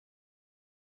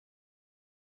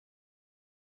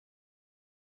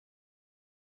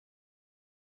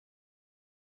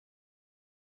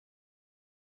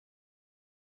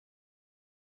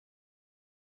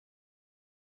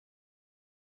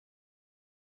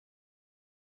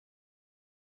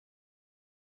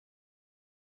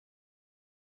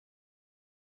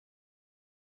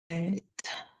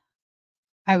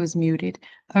I was muted.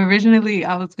 Originally,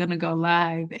 I was gonna go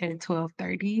live at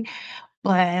 12:30,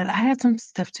 but I had some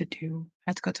stuff to do.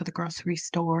 I had to go to the grocery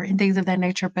store and things of that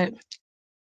nature, but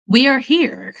we are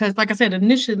here because, like I said,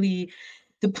 initially,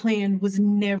 the plan was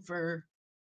never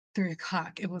 3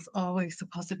 o'clock. It was always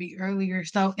supposed to be earlier.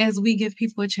 So as we give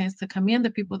people a chance to come in,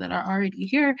 the people that are already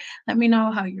here, let me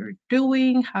know how you're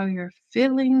doing, how you're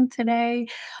feeling today.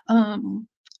 Um,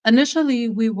 Initially,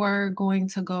 we were going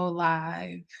to go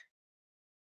live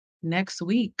next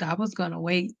week. I was gonna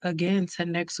wait again to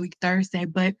next week, Thursday,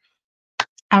 but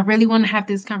I really want to have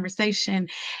this conversation.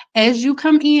 As you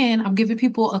come in, I'm giving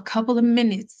people a couple of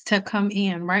minutes to come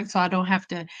in, right? So I don't have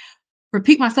to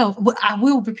repeat myself. I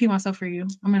will repeat myself for you.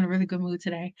 I'm in a really good mood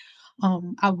today.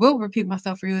 I will repeat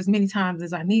myself for you as many times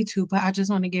as I need to, but I just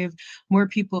want to give more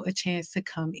people a chance to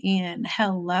come in.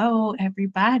 Hello,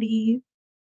 everybody.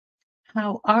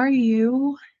 How are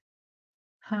you?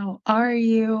 How are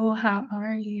you? How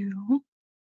are you?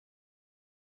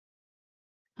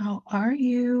 How are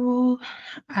you?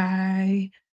 I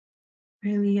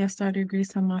started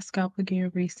greasing my scalp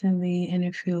again recently and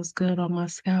it feels good on my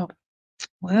scalp.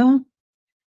 Well,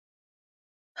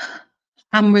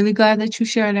 I'm really glad that you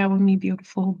shared that with me,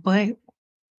 beautiful. But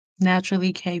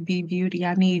naturally, KB Beauty,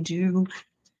 I need you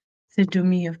to do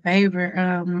me a favor.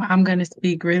 I'm gonna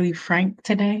speak really frank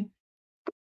today.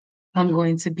 I'm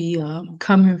going to be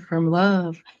coming from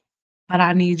love, but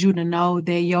I need you to know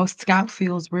that your scalp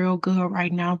feels real good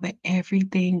right now, but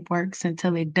everything works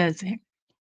until it doesn't.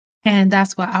 And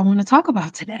that's what I want to talk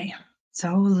about today.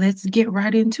 So let's get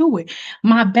right into it.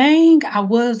 My bang, I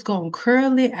was gonna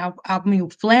curl it. I mean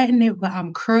flatten it, but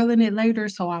I'm curling it later,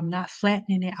 so I'm not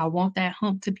flattening it. I want that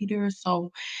hump to be there.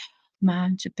 So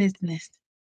mind your business.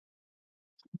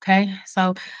 Okay.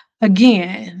 So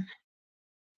again,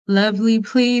 lovely,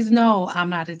 please know I'm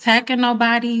not attacking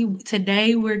nobody.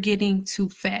 Today we're getting to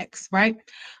facts, right?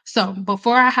 So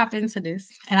before I hop into this,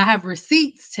 and I have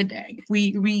receipts today,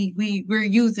 we're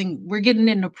getting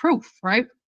into proof, right?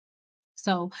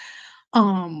 So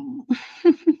um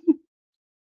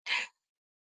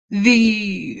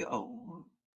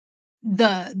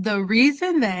the the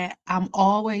reason that I'm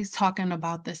always talking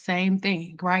about the same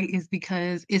thing, right, is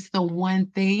because it's the one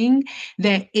thing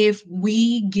that if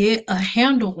we get a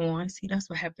handle on, see, that's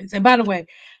what happens. And by the way,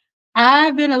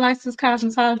 I've been a licensed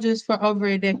cosmetologist for over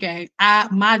a decade.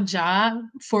 My job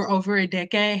for over a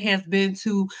decade has been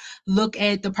to look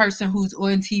at the person who's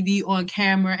on TV, on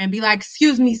camera, and be like,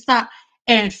 "Excuse me, stop,"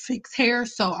 and fix hair.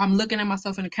 So I'm looking at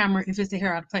myself in the camera. If it's the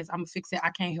hair out of place, I'm gonna fix it. I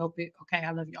can't help it. Okay,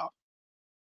 I love y'all.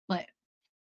 But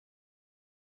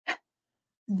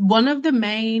one of the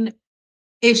main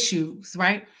issues,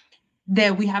 right,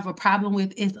 that we have a problem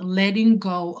with is letting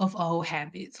go of old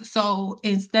habits. So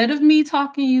instead of me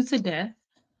talking you to death,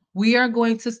 we are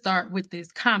going to start with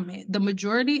this comment. The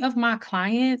majority of my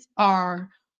clients are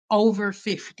over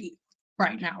 50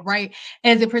 right now, right?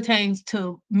 As it pertains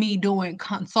to me doing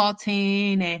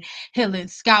consulting and healing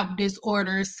scalp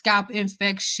disorders, scalp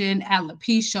infection,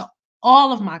 alopecia.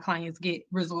 All of my clients get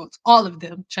results, all of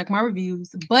them. Check my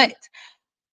reviews. But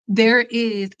there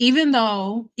is, even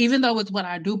though it's what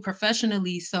I do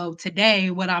professionally, so today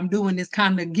what I'm doing is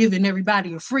kind of giving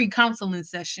everybody a free counseling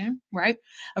session, right?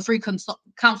 A free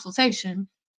consultation.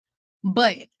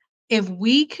 But if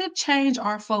we could change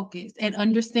our focus and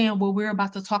understand what we're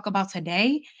about to talk about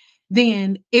today,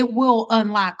 then it will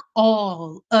unlock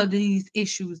all of these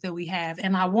issues that we have.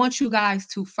 And I want you guys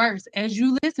to first, as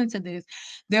you listen to this,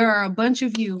 there are a bunch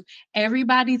of you,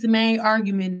 everybody's main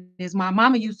argument is my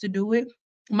mama used to do it.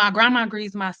 My grandma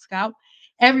greased my scalp.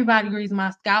 Everybody greased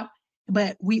my scalp.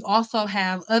 But we also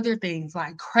have other things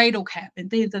like cradle cap and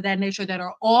things of that nature that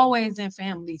are always in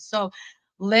families. So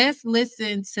let's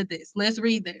listen to this. Let's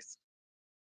read this.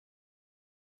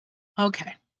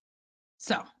 Okay.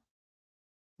 So,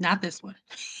 not this one.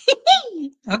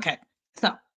 Okay.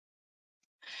 So,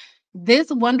 this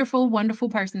wonderful, wonderful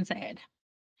person said,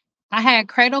 I had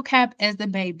cradle cap as a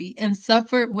baby and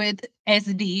suffered with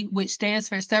SD, which stands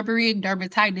for seborrheic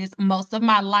dermatitis, most of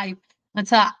my life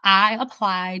until I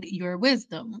applied your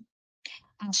wisdom.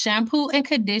 I shampoo and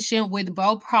condition with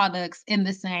both products in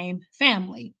the same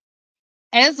family,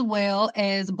 as well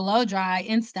as blow dry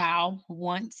and style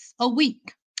once a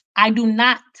week. I do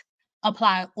not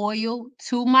apply oil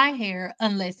to my hair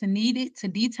unless needed to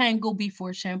detangle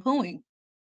before shampooing.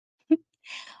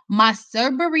 My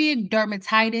seborrheic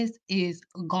dermatitis is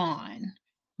gone.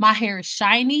 My hair is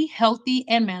shiny, healthy,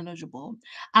 and manageable.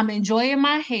 I'm enjoying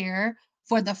my hair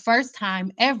for the first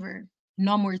time ever.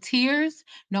 No more tears,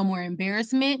 no more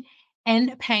embarrassment,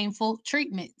 and painful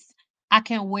treatments. I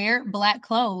can wear black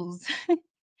clothes.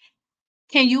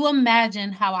 Can you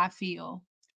imagine how I feel?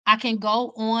 I can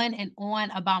go on and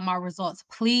on about my results.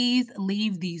 Please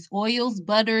leave these oils,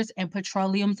 butters, and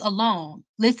petroleums alone.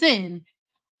 Listen,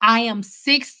 I am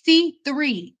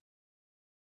 63.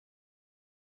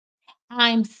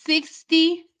 I'm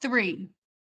 63.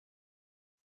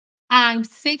 I'm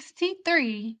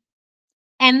 63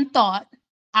 and thought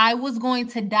I was going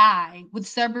to die with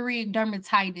seborrheic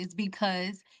dermatitis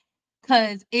because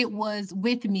it was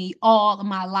with me all of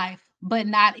my life, but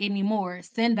not anymore.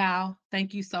 Sendal,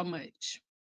 thank you so much.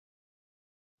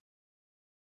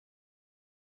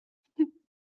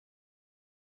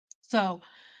 So,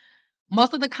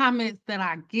 most of the comments that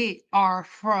I get are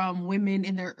from women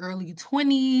in their early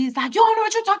 20s, like, you don't know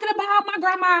what you're talking about, my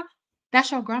grandma.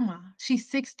 That's your grandma. She's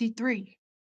 63.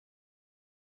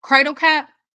 Cradle cap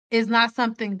is not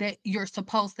something that you're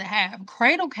supposed to have.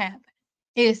 Cradle cap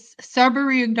is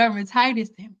seborrheic dermatitis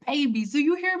in babies. Do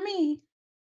you hear me?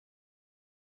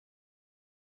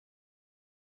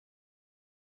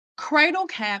 Cradle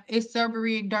cap is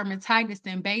seborrheic dermatitis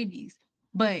in babies.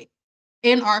 But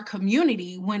in our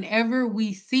community, whenever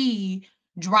we see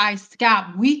dry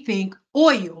scalp, we think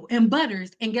oil and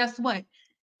butters. And guess what?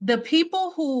 The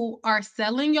people who are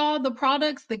selling y'all the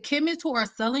products, the chemists who are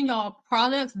selling y'all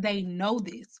products, they know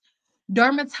this.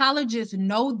 Dermatologists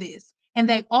know this. And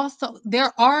there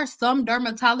are some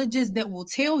dermatologists that will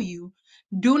tell you,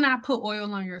 do not put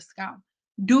oil on your scalp.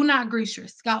 Do not grease your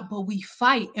scalp. But we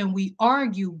fight and we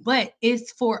argue, but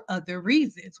it's for other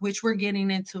reasons, which we're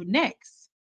getting into next.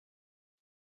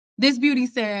 This beauty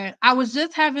said, I was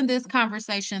just having this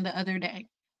conversation the other day.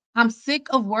 I'm sick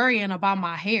of worrying about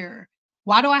my hair.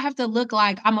 Why do I have to look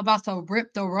like I'm about to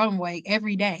rip the runway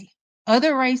every day?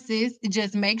 Other races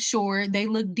just make sure they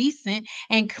look decent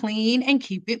and clean and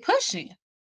keep it pushing.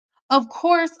 Of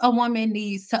course, a woman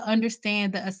needs to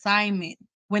understand the assignment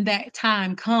when that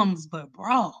time comes, but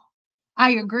bro,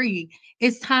 I agree.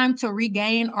 It's time to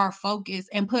regain our focus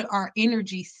and put our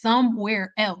energy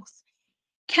somewhere else.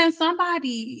 Can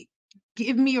somebody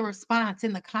give me a response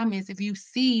in the comments if you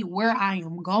see where I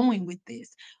am going with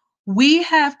this? We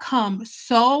have come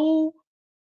so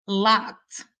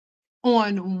locked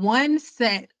on one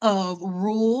set of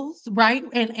rules, right?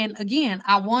 And again,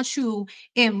 I want you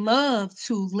in love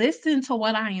to listen to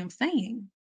what I am saying.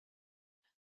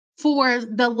 For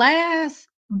the last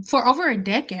for over a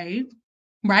decade,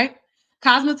 right?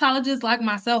 Cosmetologists like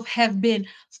myself have been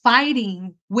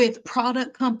fighting with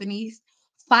product companies,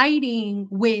 fighting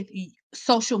with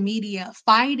social media,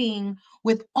 fighting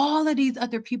with all of these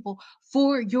other people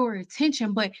for your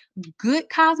attention. But good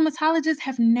cosmetologists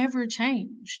have never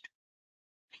changed.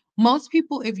 Most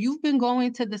people, if you've been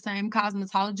going to the same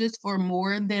cosmetologist for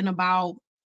more than about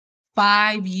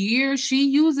 5 years, she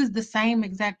uses the same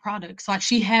exact products. Like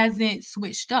she hasn't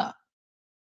switched up.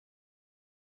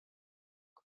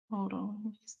 Hold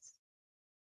on.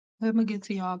 Let me get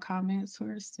to y'all comments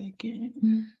for a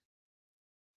second.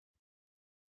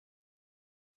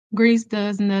 Grease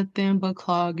does nothing but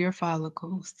clog your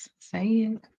follicles.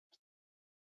 Say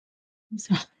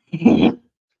it.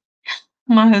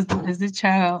 My husband is a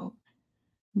child.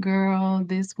 Girl,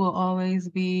 this will always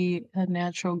be a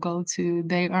natural go-to.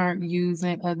 They aren't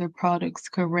using other products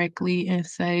correctly and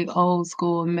say old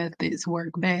school methods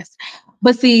work best.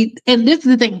 But see, and this is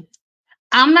the thing.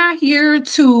 I'm not here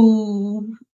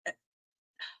to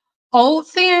old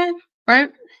sin,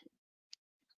 right?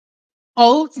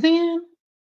 Old sin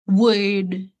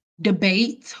would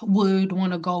debate, would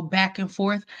want to go back and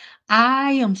forth.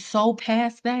 I am so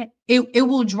past that. It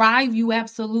will drive you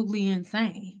absolutely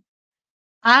insane.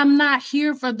 I'm not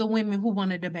here for the women who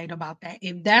want to debate about that.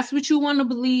 If that's what you want to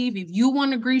believe, if you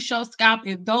want to grease your scalp,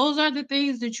 if those are the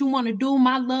things that you want to do,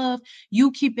 my love,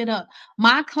 you keep it up.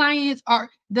 My clients are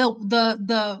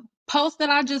the post that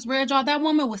I just read y'all. That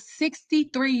woman was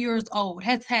 63 years old,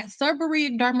 has had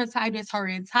seborrheic dermatitis her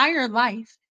entire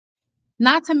life.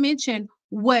 Not to mention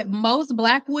what most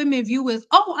Black women view as,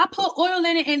 oh, I put oil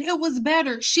in it and it was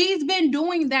better. She's been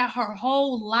doing that her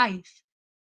whole life,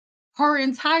 her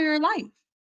entire life.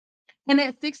 And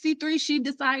at 63, she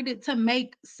decided to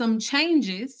make some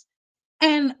changes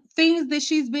and things that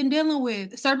she's been dealing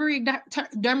with, seborrheic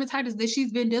dermatitis that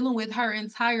she's been dealing with her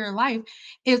entire life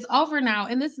is over now.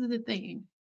 And this is the thing.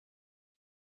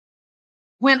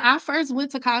 When I first went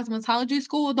to cosmetology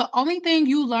school, the only thing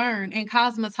you learn in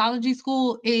cosmetology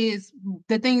school is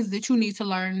the things that you need to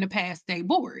learn to pass state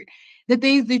board, the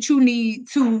things that you need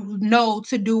to know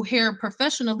to do hair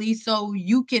professionally so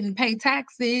you can pay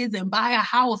taxes and buy a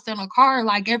house and a car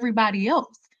like everybody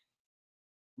else.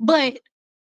 But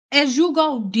as you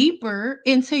go deeper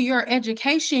into your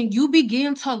education, you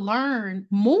begin to learn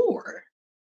more.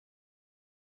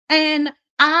 And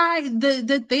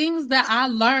the things that I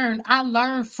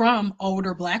learned from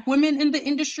older Black women in the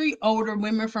industry, older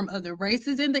women from other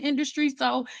races in the industry.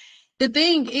 So the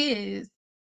thing is,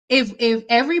 if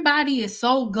everybody is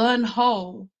so gun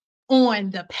ho on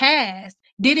the past,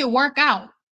 did it work out?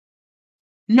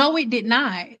 No, it did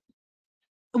not.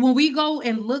 When we go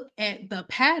and look at the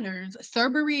patterns,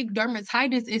 seborrheic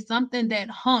dermatitis is something that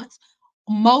haunts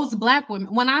most Black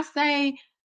women. When I say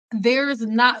there's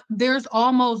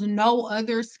almost no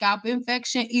other scalp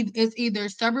infection, it's either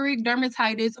seborrheic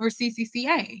dermatitis or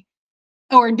CCCA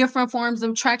or different forms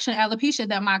of traction alopecia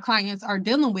that my clients are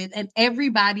dealing with, and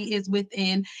everybody is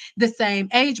within the same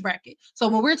age bracket. So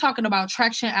when we're talking about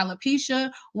traction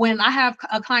alopecia, when I have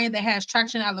a client that has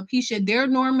traction alopecia, they're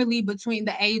normally between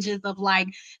the ages of like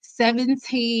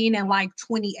 17 and like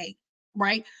 28,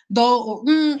 right? Though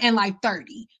and like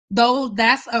 30. Though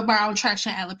that's around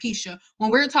traction alopecia. When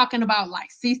we're talking about like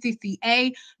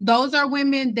CCCA, those are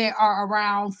women that are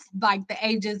around like the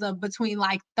ages of between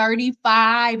like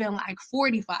 35 and like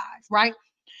 45, right?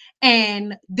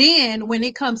 And then when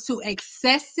it comes to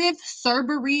excessive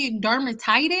seborrheic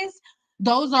dermatitis,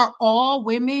 those are all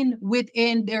women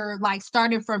within their like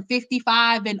starting from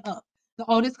 55 and up. The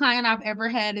oldest client I've ever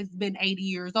had has been 80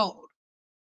 years old.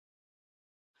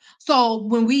 So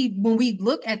when we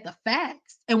look at the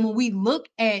facts and when we look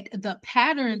at the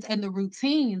patterns and the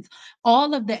routines,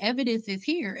 all of the evidence is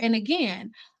here. And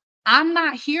again, I'm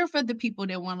not here for the people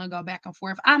that want to go back and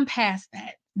forth. I'm past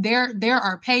that. There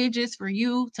are pages for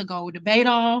you to go debate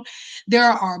on.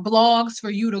 There are blogs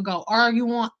for you to go argue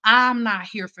on. I'm not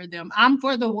here for them. I'm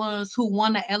for the ones who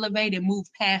want to elevate and move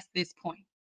past this point,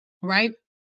 right?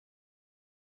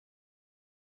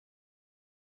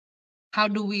 How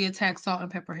do we attack salt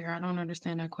and pepper hair? I don't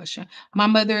understand that question. My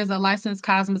mother is a licensed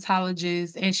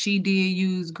cosmetologist and she did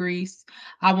use grease.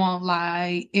 I won't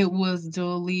lie. It was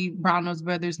Julie Brownell's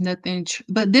brothers, nothing.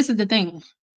 But this is the thing.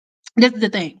 This is the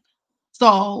thing.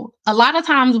 So a lot of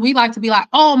times we like to be like,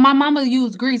 oh, my mama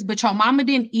used grease, but your mama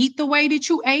didn't eat the way that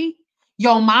you ate.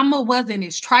 Your mama wasn't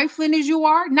as trifling as you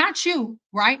are, not you,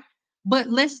 right? But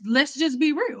let's just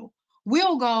be real.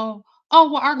 We'll go, oh,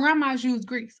 well, our grandmas used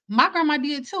grease. My grandma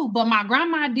did too, but my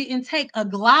grandma didn't take a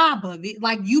glob of it.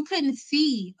 Like you couldn't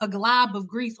see a glob of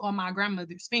grease on my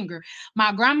grandmother's finger.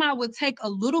 My grandma would take a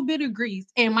little bit of grease,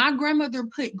 and my grandmother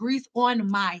put grease on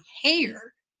my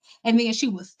hair and then she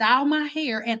would style my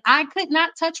hair, and I could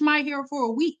not touch my hair for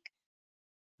a week.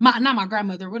 Not my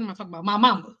grandmother. What am I talking about? My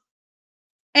mama.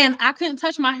 And I couldn't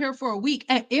touch my hair for a week.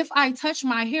 And if I touched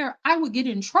my hair, I would get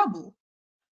in trouble.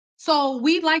 So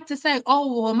we like to say,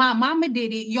 oh, well, my mama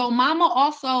did it. Your mama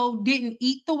also didn't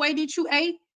eat the way that you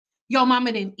ate. Your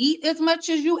mama didn't eat as much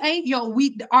as you ate.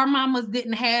 Our mamas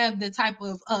didn't have the type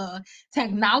of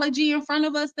technology in front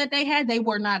of us that they had. They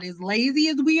were not as lazy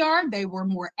as we are. They were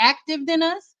more active than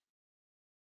us.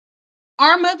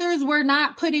 Our mothers were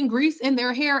not putting grease in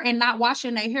their hair and not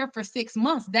washing their hair for 6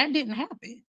 months. That didn't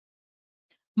happen.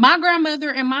 My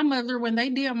grandmother and my mother, when they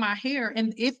did my hair,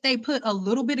 and if they put a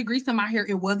little bit of grease in my hair,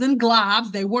 it wasn't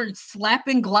globs. They weren't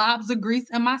slapping globs of grease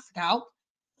in my scalp.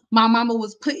 My mama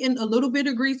was putting a little bit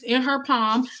of grease in her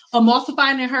palm,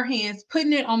 emulsifying in her hands,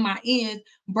 putting it on my ends,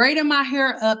 braiding my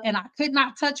hair up, and I could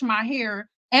not touch my hair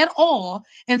at all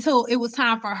until it was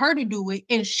time for her to do it.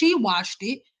 And she washed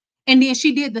it. And then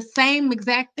she did the same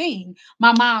exact thing.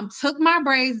 My mom took my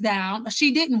braids down.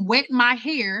 She didn't wet my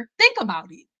hair. Think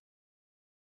about it.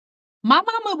 My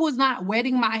mama was not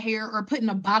wetting my hair or putting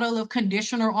a bottle of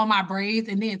conditioner on my braids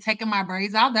and then taking my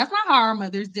braids out. That's not how our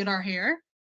mothers did our hair.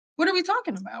 What are we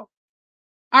talking about?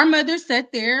 Our mother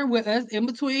sat there with us in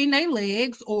between their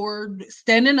legs or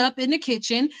standing up in the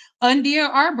kitchen, undid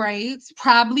our braids,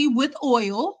 probably with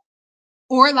oil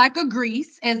or like a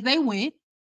grease as they went.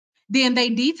 Then they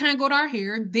detangled our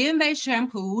hair. Then they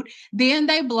shampooed. Then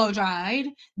they blow dried.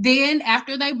 Then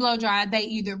after they blow dried, they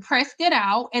either pressed it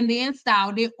out and then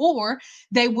styled it, or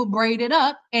they would braid it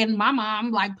up. And my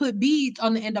mom like put beads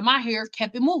on the end of my hair,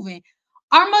 kept it moving.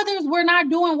 Our mothers were not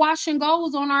doing wash and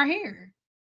goes on our hair.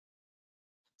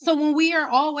 So when we are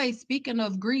always speaking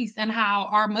of grease and how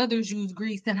our mothers use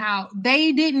grease and how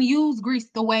they didn't use grease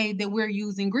the way that we're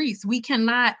using grease, we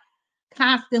cannot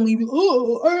constantly be,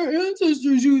 oh, our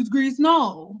ancestors use grease.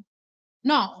 No,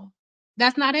 no,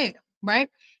 that's not it, right?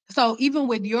 So even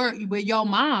with your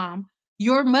mom,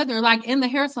 your mother, like in the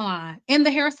hair salon,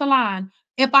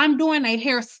 if I'm doing a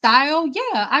hairstyle,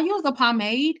 yeah, I use a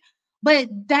pomade, but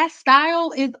that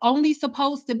style is only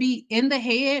supposed to be in the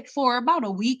head for about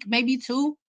a week, maybe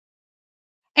two.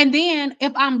 And then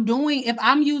if I'm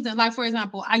using, like, for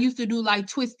example, I used to do like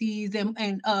twisties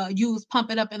and use pump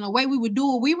it up. And the way we would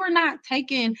do it, we were not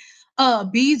taking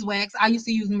beeswax. I used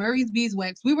to use Murray's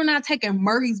beeswax. We were not taking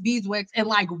Murray's beeswax and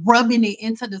like rubbing it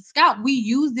into the scalp. We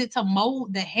used it to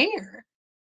mold the hair.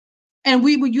 And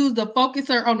we would use the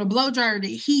focuser on the blow dryer to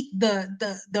heat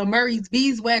the Murray's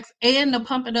beeswax and the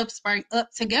pump it up spray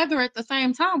up together at the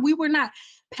same time. We were not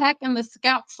packing the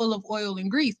scalp full of oil and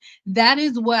grease. That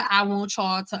is what I want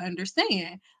y'all to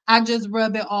understand. I just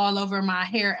rub it all over my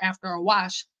hair after a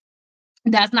wash.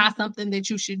 That's not something that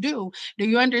you should do. Do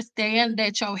you understand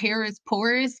that your hair is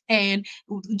porous? And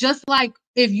just like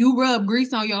if you rub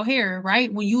grease on your hair,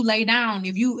 right? When you lay down,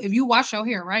 if you wash your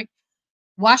hair, right?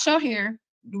 Wash your hair,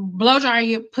 blow dry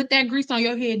it, put that grease on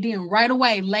your head, then right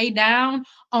away lay down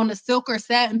on a silk or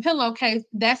satin pillowcase.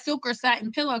 That silk or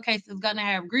satin pillowcase is going to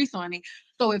have grease on it.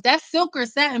 So if that silk or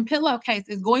satin pillowcase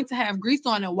is going to have grease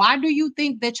on it, why do you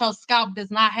think that your scalp does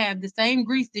not have the same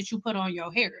grease that you put on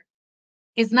your hair?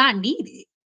 It's not needed.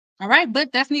 All right,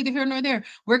 but that's neither here nor there.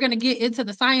 We're gonna get into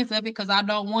the science of it because I'm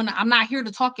not here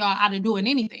to talk y'all out of doing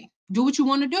anything. Do what you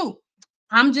want to do.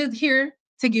 I'm just here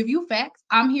to give you facts.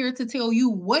 I'm here to tell you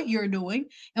what you're doing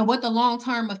and what the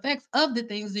long-term effects of the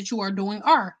things that you are doing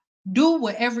are. Do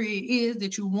whatever it is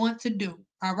that you want to do.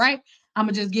 All right. I'm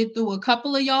gonna just get through a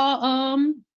couple of y'all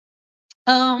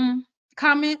um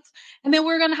comments and then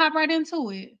we're gonna hop right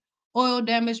into it. Oil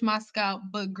damaged my scalp,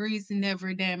 but grease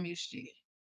never damaged it.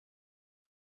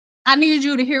 I need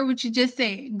you to hear what you just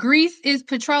said. Grease is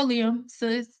petroleum,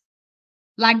 sis.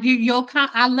 Like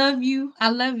I love you. I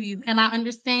love you. And I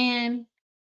understand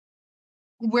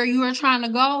where you are trying to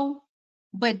go,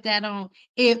 but that don't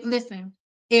if listen,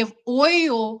 if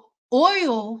oil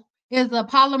is a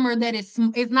polymer that is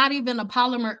not even a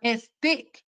polymer as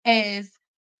thick as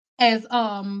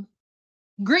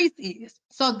grease is.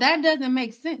 So that doesn't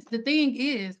make sense. The thing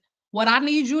is, what I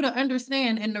need you to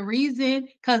understand, and the reason,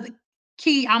 because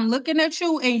Key, I'm looking at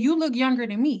you and you look younger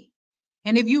than me.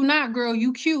 And if you not, girl,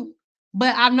 you cute.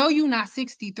 But I know you not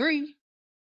 63.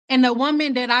 And the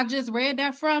woman that I just read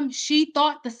that from, she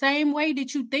thought the same way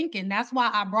that you thinking. That's why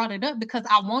I brought it up because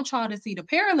I want y'all to see the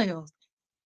parallels.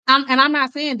 And I'm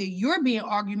not saying that you're being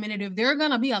argumentative. There are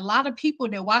gonna be a lot of people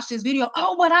that watch this video.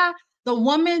 Oh, the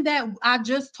woman that I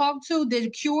just talked to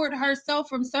that cured herself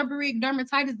from seborrheic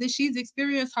dermatitis that she's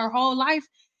experienced her whole life.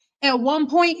 At one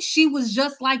point, she was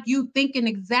just like you, thinking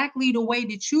exactly the way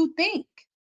that you think.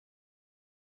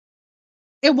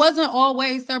 It wasn't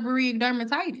always seborrheic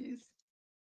dermatitis.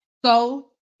 So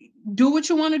do what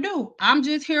you want to do. I'm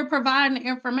just here providing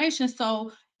information.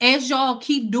 So as y'all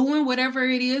keep doing whatever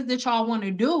it is that y'all want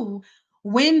to do,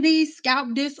 when these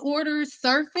scalp disorders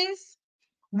surface,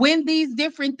 when these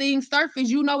different things surface,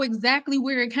 you know exactly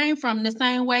where it came from. The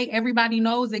same way everybody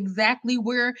knows exactly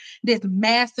where this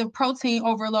massive protein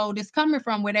overload is coming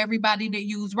from with everybody that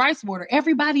use rice water.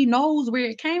 Everybody knows where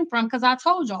it came from because I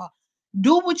told y'all,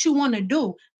 do what you want to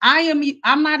do.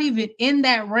 I'm not even in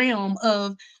that realm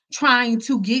of trying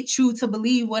to get you to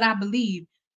believe what I believe.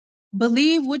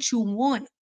 Believe what you want.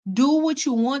 Do what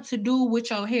you want to do with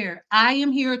your hair. I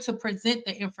am here to present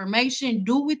the information.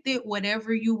 Do with it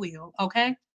whatever you will.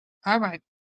 Okay. All right.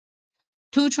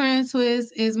 Two trans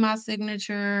twists is my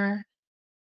signature.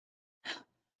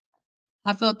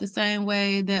 I felt the same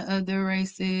way that other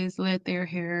races let their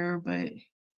hair, but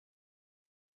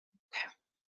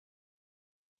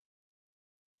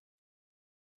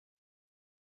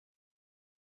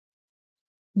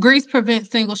grease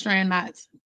prevents single strand knots.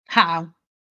 How?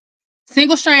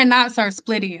 Single strand knots are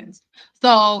split ends.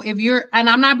 So if you're, and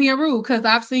I'm not being rude because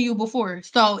I've seen you before.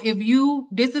 So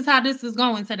this is how this is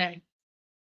going today.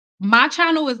 My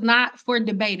channel is not for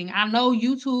debating. I know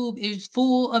YouTube is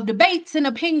full of debates and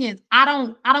opinions. I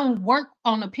don't work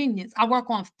on opinions. I work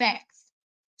on facts.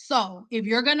 So, if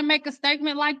you're going to make a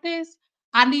statement like this,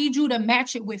 I need you to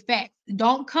match it with facts.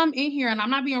 Don't come in here and I'm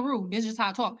not being rude. This is just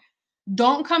how I talk.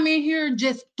 Don't come in here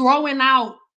just throwing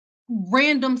out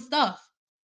random stuff.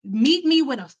 Meet me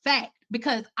with a fact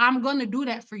because I'm going to do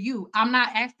that for you. I'm not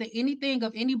asking anything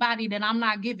of anybody that I'm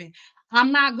not giving.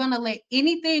 I'm not going to let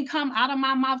anything come out of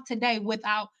my mouth today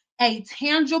without a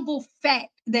tangible fact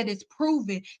that is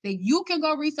proven that you can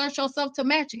go research yourself to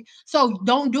match it. So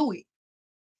don't do it.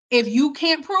 If you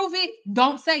can't prove it,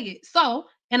 don't say it. So,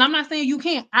 and I'm not saying you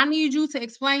can't. I need you to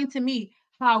explain to me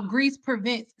how grease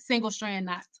prevents single strand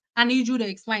knots. I need you to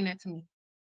explain that to me.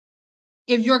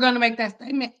 If you're going to make that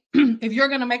statement, if you're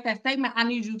going to make that statement, I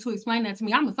need you to explain that to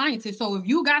me. I'm a scientist. So if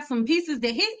you got some pieces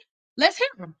that hit, let's hear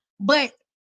them. But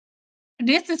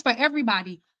this is for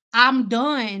everybody. I'm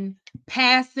done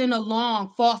passing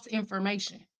along false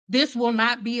information. This will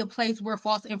not be a place where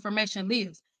false information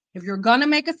lives. If you're gonna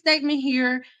make a statement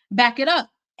here, back it up.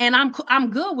 And I'm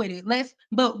good with it.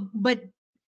 But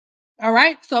all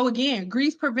right. So again,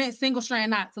 grease prevents single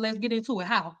strand knots. So let's get into it.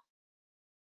 How?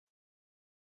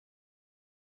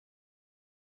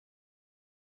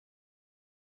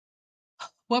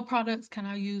 What products can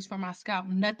I use for my scalp?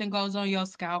 Nothing goes on your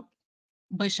scalp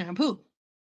but shampoo.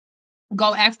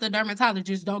 Go ask the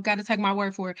dermatologist. Don't got to take my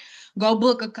word for it. Go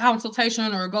book a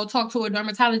consultation or go talk to a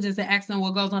dermatologist and ask them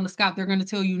what goes on the scalp. They're going to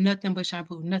tell you nothing but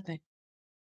shampoo, nothing.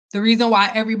 The reason why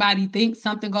everybody thinks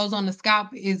something goes on the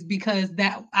scalp is because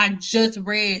that I just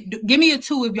read. Give me a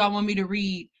two if y'all want me to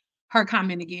read her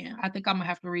comment again. I think I'm gonna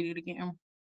have to read it again.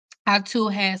 I too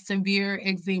had severe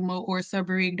eczema or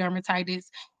seborrheic dermatitis,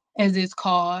 as it's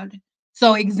called.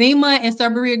 So eczema and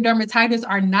seborrheic dermatitis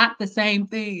are not the same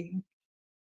thing.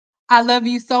 I love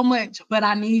you so much, but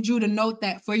I need you to note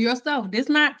that for yourself. This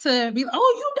not to be,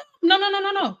 oh, you don't. No, no,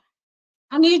 no, no, no.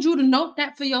 I need you to note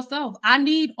that for yourself. I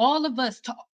need all of us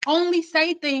to only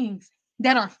say things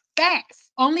that are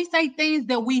facts. Only say things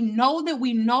that we know that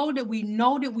we know that we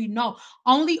know that we know.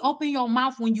 Only open your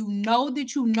mouth when you know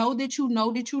that you know that you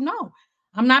know that you know.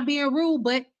 I'm not being rude,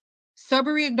 but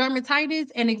seborrheic dermatitis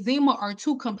and eczema are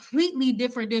two completely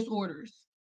different disorders.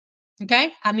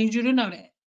 Okay? I need you to know that.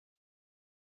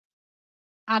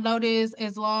 I noticed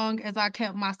as long as I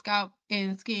kept my scalp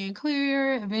and skin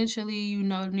clear, eventually,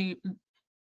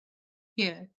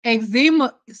 yeah.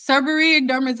 Eczema, seborrheic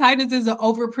dermatitis is an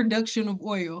overproduction of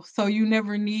oil, so you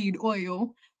never need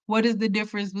oil. What is the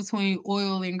difference between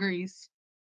oil and grease?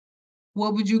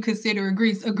 What would you consider a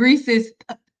grease? A grease is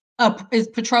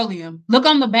petroleum. Look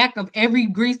on the back of every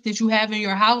grease that you have in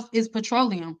your house is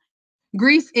petroleum.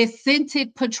 Grease is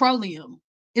scented petroleum.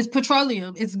 It's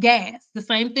petroleum. It's gas. The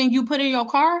same thing you put in your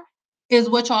car is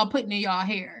what y'all putting in y'all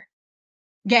hair.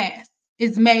 Gas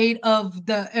is made of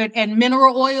and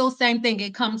mineral oil, same thing.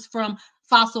 It comes from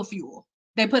fossil fuel.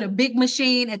 They put a big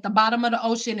machine at the bottom of the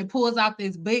ocean and pulls out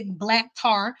this big black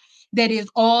tar that is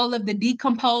all of the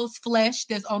decomposed flesh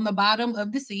that's on the bottom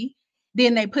of the sea.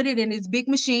 Then they put it in this big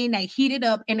machine, they heat it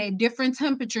up, and at different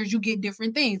temperatures, you get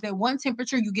different things. At one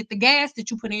temperature, you get the gas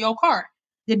that you put in your car,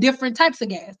 the different types of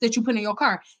gas that you put in your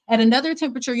car. At another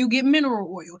temperature, you get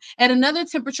mineral oil. At another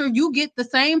temperature, you get the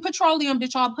same petroleum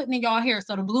that y'all putting in y'all hair.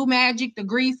 So the blue magic, the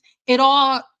grease, it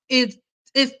all is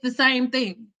it's the same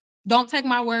thing. Don't take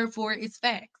my word for it. It's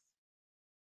facts.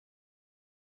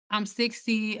 I'm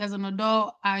 60 as an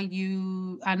adult. I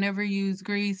never used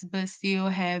grease, but still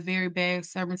had very bad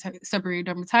seborrheic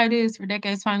dermatitis. For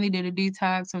decades, finally did a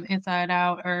detox from inside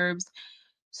out herbs.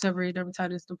 Seborrheic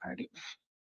dermatitis departed.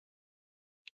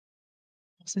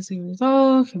 60 years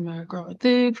old, came out growing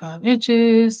thick, 5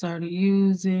 inches, started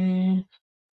using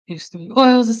these three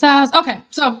oils of size. Okay,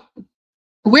 so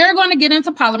we're going to get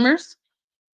into polymers.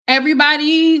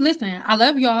 Everybody, listen, I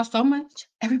love y'all so much.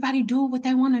 Everybody do what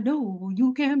they want to do.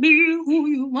 You can be who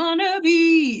you want to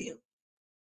be.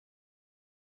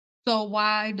 So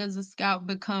why does the scalp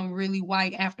become really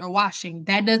white after washing?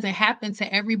 That doesn't happen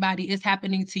to everybody. It's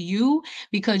happening to you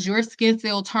because your skin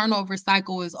cell turnover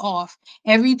cycle is off.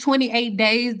 Every 28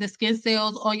 days, the skin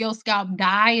cells on your scalp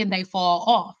die and they fall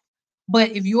off.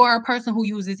 But if you are a person who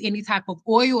uses any type of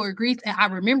oil or grease, and I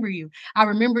remember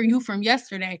you from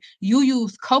yesterday, you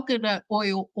use coconut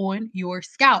oil on your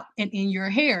scalp and in your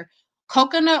hair.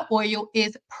 Coconut oil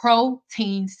is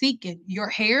protein seeking. Your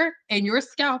hair and your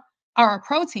scalp are a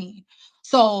protein.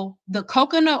 So the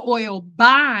coconut oil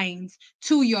binds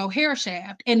to your hair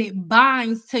shaft and it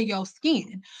binds to your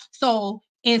skin. So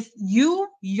if your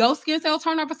skin cell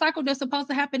turnover cycle that's supposed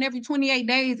to happen every 28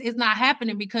 days is not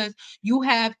happening because you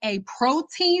have a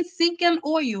protein seeking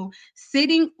oil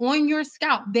sitting on your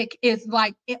scalp that is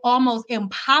like almost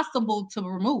impossible to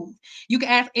remove. You can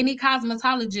ask any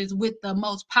cosmetologist with the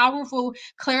most powerful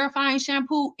clarifying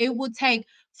shampoo, it would take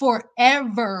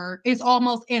forever. It's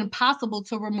almost impossible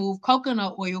to remove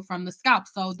coconut oil from the scalp.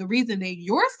 So the reason that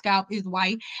your scalp is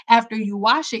white after you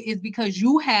wash it is because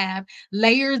you have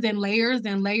layers and layers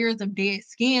and layers of dead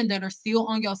skin that are still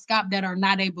on your scalp that are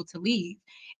not able to leave.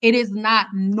 It is not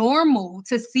normal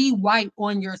to see white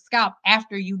on your scalp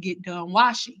after you get done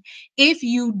washing. If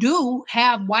you do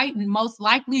have white, most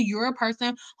likely you're a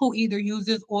person who either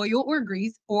uses oil or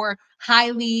grease or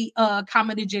highly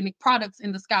comedogenic products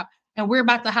in the scalp. And we're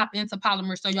about to hop into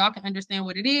polymers so y'all can understand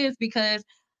what it is because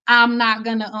I'm not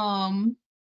gonna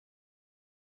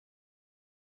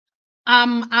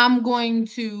I'm going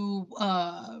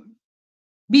to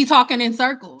be talking in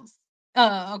circles.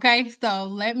 Okay, so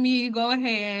let me go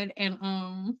ahead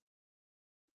and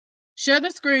share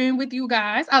the screen with you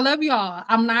guys. I love y'all.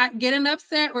 I'm not getting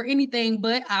upset or anything,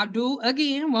 but I do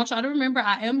again want y'all to remember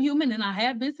I am human and I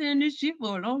have been saying this shit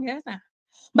for a long ass time.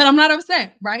 But I'm not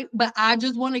upset, right? But I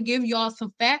just want to give y'all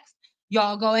some facts.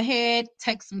 Y'all go ahead,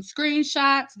 take some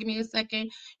screenshots. Give me a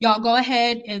second. Y'all go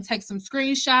ahead and take some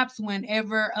screenshots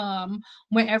whenever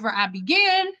I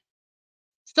begin,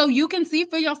 so you can see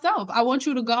for yourself. I want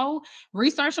you to go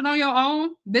research it on your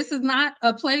own. This is not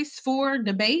a place for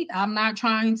debate. I'm not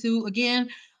trying to again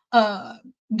uh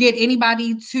get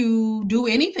anybody to do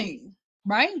anything,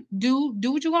 right? Do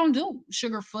what you gonna do,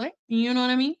 sugarfoot. You know what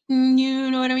I mean?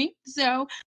 You know what I mean? So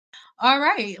all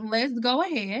right, let's go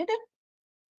ahead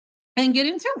and get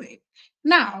into it.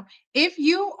 Now, if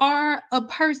you are a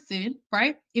person,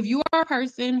 right? If you are a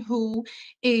person who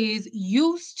is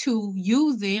used to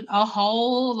using a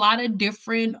whole lot of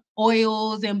different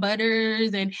oils and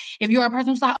butters, and if you're a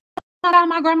person who's like, oh my God,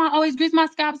 my grandma always greased my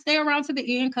scalp, stay around to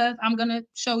the end because I'm going to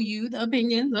show you the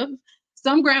opinions of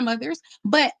some grandmothers.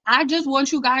 But I just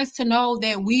want you guys to know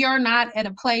that we are not at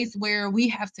a place where we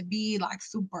have to be like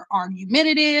super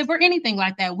argumentative or anything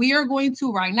like that. We are going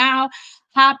to right now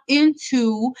hop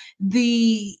into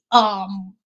the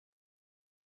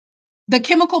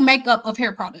chemical makeup of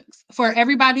hair products. For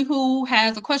everybody who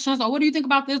has a question, so what do you think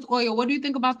about this oil? What do you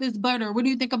think about this butter? What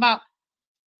do you think about?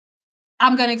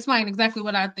 I'm going to explain exactly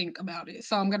what I think about it.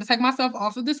 So I'm going to take myself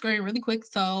off of the screen really quick.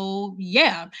 So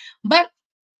yeah, but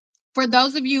for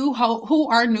those of you who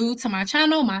are new to my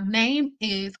channel, my name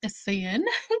is Sin,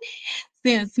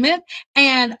 Sin Smith,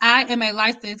 and I am a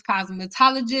licensed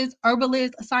cosmetologist,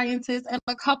 herbalist, scientist, and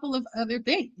a couple of other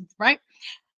things, right?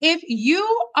 If you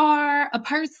are a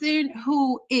person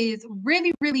who is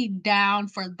really, really down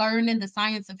for learning the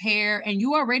science of hair and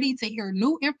you are ready to hear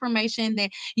new information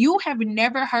that you have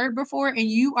never heard before and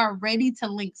you are ready to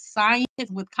link science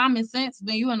with common sense,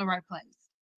 then you're in the right place.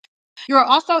 You're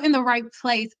also in the right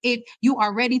place if you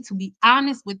are ready to be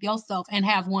honest with yourself and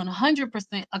have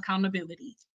 100%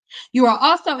 accountability. You are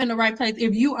also in the right place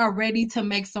if you are ready to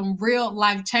make some real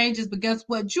life changes. But guess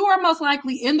what? You are most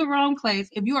likely in the wrong place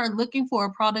if you are looking for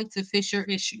a product to fix your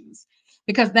issues,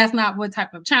 because that's not what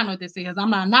type of channel this is.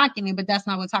 I'm not knocking it, but that's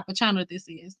not what type of channel this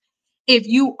is. If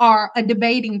you are a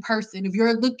debating person, if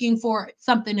you're looking for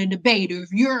something to debate, or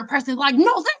if you're a person like,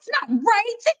 no, that's not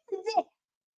right, this is it,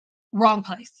 wrong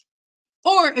place.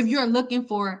 Or if you're looking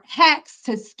for hacks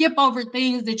to skip over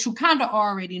things that you kind of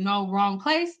already know, wrong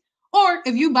place. Or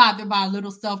if you bothered by a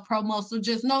little self promo, so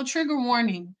just no trigger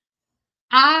warning.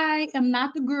 I am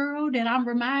not the girl that I'm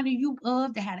reminding you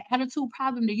of that had an attitude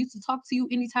problem that used to talk to you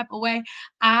any type of way.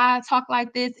 I talk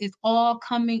like this. It's all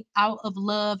coming out of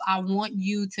love. I want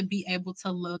you to be able to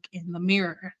look in the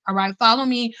mirror. All right. Follow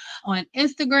me on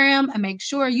Instagram and make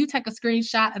sure you take a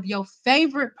screenshot of your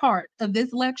favorite part of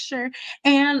this lecture.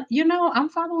 And, I'm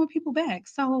following people back.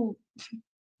 So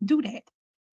do that.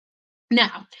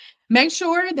 Now, make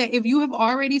sure that if you have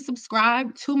already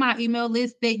subscribed to my email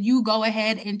list, that you go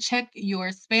ahead and check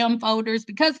your spam folders,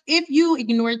 because if you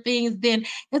ignore things, then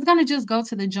it's going to just go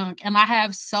to the junk. And I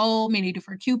have so many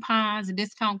different coupons and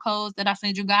discount codes that I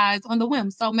send you guys on the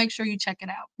whim. So make sure you check it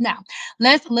out. Now,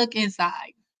 let's look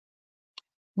inside.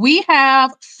 We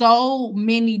have so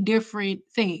many different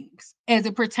things as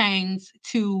it pertains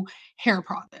to hair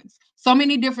products. So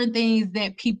many different things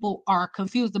that people are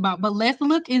confused about. But let's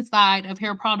look inside of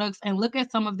hair products and look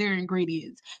at some of their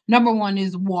ingredients. Number one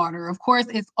is water. Of course,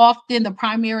 it's often the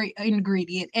primary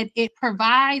ingredient, and it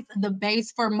provides the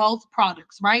base for most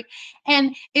products, right?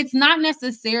 And it's not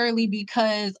necessarily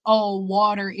because, oh,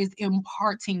 water is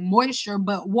imparting moisture,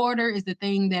 but water is the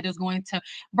thing that is going to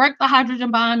break the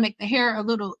hydrogen bond, make the hair a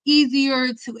little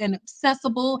easier to and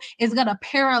accessible. It's going to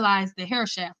paralyze the hair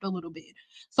shaft a little bit.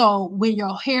 So when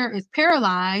your hair is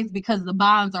paralyzed because the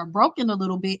bonds are broken a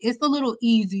little bit, it's a little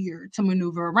easier to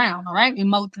maneuver around. All right.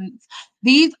 Emulsions.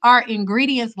 These are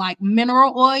ingredients like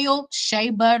mineral oil, shea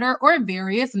butter, or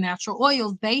various natural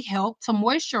oils. They help to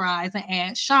moisturize and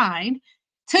add shine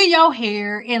to your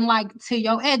hair and like to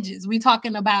your edges. We're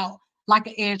talking about like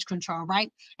an edge control,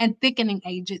 right? And thickening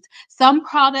agents. Some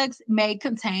products may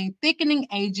contain thickening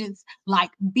agents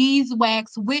like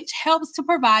beeswax, which helps to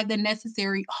provide the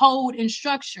necessary hold and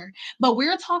structure. But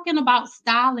we're talking about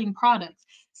styling products.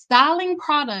 Styling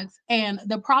products and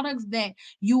the products that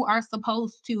you are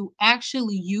supposed to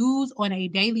actually use on a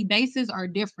daily basis are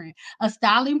different. A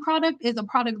styling product is a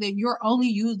product that you're only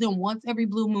using once every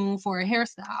blue moon for a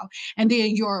hairstyle. And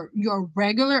then your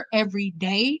regular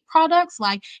everyday products,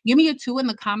 like give me a 2 in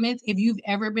the comments if you've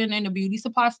ever been in a beauty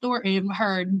supply store and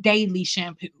heard daily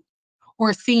shampoo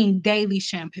or seen daily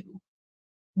shampoo.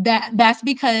 That's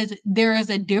because there is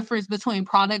a difference between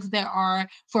products that are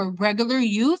for regular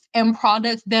use and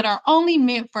products that are only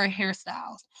meant for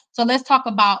hairstyles. So let's talk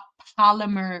about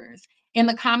polymers. In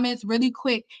the comments, really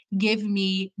quick, give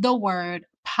me the word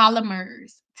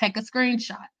polymers. Take a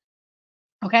screenshot.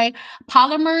 Okay.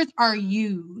 Polymers are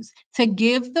used to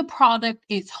give the product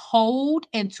its hold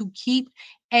and to keep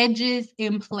edges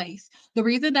in place. The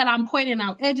reason that I'm pointing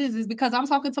out edges is because I'm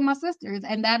talking to my sisters,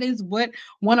 and that is what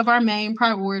one of our main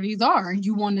priorities are.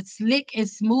 You want to slick and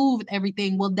smooth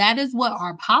everything. Well, that is what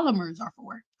our polymers are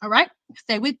for. All right.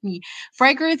 Stay with me.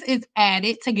 Fragrance is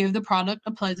added to give the product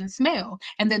a pleasant smell,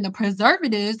 and then the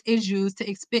preservatives is used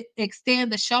to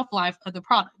extend the shelf life of the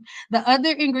product. The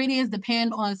other ingredients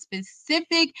depend on the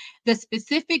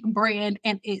specific brand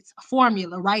and its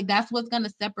formula, right? That's what's going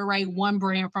to separate one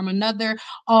brand from another.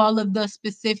 All of the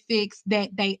specifics that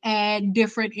they add,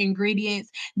 different ingredients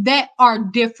that are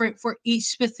different for each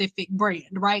specific brand,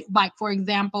 right? Like, for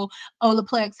example,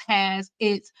 Olaplex has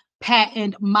its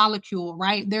patent molecule,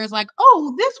 right? There's like,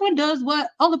 oh, this one does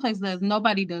what Olaplex does.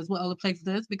 Nobody does what Olaplex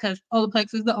does because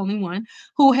Olaplex is the only one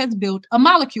who has built a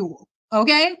molecule.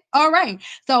 Okay. All right.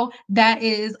 So that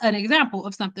is an example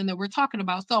of something that we're talking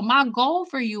about. So my goal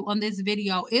for you on this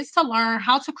video is to learn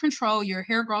how to control your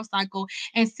hair growth cycle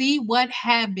and see what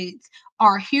habits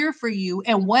are here for you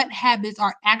and what habits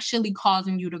are actually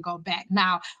causing you to go back.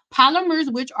 Now, polymers,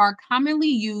 which are commonly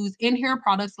used in hair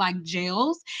products like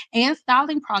gels and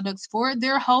styling products for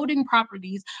their holding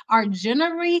properties, are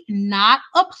generally not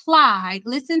applied.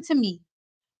 Listen to me,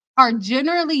 are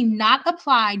generally not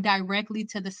applied directly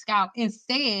to the scalp.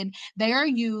 Instead, they are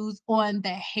used on the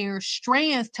hair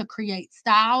strands to create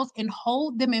styles and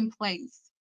hold them in place.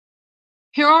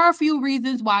 Here are a few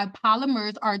reasons why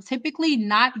polymers are typically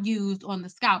not used on the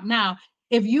scalp. Now,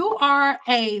 if you are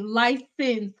a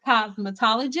licensed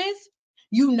cosmetologist,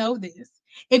 you know this.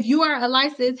 If you are a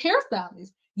licensed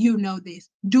hairstylist, you know this.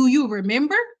 Do you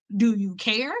remember? Do you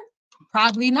care?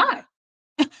 Probably not.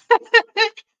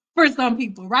 For some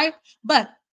people, right? But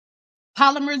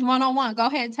Polymers 101. Go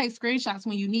ahead and take screenshots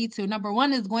when you need to. Number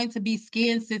one is going to be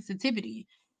skin sensitivity.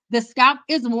 The scalp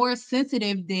is more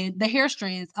sensitive than the hair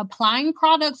strands. Applying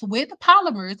products with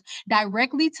polymers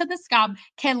directly to the scalp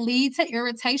can lead to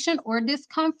irritation or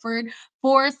discomfort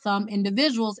for some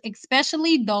individuals,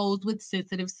 especially those with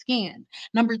sensitive skin.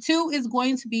 Number two is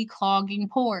going to be clogging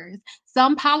pores.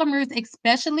 Some polymers,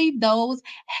 especially those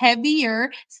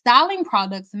heavier styling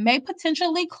products, may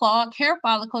potentially clog hair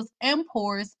follicles and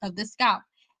pores of the scalp.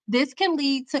 This can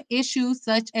lead to issues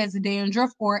such as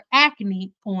dandruff or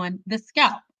acne on the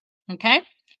scalp. Okay?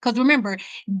 Because remember,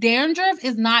 dandruff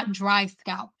is not dry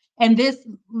scalp. And this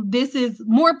is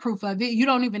more proof of it. You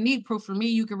don't even need proof from me.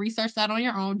 You can research that on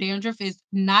your own. Dandruff is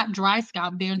not dry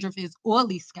scalp. Dandruff is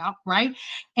oily scalp, right?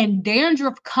 And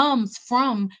dandruff comes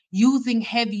from using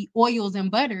heavy oils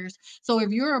and butters. So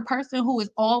if you're a person who is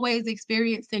always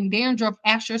experiencing dandruff,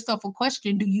 ask yourself a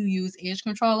question. Do you use edge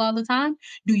control all the time?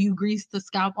 Do you grease the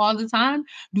scalp all the time?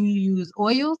 Do you use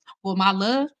oils? Well, my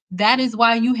love, that is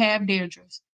why you have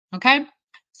dandruff. Okay.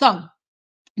 So,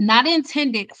 not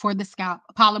intended for the scalp.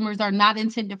 Polymers are not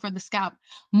intended for the scalp.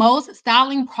 Most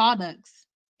styling products,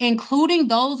 including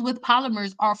those with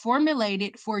polymers, are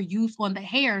formulated for use on the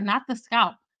hair, not the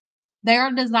scalp. They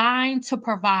are designed to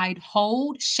provide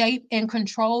hold, shape, and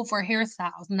control for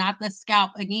hairstyles, not the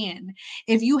scalp again.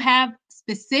 If you have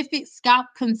specific scalp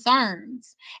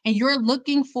concerns and you're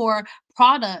looking for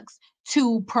products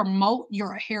to promote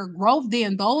your hair growth,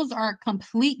 then those are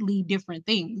completely different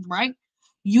things, right?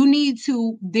 You need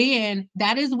to then,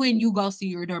 that is when you go see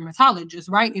your dermatologist,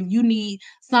 right? If you need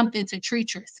something to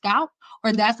treat your scalp,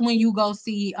 or that's when you go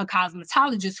see a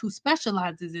cosmetologist who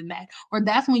specializes in that, or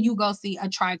that's when you go see a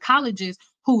trichologist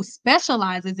who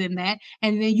specializes in that,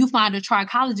 and then you find a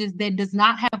trichologist that does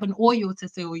not have an oil to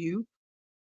sell you.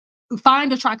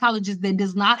 Find a trichologist that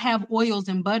does not have oils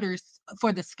and butters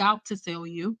for the scalp to sell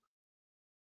you.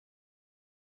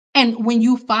 And when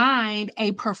you find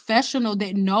a professional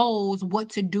that knows what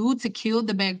to do to kill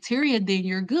the bacteria, then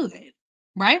you're good,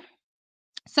 right?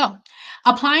 So,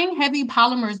 applying heavy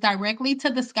polymers directly to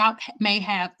the scalp may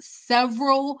have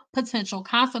several potential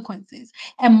consequences,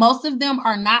 and most of them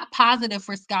are not positive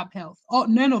for scalp health. Oh,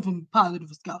 none of them positive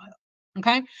for scalp health.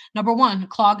 Okay. Number one,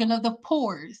 clogging of the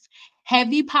pores.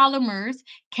 Heavy polymers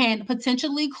can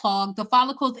potentially clog the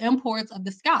follicles and pores of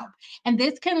the scalp, and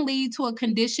this can lead to a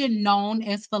condition known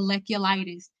as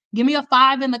folliculitis. Give me a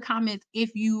 5 in the comments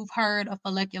if you've heard of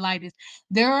folliculitis.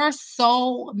 There are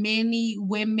so many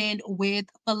women with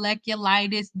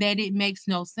folliculitis that it makes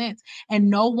no sense, and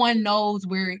no one knows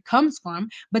where it comes from.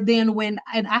 But then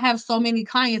and I have so many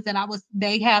clients that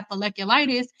they have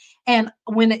folliculitis, and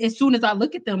as soon as I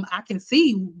look at them, I can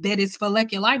see that it's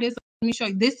folliculitis. Let me show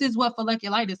you. This is what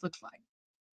folliculitis looks like.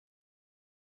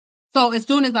 So as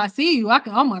soon as I see you, I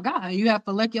can, oh my God, you have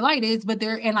folliculitis,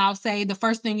 and I'll say the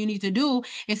first thing you need to do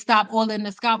is stop oiling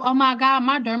the scalp. Oh my God,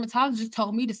 my dermatologist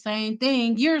told me the same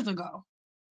thing years ago.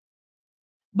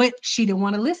 But she didn't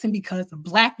want to listen because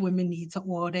Black women need to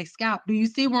oil their scalp. Do you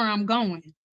see where I'm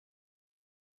going?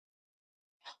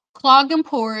 Clogging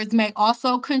pores may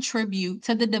also contribute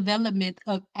to the development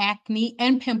of acne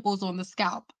and pimples on the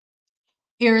scalp.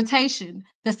 Irritation.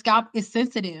 The scalp is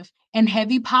sensitive, and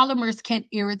heavy polymers can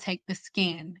irritate the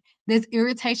skin. This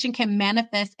irritation can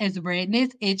manifest as redness,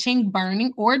 itching,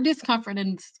 burning, or discomfort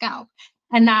in the scalp.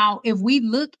 And now, if we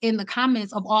look in the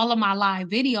comments of all of my live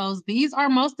videos, these are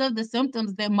most of the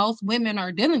symptoms that most women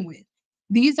are dealing with.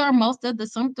 These are most of the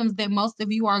symptoms that most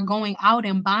of you are going out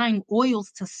and buying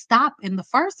oils to stop in the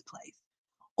first place.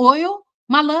 Oil,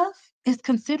 my love, is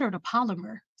considered a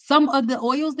polymer. Some of the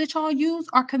oils that y'all use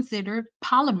are considered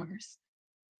polymers.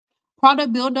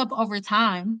 Product buildup over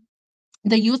time.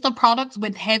 The use of products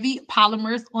with heavy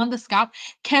polymers on the scalp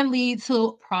can lead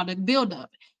to product buildup.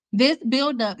 This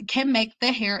buildup can make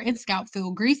the hair and scalp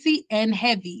feel greasy and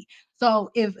heavy.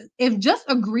 So if just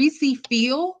a greasy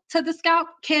feel to the scalp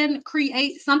can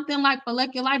create something like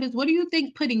folliculitis, what do you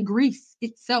think putting grease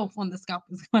itself on the scalp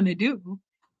is going to do?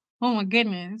 Oh my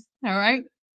goodness. All right.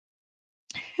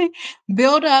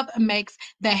 Buildup makes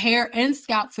the hair and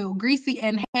scalp feel greasy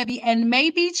and heavy and may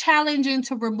be challenging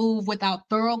to remove without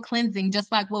thorough cleansing,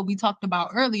 just like what we talked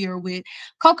about earlier with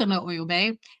coconut oil,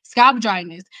 babe. Scalp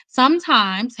dryness.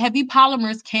 Sometimes heavy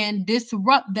polymers can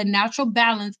disrupt the natural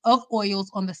balance of oils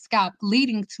on the scalp,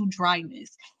 leading to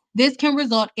dryness. This can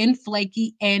result in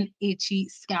flaky and itchy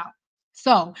scalp.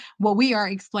 So, what we are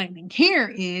explaining here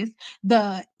is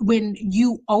when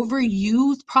you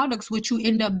overuse products, what you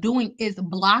end up doing is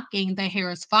blocking the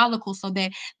hair's follicle so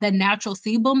that the natural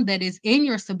sebum that is in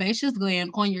your sebaceous gland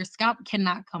on your scalp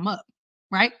cannot come up,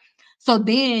 right? So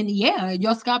then, yeah,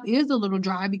 your scalp is a little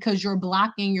dry because you're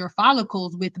blocking your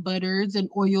follicles with butters and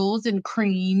oils and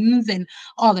creams and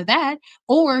all of that,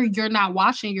 or you're not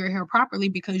washing your hair properly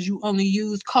because you only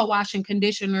use co-wash and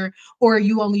conditioner, or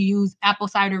you only use apple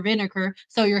cider vinegar,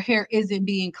 so your hair isn't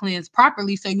being cleansed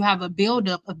properly, so you have a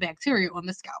buildup of bacteria on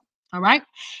the scalp. All right.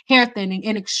 Hair thinning.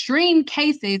 In extreme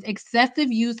cases, excessive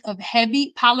use of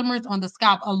heavy polymers on the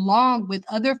scalp, along with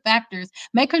other factors,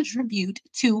 may contribute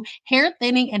to hair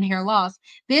thinning and hair loss.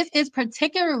 This is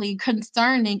particularly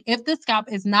concerning if the scalp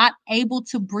is not able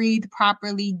to breathe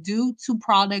properly due to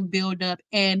product buildup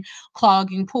and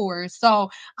clogging pores. So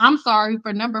I'm sorry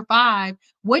for number 5.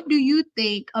 What do you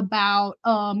think about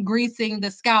greasing the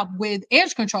scalp with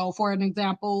edge control, for an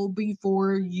example,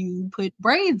 before you put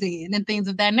braids in and things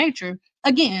of that nature?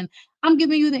 Again, I'm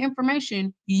giving you the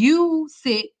information. You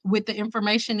sit with the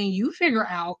information and you figure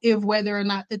out if whether or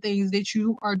not the things that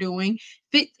you are doing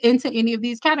fit into any of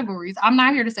these categories. I'm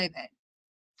not here to say that.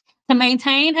 To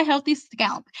maintain a healthy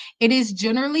scalp, it is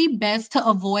generally best to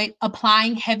avoid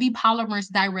applying heavy polymers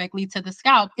directly to the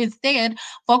scalp. Instead,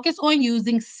 focus on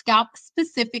using scalp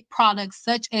specific products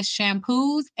such as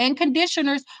shampoos and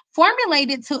conditioners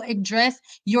formulated to address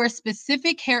your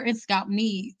specific hair and scalp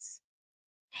needs.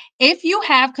 If you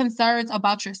have concerns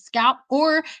about your scalp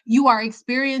or you are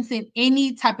experiencing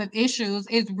any type of issues,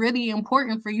 it's really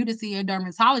important for you to see a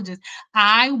dermatologist.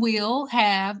 I will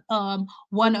have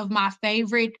one of my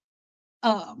favorite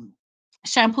um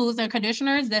shampoos and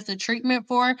conditioners that's a treatment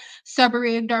for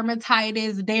seborrheic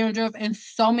dermatitis, dandruff, and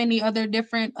so many other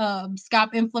different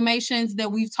scalp inflammations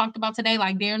that we've talked about today,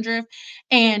 like dandruff.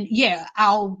 And yeah,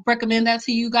 I'll recommend that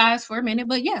to you guys for a minute.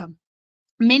 But yeah,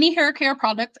 many hair care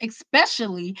products,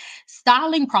 especially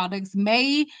styling products,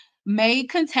 may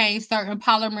contain certain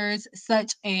polymers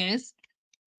such as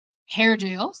hair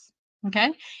gels.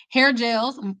 Okay. Hair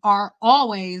gels are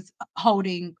always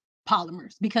holding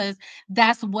polymers because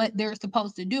that's what they're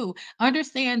supposed to do.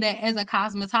 Understand that as a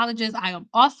cosmetologist, I am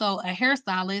also a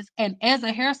hairstylist. And as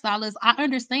a hairstylist, I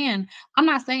understand, I'm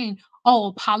not saying,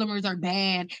 oh, polymers are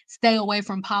bad, stay away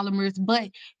from polymers,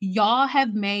 but y'all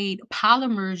have made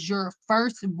polymers your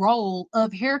first role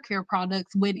of hair care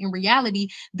products when in reality,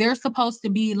 they're supposed to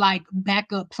be like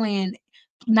backup plan,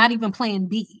 not even plan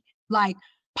B. Like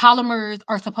polymers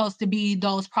are supposed to be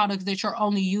those products that you're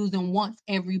only using once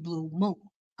every blue moon.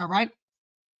 All right.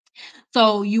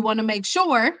 So you want to make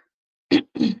sure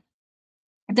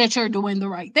that you're doing the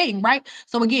right thing, right?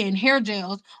 So again, hair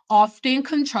gels often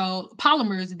control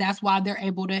polymers. That's why they're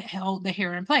able to hold the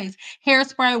hair in place.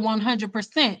 Hairspray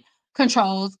 100%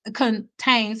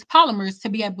 contains polymers to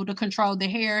be able to control the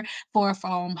hair for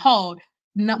foam hold.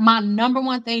 My number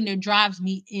one thing that drives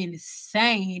me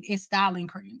insane is styling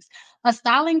creams. A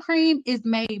styling cream is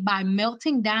made by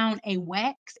melting down a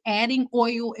wax, adding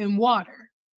oil and water.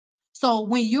 So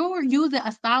when you're using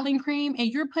a styling cream and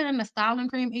you're putting a styling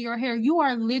cream in your hair, you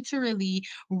are literally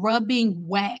rubbing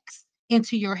wax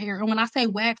into your hair. And when I say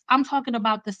wax, I'm talking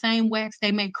about the same wax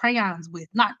they make crayons with.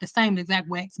 Not the same exact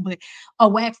wax, but a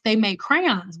wax they make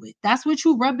crayons with. That's what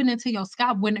you rubbing into your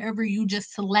scalp whenever you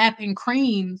just slapping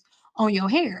creams on your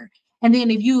hair. And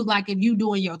then if you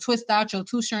doing your twist out, your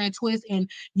two strand twist, and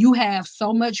you have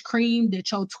so much cream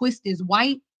that your twist is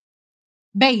white,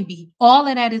 baby, all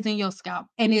of that is in your scalp,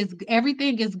 and is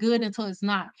everything is good until it's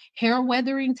not. Hair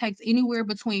weathering takes anywhere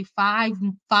between 5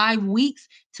 weeks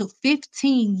to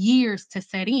 15 years to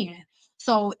set in.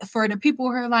 So for the people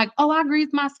who are like, "Oh, I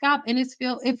grease my scalp and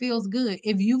it feels good."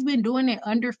 If you've been doing it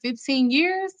under 15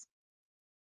 years,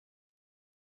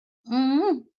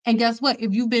 and guess what?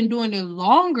 If you've been doing it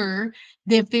longer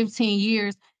than 15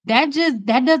 years, that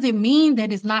doesn't mean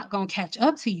that it's not gonna catch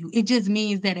up to you. It just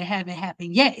means that it haven't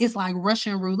happened yet. It's like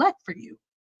Russian roulette for you.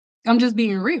 I'm just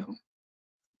being real.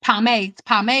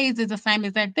 Pomades is the same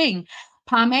exact thing.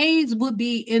 Pomades would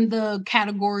be in the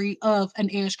category of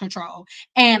an edge control,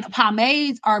 and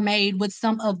pomades are made with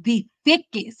some of the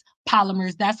thickest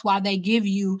polymers. That's why they give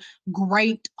you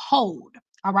great hold.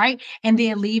 All right. And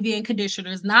then leave-in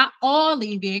conditioners. Not all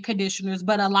leave-in conditioners,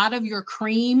 but a lot of your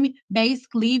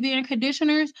cream-based leave-in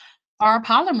conditioners are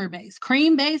polymer-based.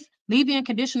 Cream-based leave-in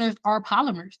conditioners are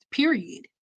polymers, period.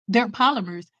 They're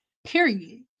polymers,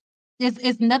 period.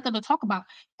 It's nothing to talk about.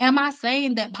 Am I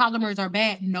saying that polymers are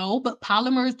bad? No, but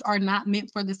polymers are not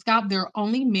meant for the scalp. They're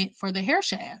only meant for the hair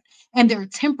shaft, and they're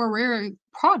temporary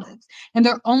products, and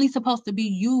they're only supposed to be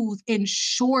used in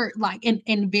short, like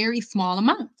in very small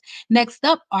amounts. Next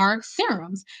up are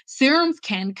serums. Serums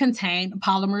can contain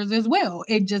polymers as well.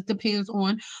 It just depends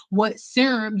on what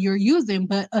serum you're using,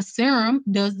 but a serum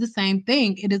does the same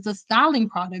thing. It is a styling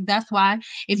product. That's why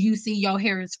if you see your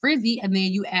hair is frizzy and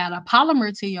then you add a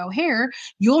polymer to your hair,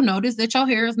 you'll notice that your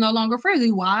hair is no longer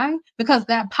frizzy. Why? Because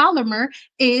that polymer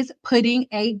is putting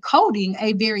a coating,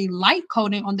 a very light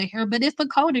coating on the hair, but it's a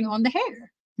coating on the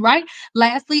hair. Right.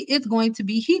 Lastly, it's going to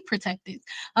be heat protectants.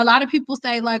 A lot of people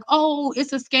say, like, oh,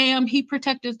 it's a scam. Heat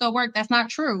protectants don't work. That's not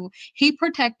true. Heat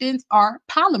protectants are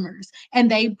polymers and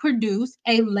they produce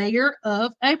a layer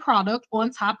of a product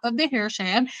on top of the hair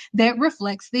shaft that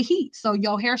reflects the heat. So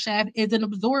your hair shaft isn't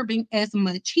absorbing as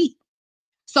much heat.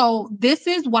 So this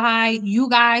is why you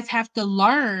guys have to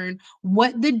learn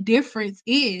what the difference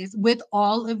is with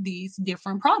all of these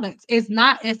different products. It's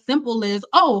not as simple as,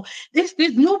 oh, this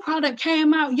new product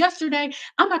came out yesterday.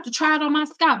 I'm about to try it on my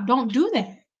scalp. Don't do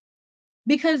that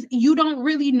because you don't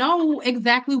really know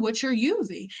exactly what you're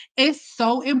using. It's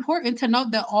so important to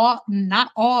note that all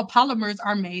not all polymers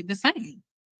are made the same.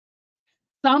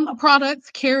 Some products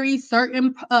carry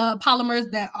certain polymers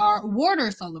that are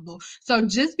water soluble. So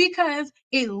just because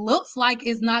it looks like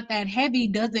it's not that heavy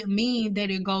doesn't mean that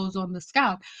it goes on the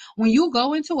scalp. When you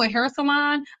go into a hair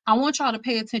salon, I want y'all to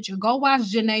pay attention. Go watch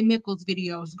Janae Mickles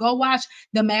videos. Go watch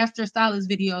the Master Stylist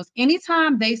videos.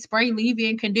 Anytime they spray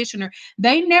leave-in conditioner,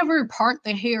 they never part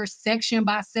the hair section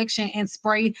by section and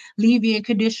spray leave-in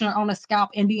conditioner on the scalp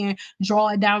and then draw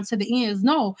it down to the ends.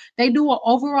 No, they do an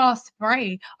overall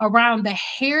spray around the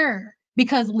hair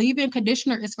because leave-in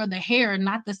conditioner is for the hair,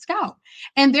 not the scalp.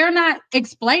 And they're not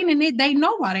explaining it. They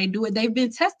know why they do it. They've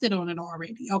been tested on it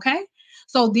already. Okay.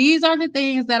 So these are the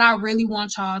things that I really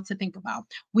want y'all to think about.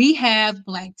 We have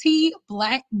black tea,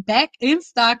 black back in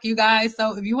stock, you guys.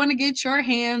 So if you want to get your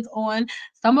hands on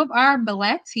some of our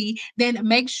black tea, then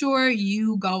make sure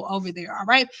you go over there. All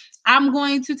right. I'm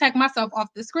going to take myself off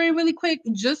the screen really quick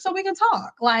just so we can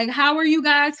talk. Like, how are you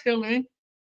guys feeling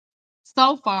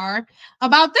so far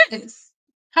about this?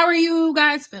 How are you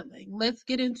guys feeling? Let's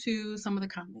get into some of the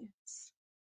comments.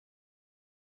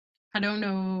 I don't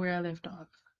know where I left off.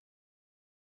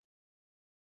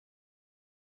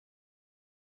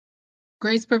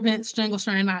 Grace prevents strangle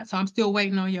strain knot, so I'm still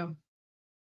waiting on your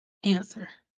answer.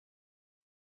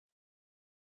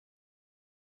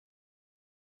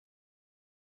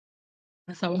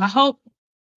 So I hope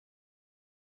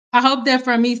that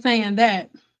from me saying that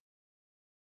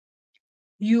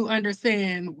you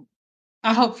understand.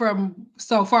 I hope from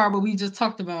so far what we just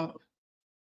talked about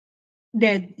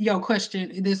that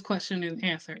this question is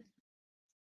answered.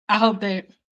 I hope that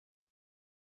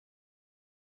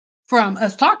from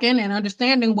us talking and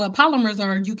understanding what polymers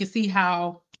are, you can see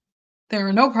how there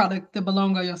are no products that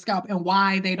belong on your scalp and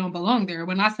why they don't belong there.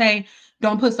 When I say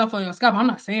don't put stuff on your scalp, I'm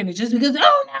not saying it just because,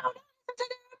 oh no.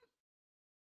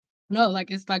 No,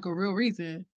 like it's like a real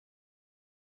reason.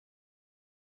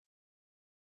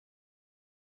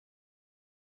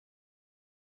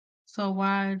 So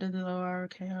why does the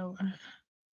RKO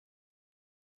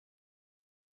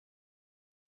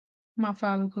my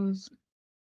follicles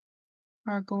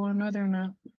are going? No, they're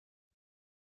not.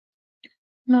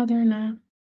 No, they're not.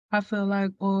 I feel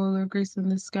like oil or grease in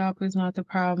the scalp is not the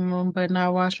problem, but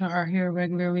not washing our hair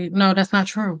regularly. No, that's not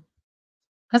true.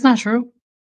 That's not true.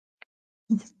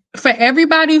 For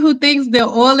everybody who thinks the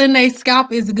oil in their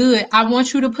scalp is good, I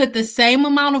want you to put the same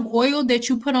amount of oil that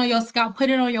you put on your scalp, put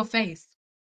it on your face.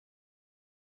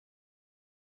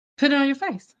 Put it on your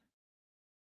face.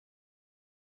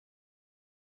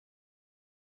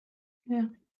 Yeah.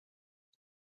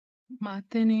 My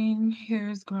thinning hair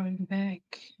is growing back.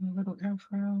 A little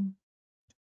afro.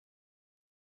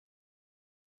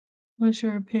 What's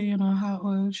your opinion on hot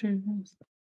oil treatments?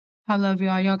 I love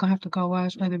y'all. Y'all gonna have to go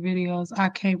watch other videos. I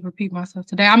can't repeat myself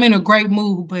today. I'm in a great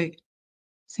mood, but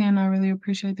saying I really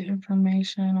appreciate the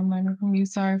information. I'm learning from you.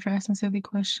 Sorry for asking silly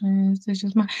questions. It's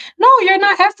just my no, you're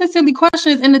not asking silly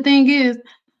questions. And the thing is,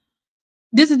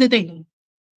 this is the thing.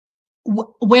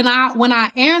 When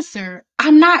I answer,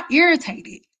 I'm not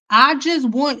irritated. I just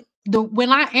want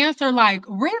when I answer, like,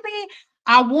 really,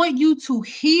 I want you to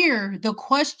hear the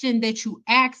question that you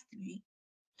asked me.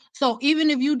 So even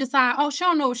if you decide, oh, she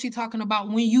don't know what she's talking about,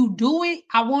 when you do it,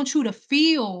 I want you to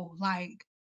feel like,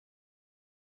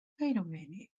 wait a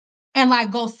minute. And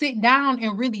like go sit down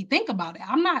and really think about it.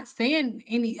 I'm not saying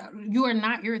you are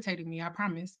not irritating me, I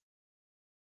promise.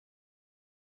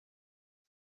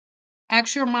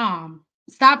 Ask your mom.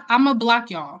 Stop. I'm gonna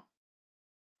block y'all.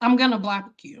 I'm gonna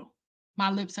block you.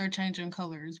 My lips are changing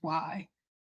colors. Why?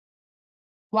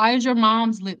 Why is your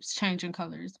mom's lips changing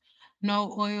colors?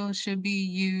 No oil should be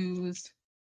used.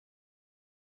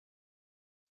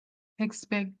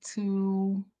 Expect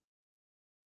to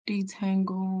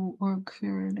detangle or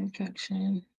cure an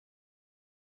infection.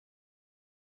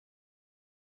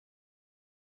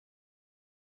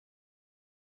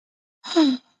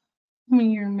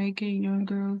 When you're making young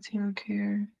girls hair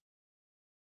care.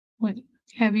 What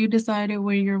have you decided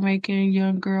when you're making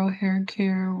young girl hair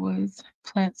care was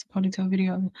plaits ponytail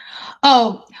video?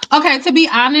 Oh, okay. To be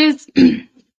honest,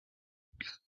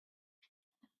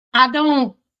 I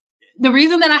don't. The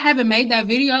reason that I haven't made that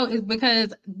video is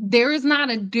because there is not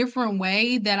a different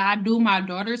way that I do my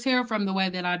daughter's hair from the way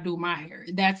that I do my hair.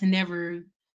 It's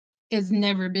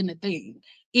never been a thing.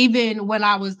 Even when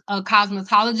I was a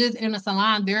cosmetologist in a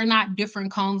salon, there are not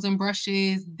different combs and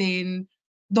brushes than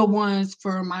the ones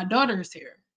for my daughter's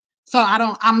hair. So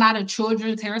I'm not a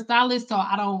children's hairstylist, so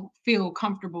I don't feel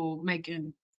comfortable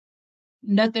making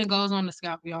nothing goes on the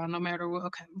scalp, y'all, no matter what.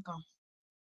 Okay, we're going.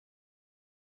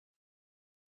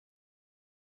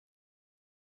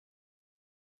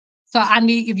 So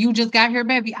if you just got here,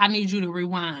 baby, I need you to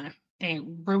rewind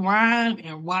and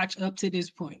watch up to this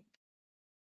point.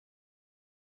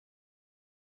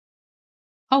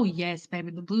 Oh yes,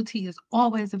 baby, the blue tea is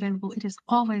always available. It is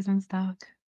always in stock.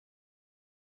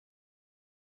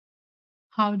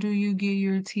 How do you get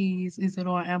your teas? Is it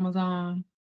on Amazon?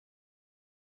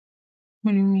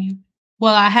 What do you mean?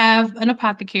 Well, I have an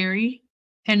apothecary,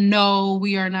 and no,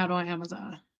 we are not on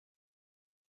Amazon.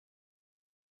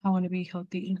 I want to be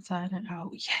healthy inside and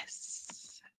out.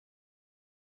 Yes.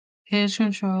 Edge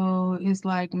control is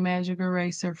like magic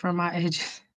eraser for my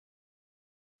edges.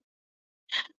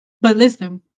 But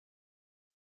listen,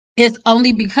 it's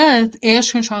only because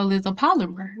edge control is a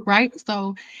polymer, right?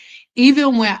 So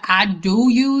even when I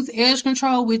do use edge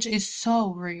control, which is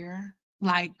so rare,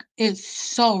 like it's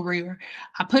so rare,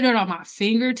 I put it on my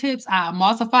fingertips, I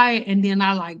emulsify it, and then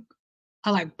I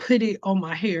put it on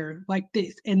my hair like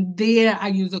this, and then I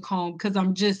use a comb because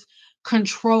I'm just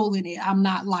controlling it. I'm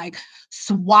not like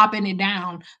swapping it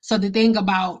down. So the thing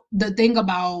about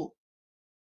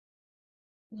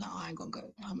no, I ain't gonna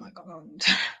go. I'm not gonna go.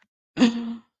 I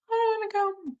don't wanna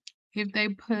go. If they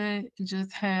put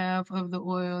just half of the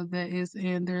oil that is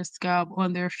in their scalp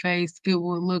on their face, it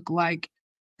will look like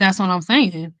that's what I'm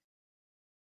saying.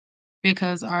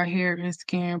 Because our hair and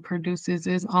skin produces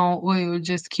its own oil.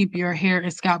 Just keep your hair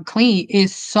and scalp clean.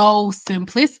 It's so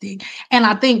simplistic. And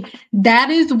I think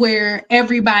that's where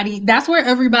everybody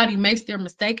makes their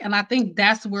mistake. And I think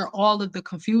that's where all of the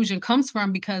confusion comes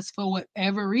from because for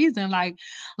whatever reason, like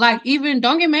even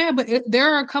don't get mad, but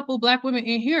there are a couple Black women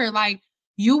in here, like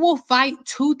you will fight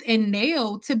tooth and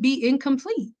nail to be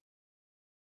incomplete.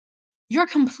 You're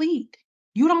complete.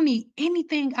 You don't need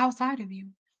anything outside of you.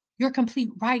 You're complete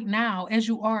right now as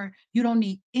you are. You don't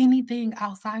need anything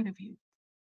outside of you.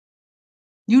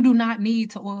 You do not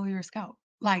need to oil your scalp,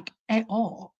 like, at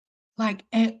all. Like,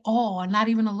 at all, not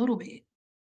even a little bit.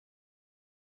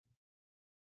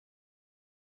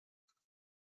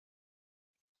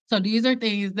 So these are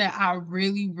things that I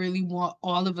really, really want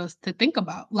all of us to think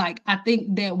about. Like, I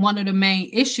think that one of the main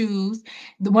issues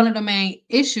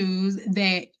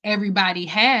that everybody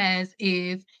has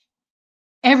is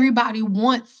everybody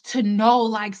wants to know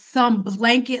like some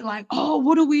blanket, like, oh,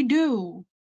 what do we do?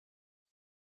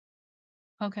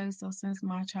 Okay, so since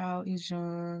my child is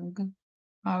young,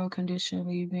 how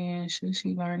conditionally then should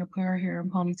she learn to put her hair in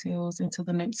ponytails into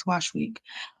the next wash week?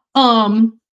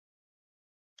 Um,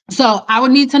 So I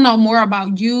would need to know more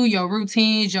about you, your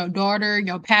routines, your daughter,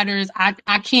 your patterns. I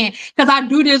can't because I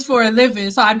do this for a living.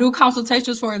 So I do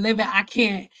consultations for a living. I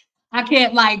can't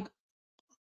like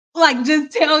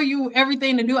just tell you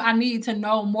everything to do. I need to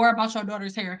know more about your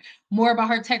daughter's hair, more about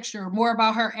her texture, more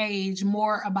about her age,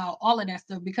 more about all of that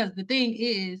stuff. Because the thing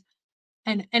is,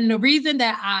 and the reason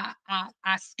that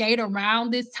I skate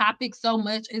around this topic so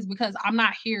much is because I'm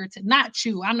not here to not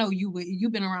you. I know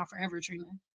you've been around forever, Trina.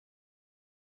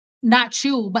 Not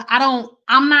you, but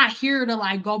I'm not here to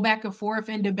like go back and forth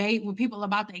and debate with people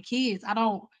about their kids. I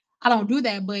don't do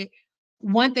that. But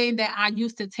one thing that I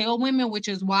used to tell women, which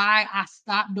is why I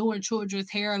stopped doing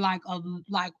children's hair, like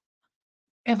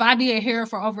if I did hair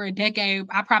for over a decade,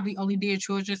 I probably only did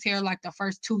children's hair like the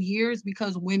first 2 years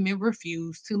because women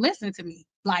refused to listen to me.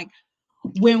 Like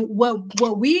when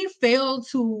what we fail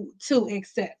to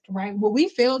accept, right? What we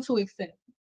fail to accept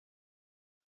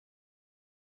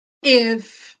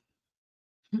if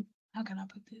how can I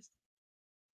put this?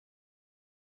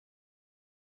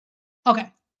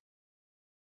 Okay,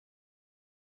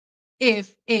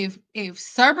 if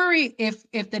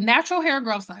the natural hair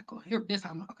growth cycle here this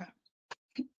time, okay,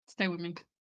 stay with me.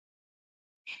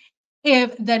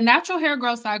 If the natural hair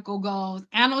growth cycle goes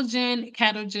anagen,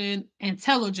 catagen, and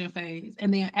telogen phase,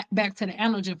 and then back to the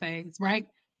anagen phase, right?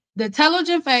 The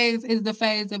telogen phase is the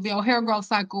phase of your hair growth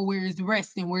cycle where it's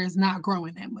resting, where it's not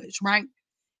growing that much, right?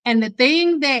 And the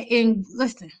thing that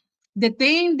invokes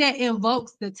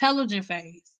the telogen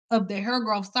phase of the hair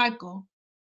growth cycle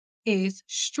is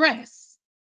stress.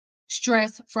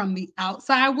 Stress from the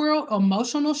outside world,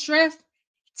 emotional stress,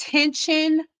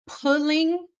 tension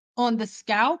pulling on the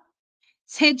scalp,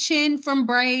 tension from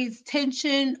braids,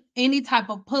 tension, any type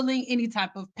of pulling, any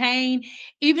type of pain,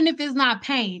 even if it's not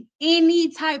pain, any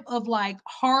type of like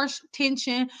harsh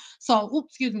tension. So, oops,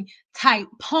 excuse me, tight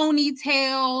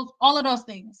ponytails, all of those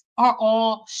things are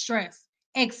all stress,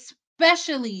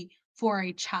 especially for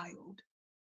a child.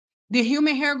 The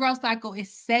human hair growth cycle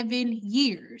is 7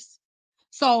 years.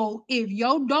 So if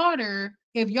your daughter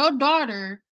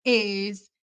is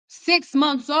 6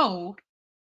 months old,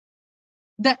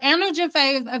 the anagen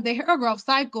phase of the hair growth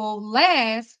cycle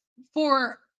lasts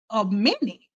for a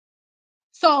minute.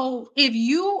 So if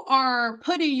you are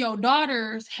putting your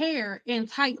daughter's hair in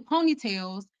tight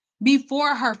ponytails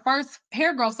before her first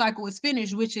hair growth cycle is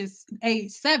finished, which is age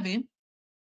 7,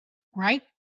 right?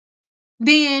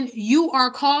 Then you are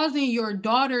causing your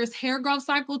daughter's hair growth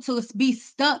cycle to be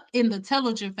stuck in the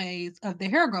telogen phase of the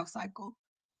hair growth cycle.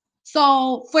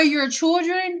 So for your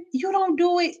children, you don't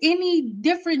do it any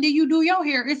different than you do your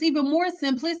hair. It's even more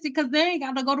simplistic because they ain't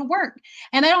got to go to work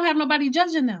and they don't have nobody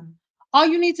judging them. All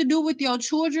you need to do with your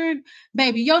children,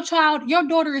 baby, your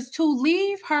daughter is 2.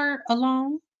 Leave her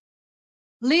alone.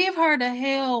 Leave her the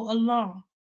hell alone.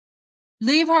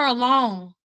 Leave her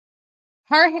alone.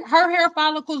 Her hair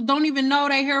follicles don't even know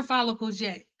they hair follicles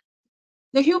yet.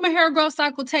 The human hair growth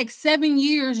cycle takes 7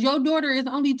 years. Your daughter is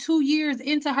only 2 years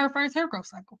into her first hair growth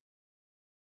cycle.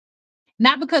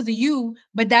 Not because of you,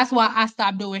 but that's why I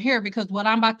stopped doing hair because what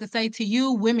I'm about to say to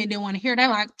you, women didn't want to hear. They're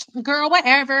like, girl,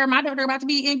 whatever. My daughter about to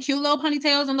be in cute little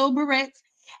ponytails and little barrettes.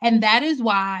 And that is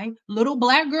why little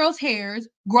black girls' hairs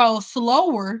grow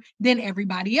slower than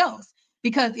everybody else.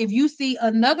 Because if you see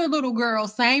another little girl,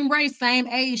 same race, same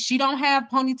age, she don't have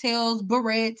ponytails,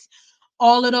 barrettes,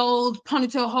 all of those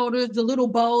ponytail holders, the little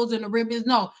bows and the ribbons.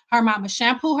 No, her mama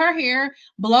shampoo her hair,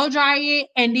 blow dry it,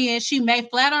 and then she may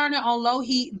flat iron it on low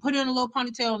heat and put it in a little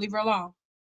ponytail and leave her alone.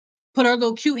 Put her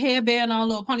little cute headband on, a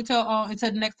little ponytail on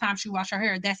until the next time she wash her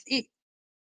hair. That's it.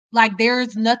 Like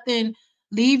there's nothing.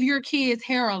 Leave your kids'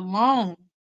 hair alone.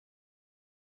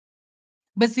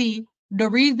 But see, the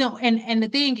reason and the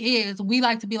thing is, we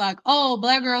like to be like, oh,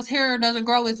 black girls' hair doesn't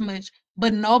grow as much,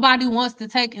 but nobody wants to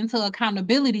take into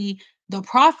accountability the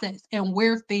process and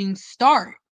where things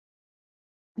start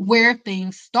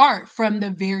from the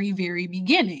very, very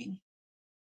beginning.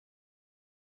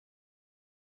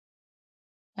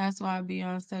 That's why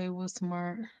Beyonce was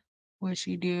smart, what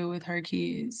she did with her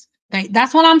kids.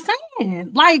 That's what I'm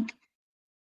saying. Like,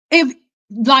 if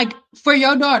like for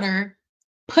your daughter,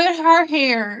 put her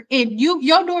hair in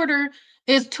your daughter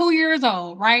is 2 years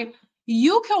old, right?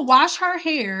 You can wash her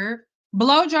hair,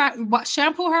 blow dry,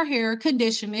 shampoo her hair,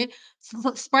 condition it,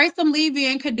 spray some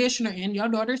leave-in conditioner in your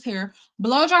daughter's hair,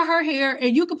 blow dry her hair,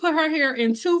 and you can put her hair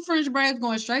in two French braids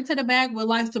going straight to the back with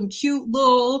like some cute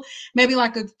little, maybe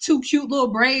like a two cute little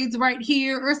braids right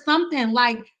here or something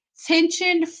like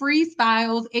tension free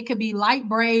styles. It could be light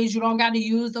braids. You don't got to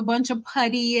use a bunch of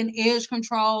putty and edge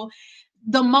control.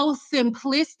 The most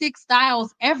simplistic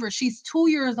styles ever. She's 2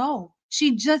 years old.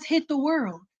 She just hit the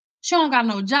world. She don't got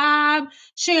no job.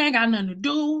 She ain't got nothing to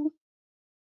do.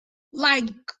 Like,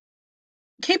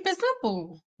 keep it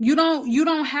simple. You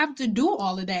don't have to do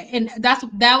all of that. And that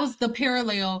was the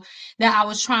parallel that I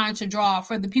was trying to draw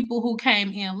for the people who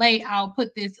came in late. I'll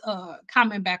put this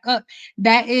comment back up.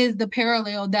 That is the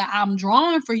parallel that I'm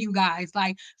drawing for you guys,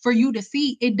 like for you to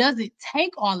see it doesn't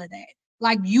take all of that.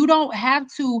 Like, you don't have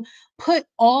to put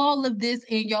all of this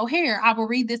in your hair. I will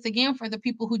read this again for the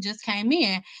people who just came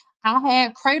in. I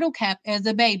had cradle cap as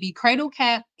a baby. Cradle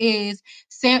cap is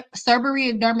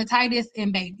seborrheic dermatitis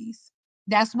in babies.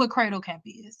 That's what cradle cap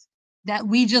is. That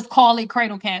we just call it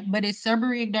cradle cap, but it's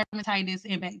seborrheic dermatitis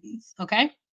in babies.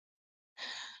 Okay.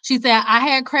 She said, I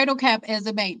had cradle cap as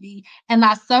a baby, and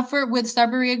I suffered with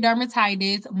seborrheic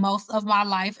dermatitis most of my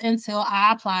life until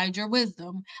I applied your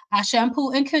wisdom. I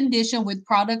shampoo and condition with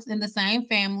products in the same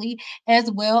family, as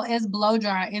well as blow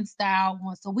dry and style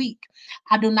once a week.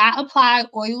 I do not apply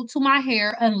oil to my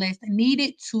hair unless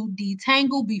needed to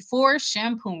detangle before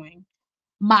shampooing.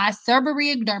 My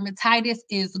seborrheic dermatitis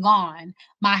is gone.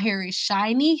 My hair is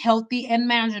shiny, healthy, and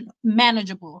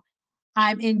manageable.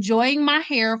 I'm enjoying my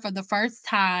hair for the first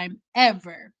time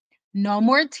ever. No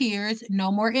more tears,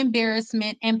 no more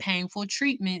embarrassment and painful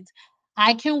treatment.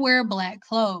 I can wear black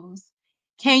clothes.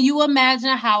 Can you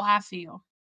imagine how I feel?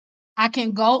 I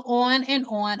can go on and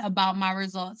on about my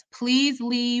results. Please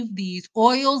leave these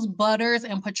oils, butters,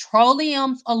 and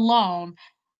petroleums alone.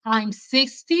 I'm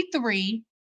 63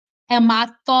 and my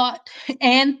thought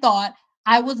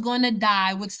I was going to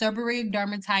die with seborrheic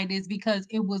dermatitis because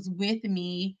it was with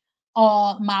me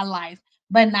all my life,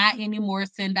 but not anymore.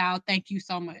 Send out. Thank you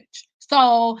so much.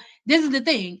 So this is the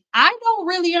thing. I don't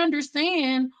really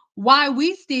understand why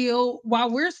we're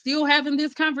still having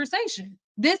this conversation.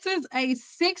 This is a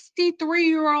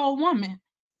 63-year-old woman.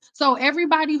 So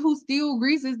everybody who still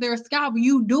greases their scalp,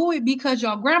 you do it because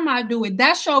your grandma do it.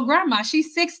 That's your grandma.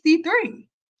 She's 63.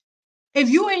 If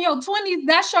you in your 20s,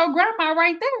 that's your grandma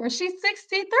right there. She's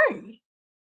 63.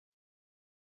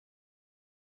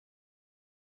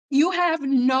 You have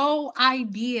no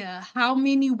idea how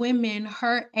many women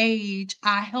her age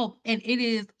I help. And it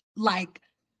is like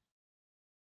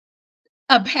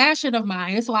a passion of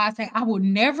mine. That's why I say I will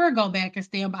never go back and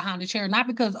stand behind the chair. Not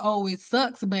because, oh, it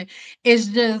sucks, but it's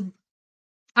just,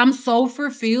 I'm so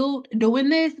fulfilled doing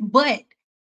this. But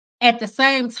at the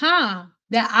same time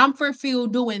that I'm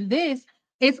fulfilled doing this,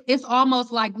 it's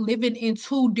almost like living in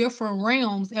two different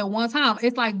realms at one time.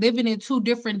 It's like living in two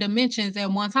different dimensions at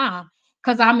one time.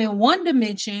 Because I'm in one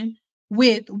dimension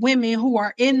with women who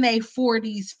are in their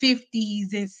 40s,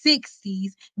 50s, and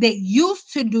 60s that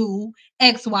used to do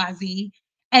XYZ.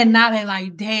 And now they're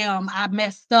like, damn, I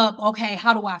messed up. Okay,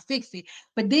 how do I fix it?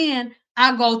 But then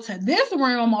I go to this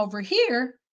realm over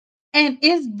here, and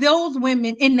it's those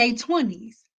women in their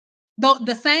 20s.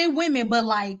 The same women, but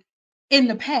like in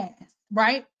the past,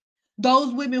 right?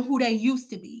 Those women who they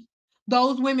used to be.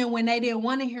 Those women when they didn't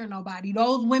want to hear nobody.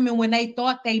 Those women when they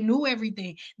thought they knew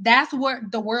everything. That's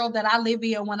what the world that I live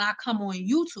in when I come on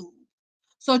YouTube.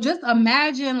 So just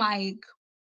imagine, like,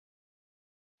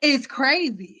 it's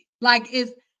crazy. Like,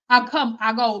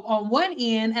 I go on one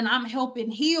end and I'm helping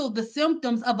heal the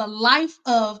symptoms of a life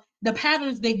of the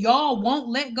patterns that y'all won't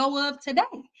let go of today.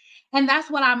 And that's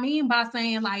what I mean by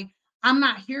saying, like, I'm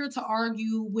not here to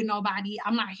argue with nobody.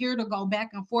 I'm not here to go back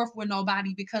and forth with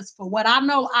nobody, because for what I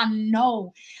know, I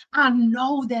know. I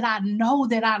know that I know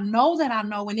that I know that I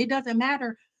know. And it doesn't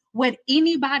matter what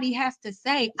anybody has to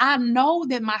say. I know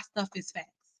that my stuff is facts.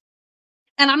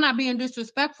 And I'm not being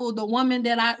disrespectful. The woman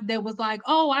that was like,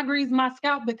 "Oh, I grease my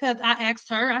scalp," because I asked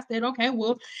her. I said, "Okay,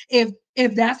 well, if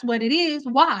that's what it is,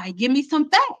 why? Give me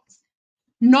some facts."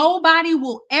 Nobody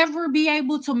will ever be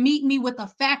able to meet me with a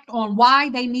fact on why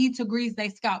they need to grease their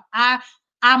scalp.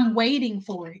 I'm waiting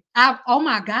for it. Oh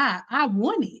my God, I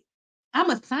want it.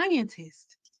 I'm a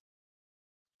scientist.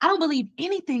 I don't believe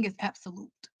anything is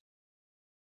absolute.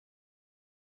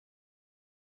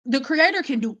 The creator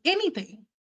can do anything.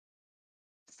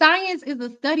 Science is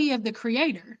a study of the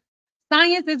creator.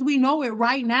 Science as we know it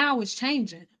right now is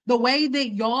changing. The way that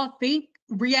y'all think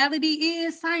reality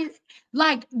is, science,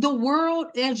 like the world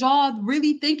as y'all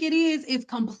really think it is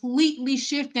completely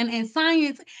shifting, and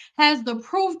science has the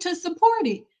proof to support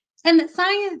it. And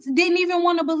science didn't even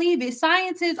want to believe it.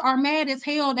 Scientists are mad as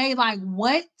hell. They like,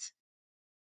 what?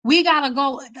 We gotta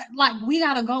go, like, we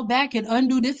gotta go back and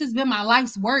undo. This has been my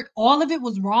life's work. All of it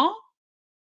was wrong.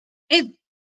 It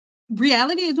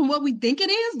reality isn't what we think it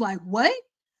is. Like, what?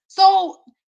 So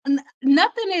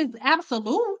nothing is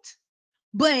absolute,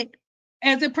 but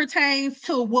as it pertains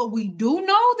to what we do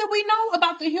know that we know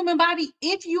about the human body,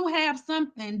 if you have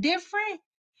something different,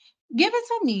 give it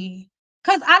to me.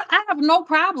 Cause I have no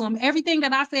problem. Everything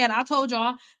that I said, I told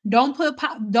y'all, don't put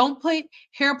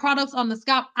hair products on the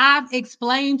scalp. I've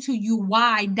explained to you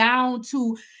why, down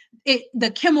to it, the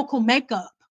chemical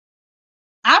makeup.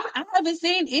 I haven't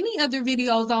seen any other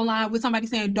videos online with somebody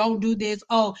saying, don't do this.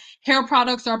 Oh, hair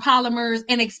products are polymers,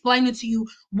 and explaining to you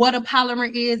what a polymer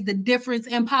is, the difference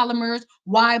in polymers,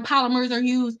 why polymers are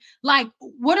used. Like,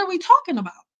 what are we talking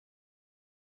about?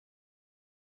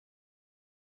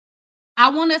 I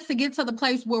want us to get to the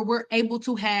place where we're able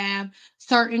to have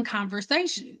certain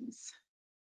conversations.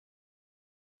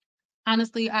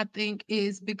 Honestly, I think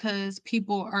is because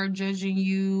people are judging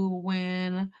you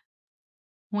when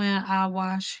I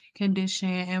wash, condition,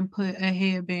 and put a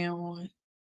headband on.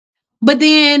 But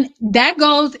then that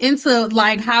goes into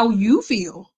like how you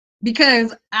feel,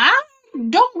 because I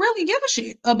don't really give a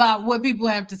shit about what people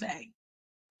have to say.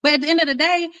 But at the end of the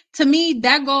day, to me,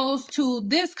 that goes to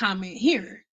this comment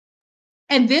here.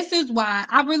 And this is why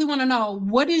I really want to know,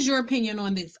 what is your opinion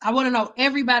on this? I want to know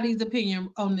everybody's opinion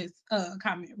on this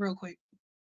comment real quick.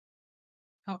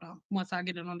 Hold on. Once I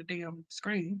get it on the damn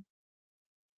screen.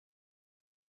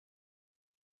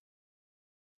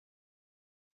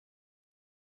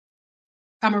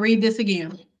 I'm going to read this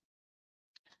again.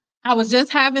 I was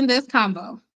just having this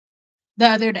combo the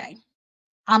other day.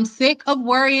 I'm sick of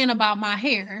worrying about my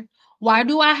hair. Why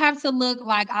do I have to look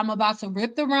like I'm about to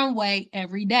rip the runway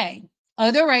every day?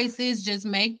 Other races just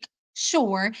make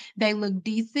sure they look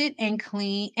decent and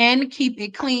clean and keep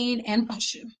it clean and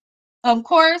pushing. Of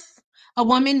course, a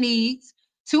woman needs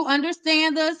to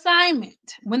understand the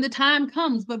assignment when the time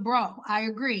comes. But, bro, I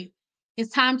agree.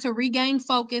 It's time to regain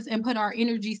focus and put our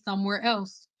energy somewhere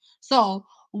else. So,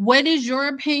 what is your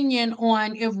opinion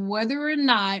on if whether or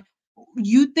not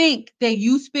you think that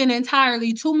you spend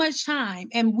entirely too much time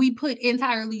and we put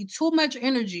entirely too much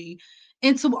energy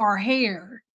into our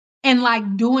hair and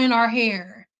like doing our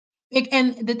hair?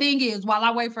 And the thing is, while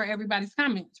I wait for everybody's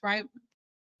comments, right?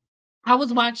 I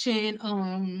was watching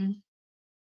what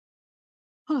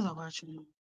was I watching?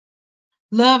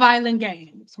 Love Island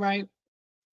Games, right?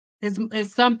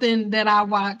 It's something that I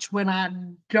watch when I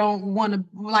don't want to,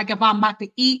 like, if I'm about to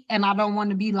eat and I don't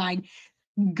want to be like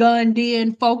gunned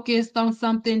in, focused on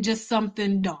something, just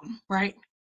something dumb, right?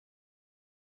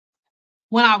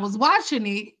 When I was watching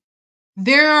it,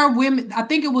 there are women, I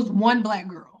think it was one black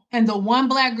girl, and the one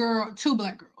black girl, two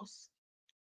black girls.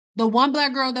 The one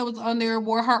black girl that was on there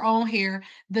wore her own hair.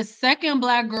 The second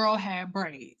black girl had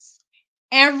braids.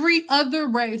 Every other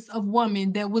race of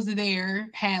woman that was there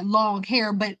had long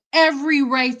hair, but every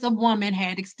race of woman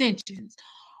had extensions.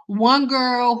 One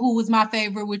girl who was my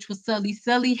favorite, which was Sully,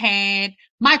 Sully had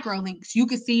micro links. You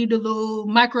could see the little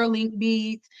micro link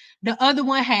beads. The other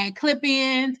one had clip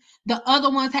ins. The other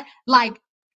ones had, like,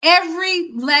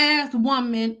 every last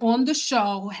woman on the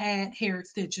show had hair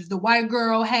extensions. The white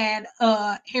girl had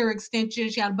hair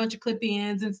extensions. She had a bunch of clip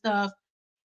ins and stuff.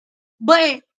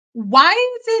 But why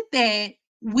is it that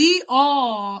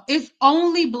it's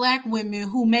only black women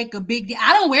who make a big deal?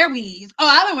 I don't wear weaves. Oh,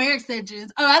 I don't wear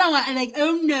extensions. Oh, I don't want, like,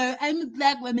 oh no, I'm a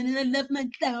black woman and I love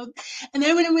myself. And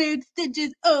I want to wear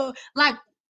extensions. Oh, like,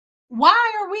 why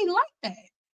are we like that?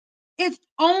 It's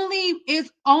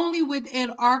only within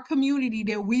our community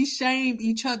that we shame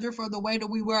each other for the way that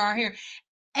we wear our hair.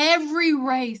 Every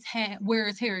race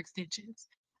wears hair extensions.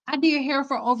 I did hair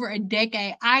for over a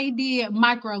decade. I did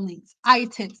micro links, eye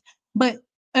tips, but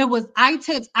it was eye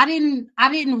tips. I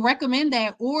didn't recommend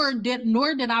that,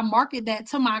 nor did I market that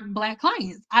to my black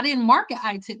clients. I didn't market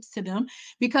eye tips to them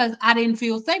because I didn't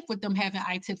feel safe with them having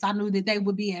eye tips. I knew that they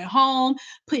would be at home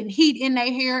putting heat in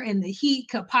their hair, and the heat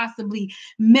could possibly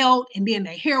melt, and then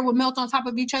their hair would melt on top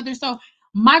of each other. So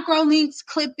micro links,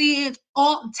 clip ins,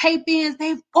 all tape ins,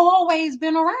 they've always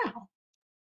been around.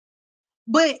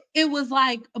 But it was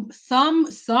like some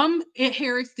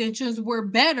hair extensions were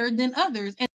better than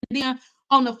others. And then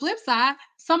on the flip side,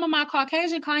 some of my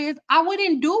Caucasian clients, I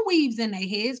wouldn't do weaves in their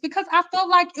heads because I felt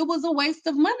like it was a waste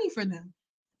of money for them.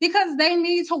 because they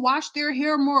need to wash their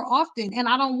hair more often. And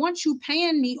I don't want you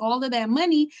paying me all of that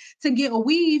money to get a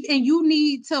weave and you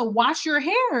need to wash your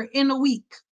hair in a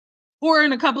week or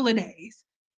in a couple of days.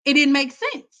 It didn't make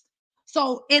sense.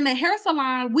 So in the hair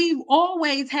salon, we've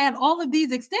always had all of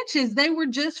these extensions. They were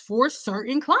just for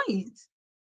certain clients.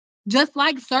 Just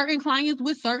like certain clients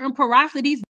with certain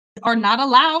porosities are not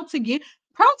allowed to get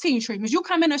protein treatments. You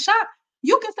come in a shop,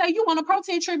 you can say you want a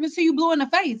protein treatment till you blue in the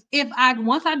face. If I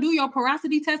once I do your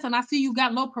porosity test and I see you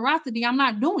got low porosity, I'm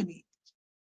not doing it.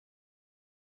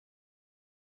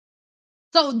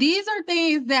 So these are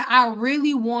things that I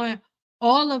really want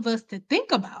all of us to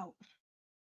think about.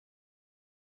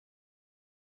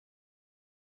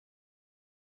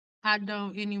 I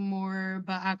don't anymore,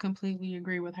 but I completely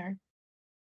agree with her.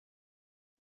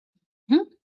 Mhm.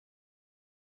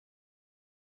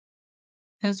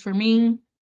 As for me,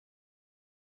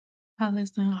 I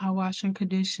listen, I wash and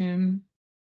condition,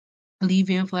 leave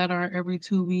in flat iron every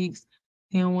 2 weeks.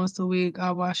 Then once a week,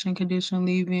 I wash and condition,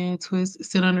 leave in, twist,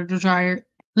 sit under the dryer.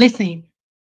 Listen,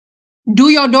 do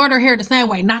your daughter hair the same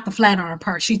way, not the flat iron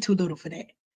part. She's too little for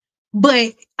that.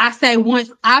 But I say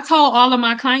once I told all of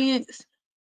my clients,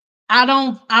 I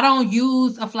don't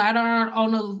use a flat iron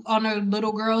on a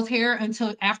little girl's hair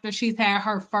until after she's had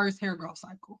her first hair growth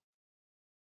cycle.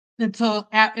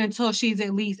 Until she's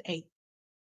at least 8.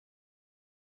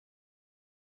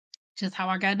 Just how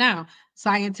I got down.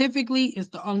 Scientifically, it's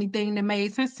the only thing that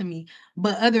made sense to me.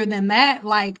 But other than that,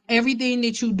 like everything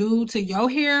that you do to your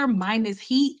hair, minus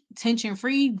heat, tension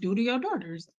free, do to your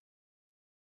daughters.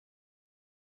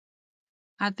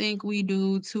 I think we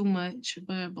do too much,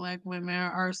 but Black women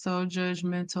are so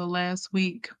judgmental. Last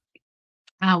week,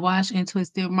 I washed and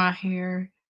twisted my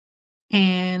hair,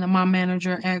 and my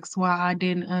manager asked why I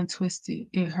didn't untwist it.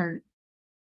 It hurt.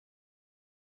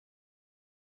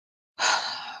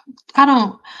 I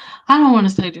don't, I don't want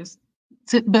to say this,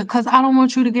 because I don't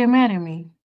want you to get mad at me.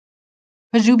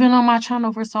 Because you've been on my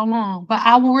channel for so long. But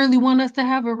I would really want us to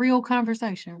have a real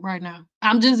conversation right now.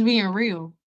 I'm just being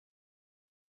real.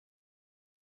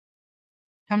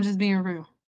 I'm just being real.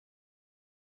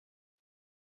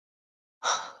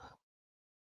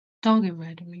 Don't get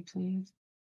mad at me, please.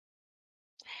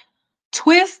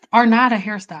 Twists are not a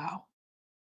hairstyle.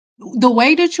 The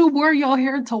way that you wear your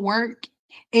hair to work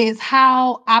is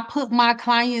how I put my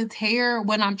client's hair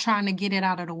when I'm trying to get it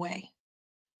out of the way.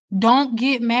 Don't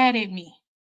get mad at me.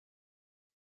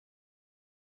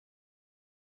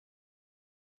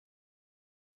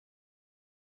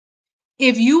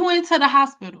 If you went to the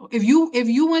hospital, if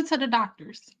you went to the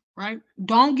doctors, right?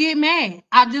 Don't get mad.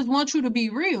 I just want you to be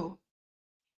real.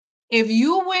 If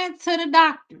you went to the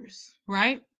doctors,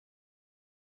 right?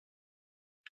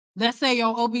 Let's say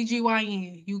your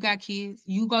OBGYN, you got kids,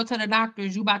 you go to the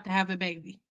doctors, you about to have a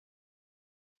baby.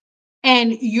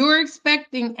 And you're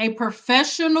expecting a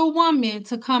professional woman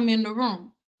to come in the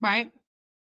room, right?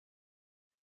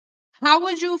 How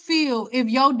would you feel if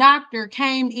your doctor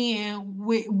came in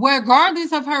with,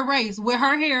 regardless of her race, with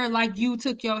her hair like you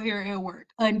took your hair at work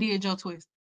and did your twist?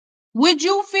 Would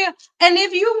you feel, and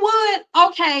if you would,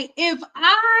 okay, if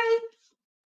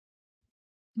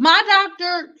my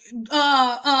doctor,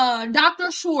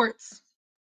 Dr. Schwartz,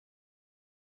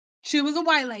 she was a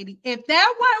white lady. If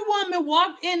that white woman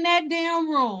walked in that damn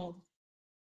room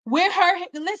with her,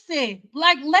 listen,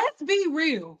 like, let's be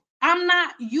real. I'm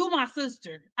not you, my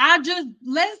sister.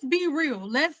 Let's be real.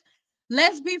 Let's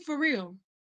be for real.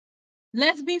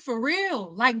 Let's be for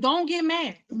real. Like, don't get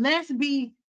mad. Let's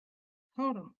be,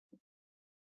 hold on.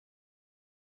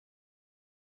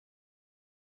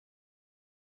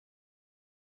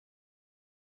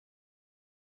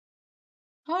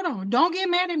 Hold on. Don't get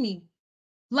mad at me.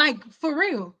 Like, for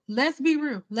real. Let's be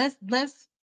real. Let's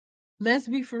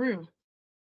be for real.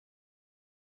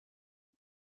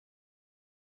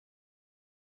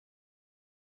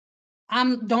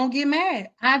 Don't get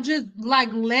mad. I just like,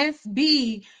 let's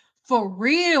be for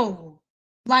real.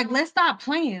 Like, let's stop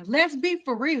playing. Let's be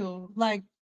for real. Like,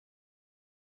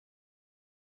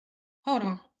 hold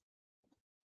on.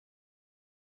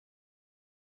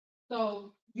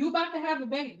 So you about to have a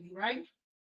baby, right?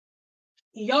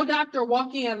 Your doctor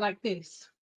walk in like this.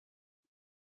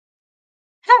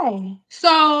 Hey,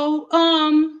 so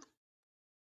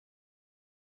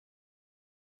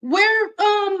where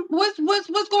what's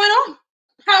going on?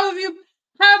 How have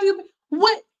you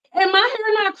what, and my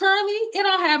hair not curly? It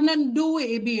don't have nothing to do with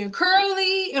it being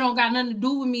curly. It don't got nothing to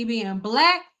do with me being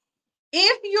black.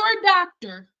 If your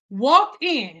doctor walked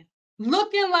in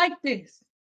looking like this,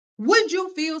 would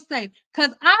you feel safe?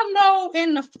 Because I know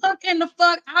in the fuck,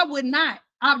 I would not.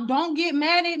 Don't get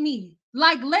mad at me.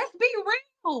 Like, let's be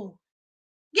real.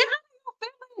 Get out of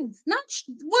your yes. Not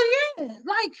well, yeah.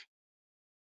 Like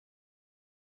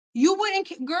you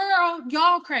wouldn't, girl.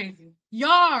 Y'all crazy. Y'all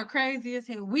are crazy as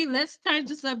hell. Let's change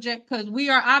the subject because we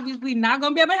are obviously not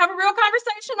gonna be able to have a real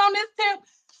conversation on this tip.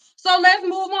 So let's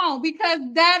move on because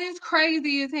that is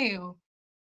crazy as hell.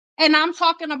 And I'm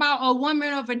talking about a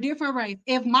woman of a different race.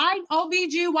 If my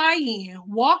OBGYN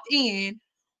walked in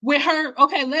with her,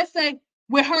 okay, let's say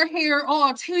with her hair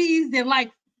all teased and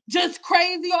like just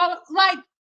crazy, all like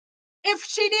if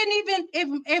she didn't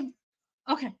even if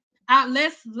okay,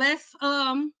 let's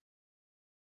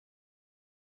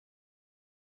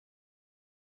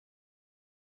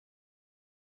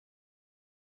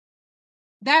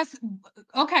that's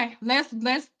okay. Let's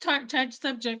change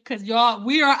subject because y'all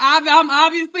I'm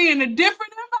obviously in a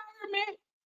different environment.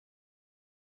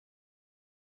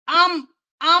 I'm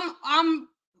I'm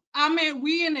I mean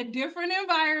we in a different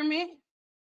environment.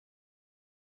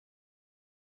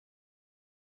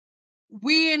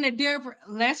 We in a different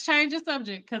let's change the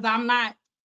subject because I'm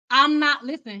not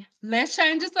listen. Let's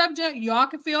change the subject. Y'all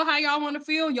can feel how y'all want to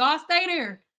feel. Y'all stay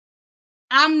there.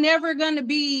 I'm never gonna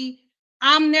be,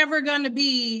 I'm never gonna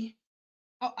be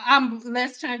I'm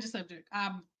let's change the subject.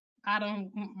 I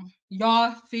don't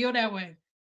y'all feel that way.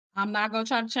 I'm not gonna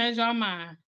try to change your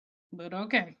mind. But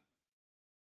okay.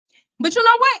 But you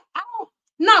know what? I don't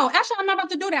no, actually I'm not about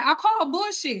to do that. I call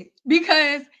bullshit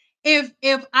because if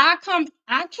I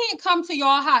can't come to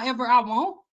y'all however I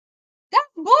want. That's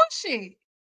bullshit.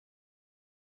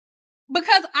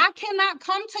 Because I cannot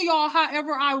come to y'all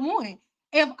however I want.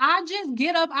 If I just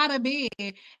get up out of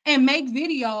bed and make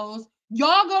videos,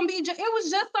 y'all gonna be. It was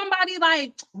just somebody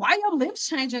like, why your lips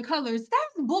changing colors?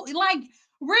 That's like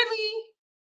really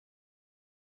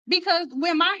because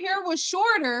when my hair was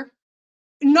shorter,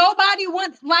 nobody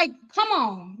went like, come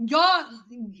on, y'all,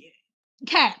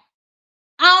 cat.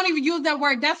 I don't even use that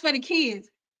word. That's for the kids.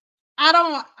 I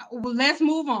don't. Well, let's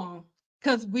move on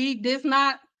because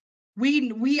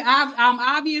I'm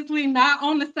obviously not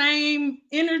on the same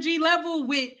energy level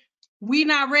with we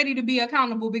not ready to be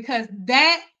accountable because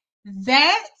that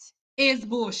is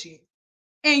bullshit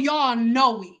and y'all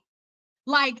know it.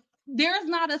 Like there's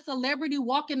not a celebrity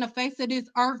walking the face of this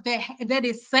earth that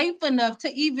is safe enough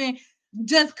to even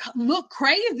just look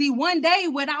crazy one day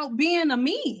without being a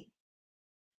meme.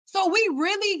 So we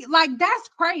really like that's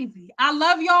crazy. I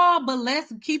love y'all, but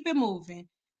let's keep it moving.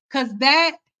 Cause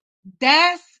that's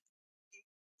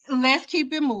let's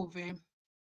keep it moving.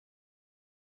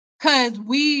 Cause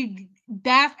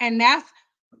that's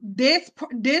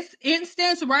this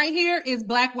instance right here is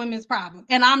black women's problem.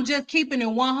 And I'm just keeping it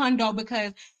 100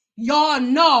 because y'all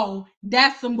know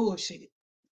that's some bullshit.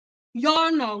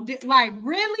 Y'all know like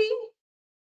really?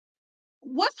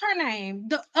 What's her name?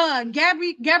 The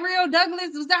Gabrielle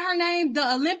Douglas, was that her name?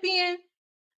 The Olympian?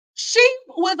 She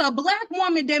was a black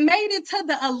woman that made it to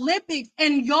the Olympics,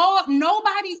 and y'all,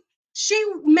 nobody. She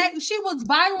was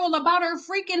viral about her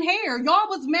freaking hair. Y'all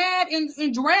was mad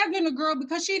and dragging the girl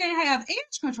because she didn't have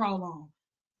edge control on.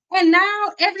 And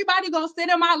now everybody gonna sit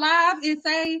in my live and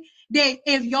say that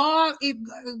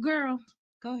if girl,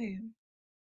 go ahead.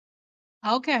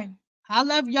 Okay, I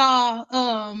love y'all.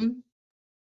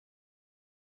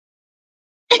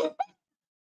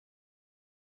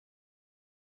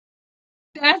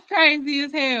 That's crazy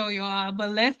as hell, y'all.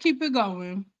 But let's keep it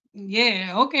going.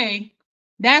 Yeah, okay.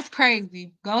 That's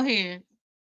crazy. Go ahead.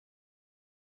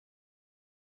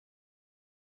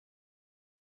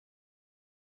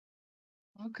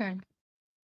 Okay.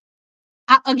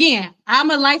 Again,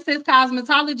 I'm a licensed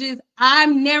cosmetologist.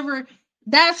 I'm never,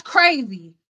 that's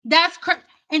crazy. That's crazy.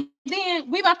 And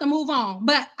then we about to move on.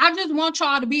 But I just want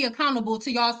y'all to be accountable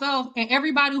to yourself and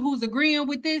everybody who's agreeing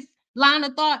with this line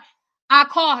of thought. I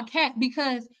call a cat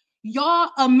because y'all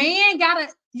got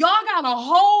a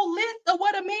whole list of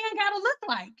what a man gotta look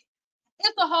like.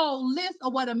 It's a whole list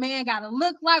of what a man gotta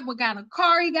look like, what kind of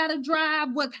car he gotta drive,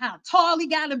 what how tall he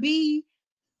gotta be.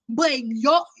 But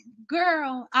y'all,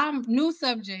 girl, I'm new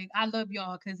subject. I love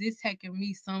y'all because it's taking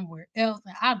me somewhere else.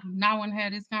 And I do not want to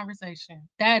have this conversation.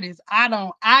 That is,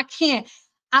 I can't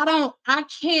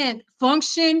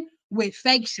function with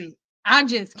fake shit. I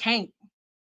just can't.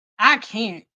 I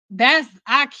can't.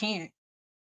 I can't.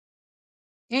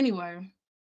 Anyway,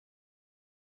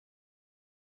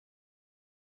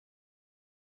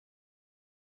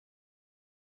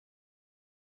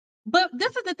 but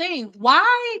this is the thing. What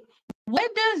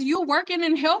does you working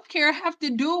in healthcare have to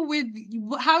do with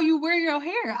how you wear your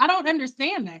hair? I don't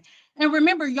understand that. And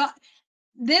remember, y'all,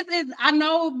 this is I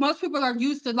know most people are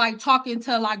used to like talking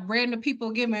to like random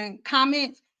people giving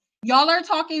comments. Y'all are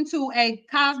talking to a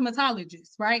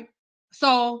cosmetologist, right?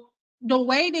 So the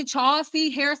way that y'all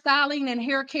see hairstyling and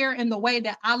hair care and the way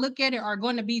that I look at it are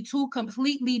going to be two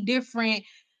completely different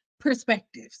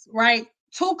perspectives, right?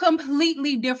 Two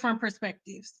completely different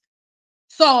perspectives.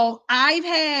 So I've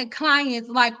had clients,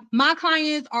 like my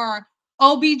clients are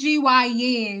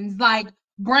OBGYNs, like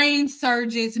brain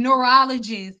surgeons,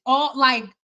 neurologists, all like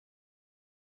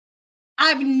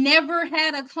I've never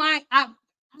had a client.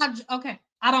 Okay,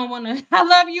 I don't want to. I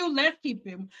love you. Let's keep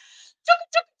him.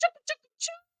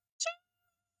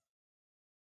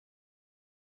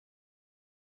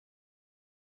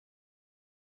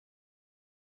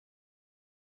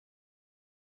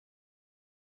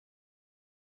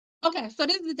 Okay, so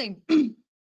this is the thing.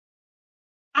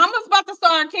 I'm just about to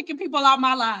start kicking people out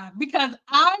my life because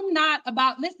I'm not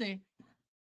about. Listen,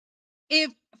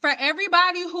 if for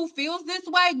everybody who feels this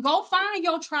way, go find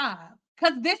your tribe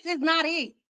because this is not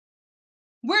it.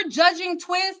 We're judging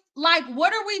twists. Like,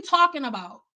 what are we talking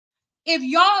about? If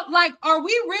y'all like, are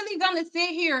we really gonna sit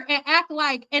here and act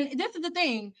like, and this is the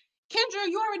thing, Kendra,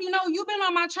 you already know you've been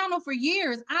on my channel for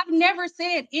years. I've never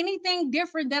said anything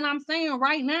different than I'm saying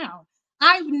right now.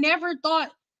 I've never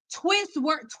thought twists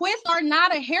are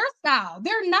not a hairstyle.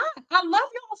 They're not. I love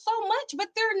y'all so much, but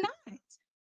they're not.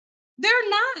 They're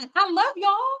not. I love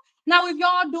y'all. Now, if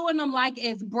y'all doing them like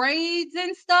as braids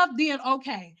and stuff, then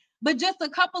okay. But just a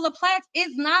couple of plaits,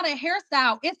 it's not a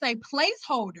hairstyle, it's a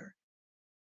placeholder.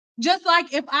 Just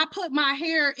like if I put my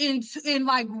hair in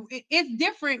like it's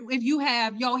different if you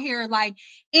have your hair like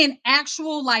in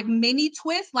actual like mini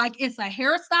twist, like it's a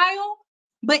hairstyle.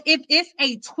 But if it's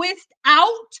a twist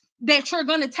out that you're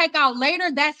gonna take out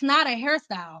later, that's not a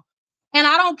hairstyle. And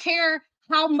I don't care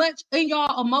how much in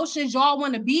y'all emotions y'all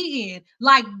want to be in.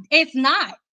 Like it's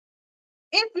not.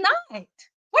 It's not.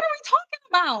 What are we talking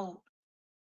about?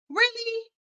 Really?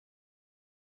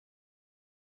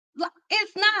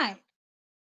 It's not.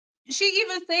 She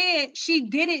even said she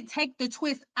didn't take the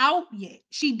twist out yet.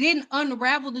 She didn't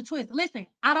unravel the twist. Listen,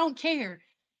 I don't care.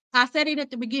 I said it at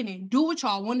the beginning. Do what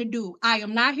y'all want to do. I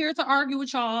am not here to argue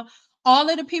with y'all. All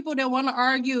of the people that want to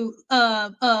argue,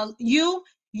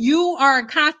 you are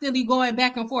constantly going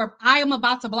back and forth. I am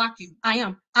about to block you. I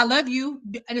am. I love you.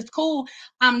 And it's cool.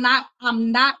 I'm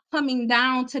not coming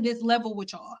down to this level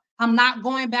with y'all. I'm not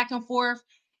going back and forth.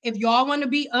 If y'all want to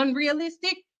be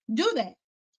unrealistic, do that.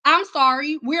 I'm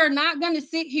sorry. We're not going to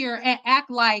sit here and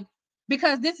act like,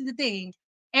 because this is the thing.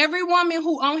 Every woman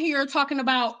who on here talking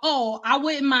about, oh, I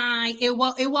wouldn't mind. It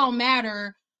won't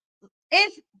matter.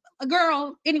 It's a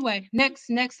girl. Anyway, next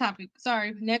topic.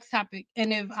 Sorry, next topic.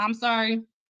 And if I'm sorry,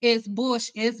 it's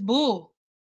bush. It's bull.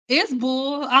 It's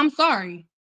bull. I'm sorry.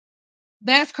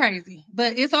 That's crazy,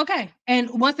 but it's okay.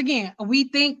 And once again, we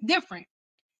think different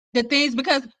the things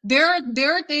because there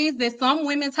are things that some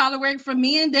women tolerate from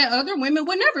men that other women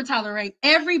would never tolerate.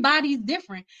 Everybody's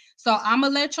different. So I'm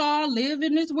gonna let y'all live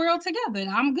in this world together.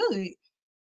 I'm good.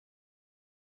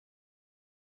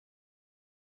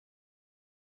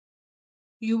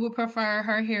 You would prefer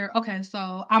her here. Okay,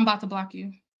 so I'm about to block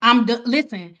you.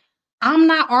 Listen, I'm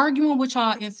not arguing with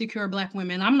y'all insecure black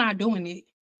women. I'm not doing it.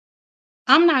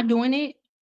 I'm not doing it.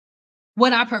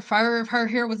 Would I prefer if her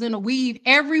hair was in a weave?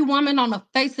 Every woman on the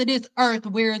face of this earth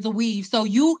wears a weave. So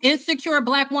you insecure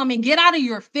black woman, get out of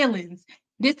your feelings.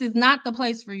 This is not the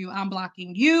place for you. I'm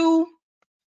blocking you.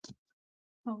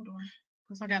 Hold on.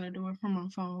 Because I gotta do it from my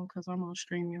phone because I'm on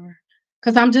StreamYard.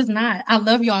 Because I'm just not. I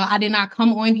love y'all. I did not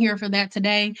come on here for that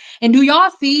today. And do y'all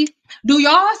see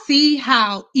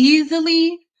how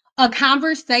easily a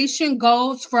conversation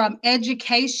goes from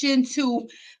education to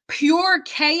pure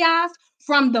chaos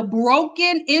from the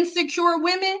broken, insecure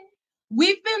women?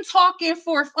 We've been talking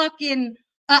for fucking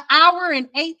an hour and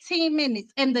 18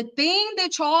 minutes. And the thing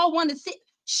that y'all want to see,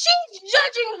 she's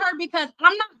judging her because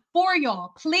I'm not for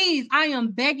y'all. Please, I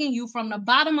am begging you from the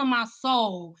bottom of my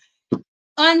soul.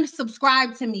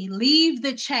 Unsubscribe to me. Leave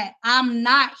the chat. I'm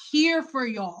not here for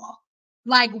y'all.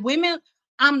 Like women,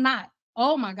 I'm not.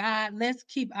 Oh my God. Let's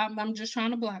keep. I'm just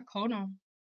trying to block. Hold on.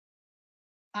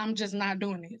 I'm just not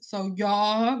doing it. So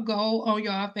y'all go on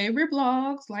y'all favorite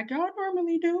blogs like y'all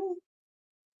normally do.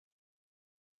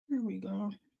 Here we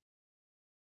go.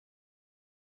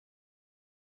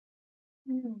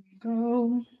 Here we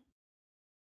go.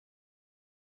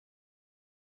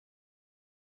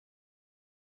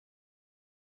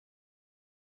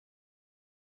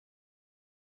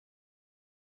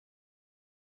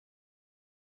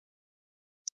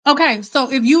 Okay,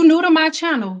 so if you new to my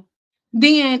channel,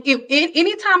 then if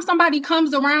anytime somebody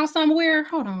comes around somewhere,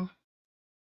 hold on.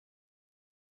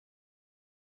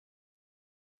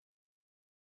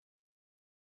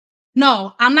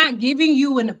 No, I'm not giving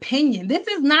you an opinion. This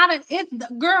is not a it's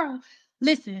girl.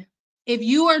 Listen. If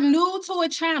you are new to a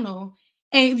channel,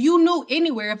 and if you new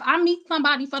anywhere, if I meet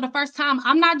somebody for the first time,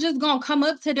 I'm not just gonna come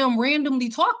up to them randomly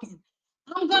talking.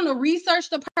 I'm gonna research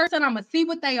the person, I'm gonna see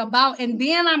what they about, and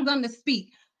then I'm gonna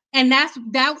speak. And that's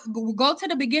that. Go to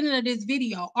the beginning of this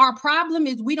video. Our problem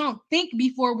is we don't think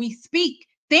before we speak.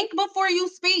 Think before you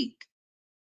speak.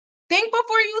 Think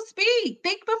before you speak.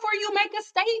 Think before you make a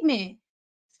statement.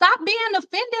 Stop being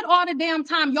offended all the damn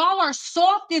time. Y'all are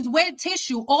soft as wet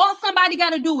tissue. All somebody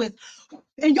got to do is,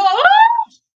 and y'all,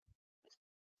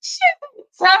 she's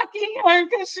attacking her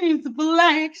because she's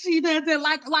black. She doesn't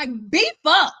like beef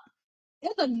up.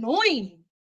 It's annoying.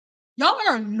 Y'all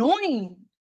are annoying.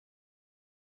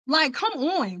 Like, come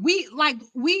on. We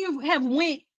have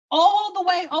went all the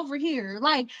way over here.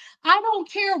 Like, I don't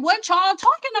care what y'all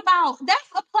talking about. That's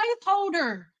a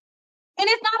placeholder. And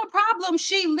it's not a problem.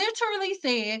 She literally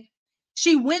said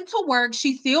she went to work.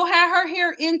 She still had her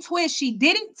hair in twist. She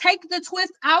didn't take the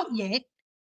twist out yet.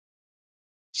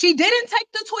 She didn't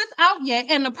take the twist out yet.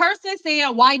 And the person said,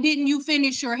 why didn't you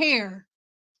finish your hair?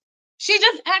 She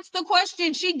just asked the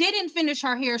question. She didn't finish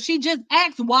her hair. She just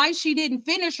asked why she didn't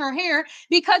finish her hair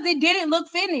because it didn't look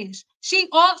finished. She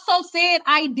also said,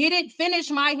 I didn't finish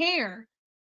my hair.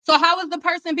 So how is the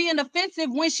person being offensive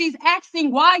when she's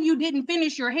asking why you didn't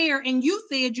finish your hair and you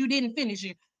said you didn't finish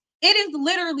it? It is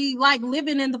literally like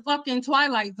living in the fucking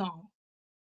Twilight Zone.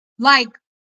 Like,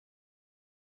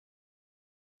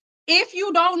 if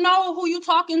you don't know who you're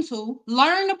talking to,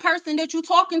 learn the person that you're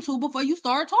talking to before you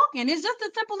start talking. It's just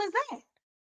as simple as that.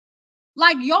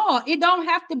 Like, y'all, it don't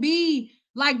have to be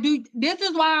like, dude, this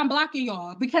is why I'm blocking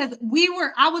y'all because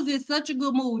I was in such a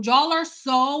good mood. Y'all are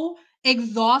so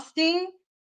exhausting.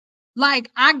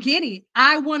 Like, I get it.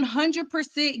 I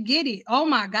 100% get it. Oh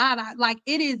my God.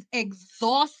 It is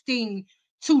exhausting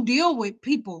to deal with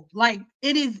people. Like,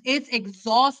 it's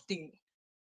exhausting.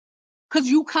 Cause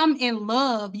you come in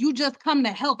love, you just come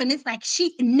to help. And it's like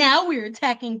now we're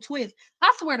attacking Twist.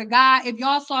 I swear to God, if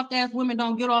y'all soft ass women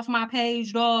don't get off my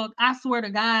page, dog, I swear to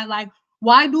God, like,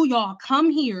 why do y'all come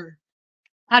here?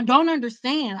 I don't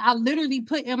understand. I literally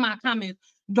put in my comments,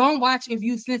 don't watch if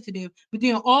you sensitive. But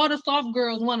then all the soft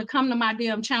girls want to come to my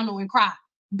damn channel and cry.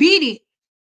 Beat it.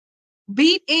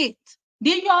 Beat it.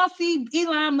 Did y'all see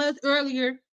Elon Musk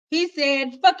earlier? He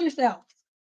said, fuck yourself.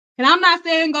 And I'm not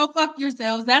saying go fuck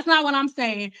yourselves. That's not what I'm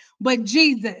saying. But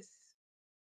Jesus,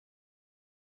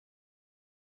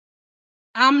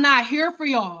 I'm not here for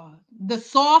y'all. The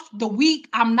soft, the weak,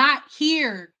 I'm not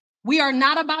here. We are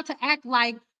not about to act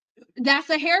like that's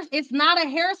a hair. It's not a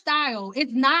hairstyle.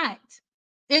 It's not.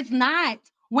 It's not.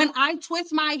 When I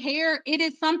twist my hair, it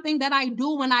is something that I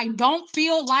do when I don't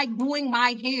feel like doing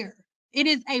my hair. It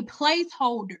is a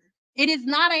placeholder. It is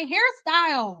not a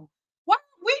hairstyle. What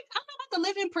I'm not about to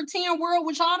live in pretend world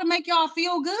with y'all to make y'all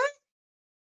feel good.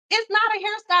 It's not a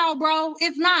hairstyle, bro.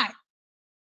 It's not.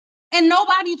 And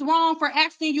nobody's wrong for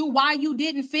asking you why you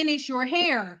didn't finish your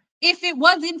hair if it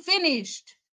wasn't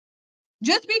finished.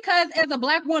 Just because as a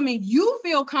Black woman you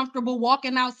feel comfortable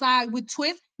walking outside with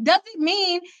twists doesn't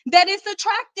mean that it's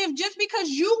attractive just because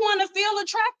you want to feel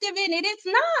attractive in it. It's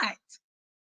not.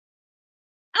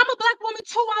 I'm a Black woman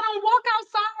too. I don't walk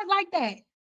outside like that.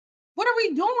 What are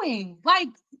we doing? Like,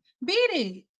 beat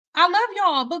it. I love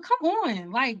y'all, but come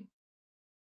on. Like,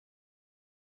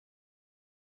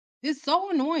 it's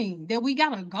so annoying that we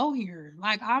gotta go here.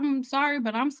 Like, I'm sorry,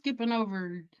 but I'm skipping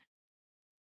over.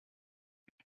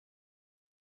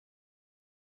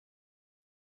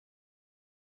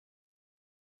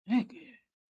 Nigga,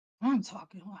 I'm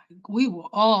talking like we were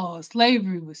all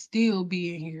slavery was still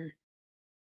being here.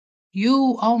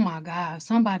 You, oh my God,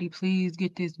 somebody please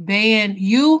get this banned.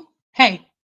 You, hey,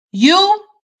 you,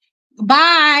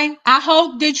 bye. I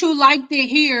hope that you liked it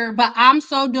here, but I'm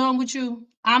so done with you.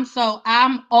 I'm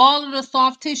all of the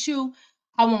soft tissue.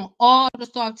 I want all the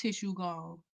soft tissue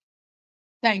gone.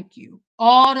 Thank you.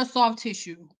 All the soft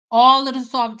tissue. All of the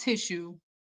soft tissue.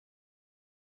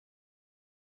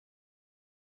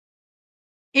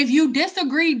 If you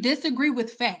disagree, disagree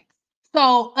with facts.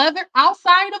 So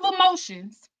outside of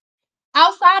emotions,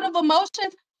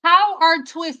 how are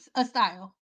twists a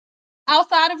style?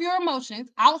 Outside of your emotions,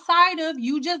 outside of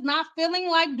you just not feeling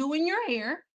like doing your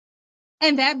hair,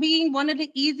 and that being one of the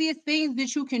easiest things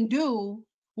that you can do,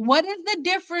 what is the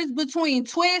difference between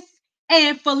Twist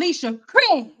and Felicia?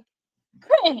 Craig,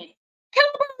 can I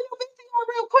borrow your VCR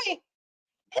real quick?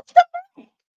 It's the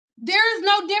There is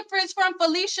no difference from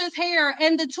Felicia's hair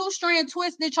and the two-strand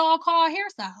twist that y'all call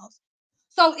hairstyles.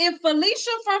 So if Felicia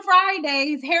from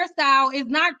Friday's hairstyle is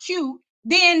not cute,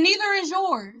 then neither is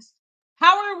yours.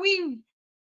 How are we?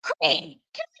 Like,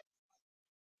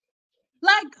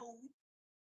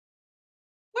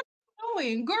 what?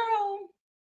 doing, girl?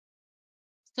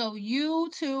 So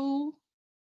you too.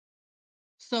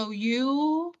 So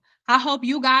you, I hope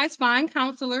you guys find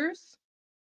counselors.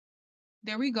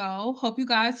 There we go. Hope you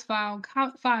guys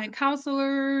find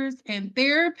counselors and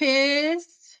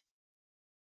therapists.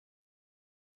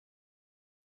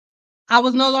 I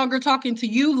was no longer talking to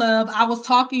you, love. I was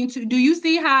talking to, do you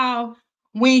see how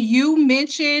when you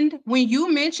mentioned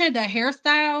a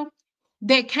hairstyle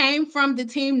that came from the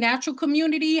Team Natural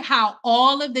community, how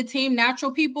all of the Team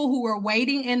Natural people who were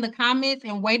waiting in the comments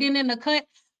and waiting in the cut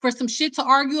for some shit to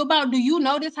argue about, do you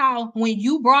notice how when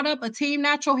you brought up a Team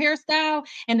Natural hairstyle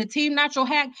and the Team Natural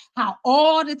hack, how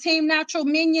all the Team Natural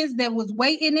minions that was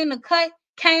waiting in the cut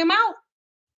came out?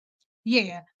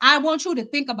 Yeah, I want you to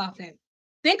think about that.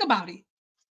 Think about it.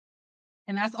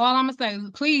 And that's all I'm gonna say.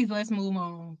 Please, let's move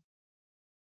on.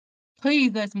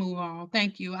 Please, let's move on.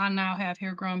 Thank you. I now have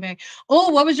hair growing back. Oh,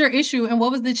 what was your issue and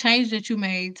what was the change that you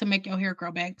made to make your hair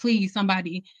grow back? Please,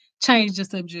 somebody change the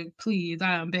subject. Please,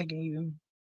 I am begging you.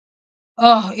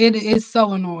 Oh, it is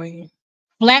so annoying.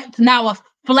 A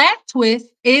flat twist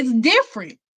is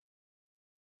different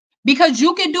because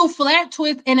you can do flat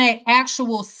twist in an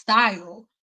actual style.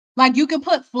 Like you can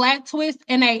put flat twist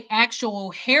in a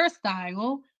actual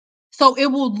hairstyle, so it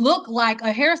will look like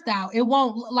a hairstyle. It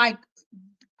won't like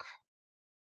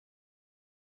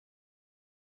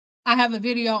I have a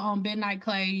video on midnight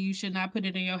clay. You should not put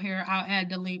it in your hair. I'll add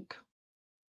the link.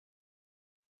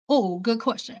 Oh, good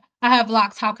question. I have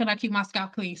locks. How can I keep my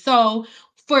scalp clean? So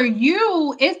for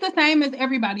you, it's the same as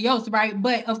everybody else, right?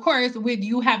 But of course, with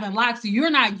you having locks, you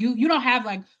don't have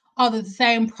like all the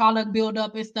same product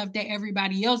buildup and stuff that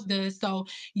everybody else does. So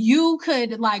you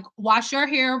could like wash your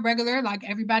hair regular like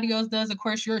everybody else does. Of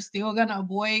course, you're still gonna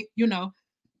avoid,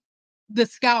 the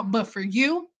scalp. But for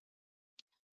you,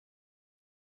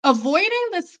 avoiding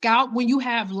the scalp when you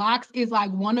have locks is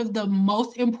like one of the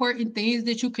most important things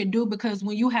that you can do because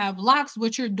when you have locks,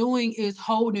 what you're doing is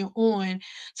holding on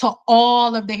to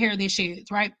all of the hair that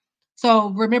sheds, right?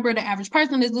 So remember the average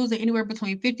person is losing anywhere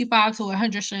between 55 to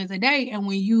 100 strands a day. And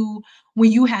when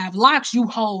you have locks, you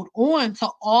hold on to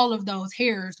all of those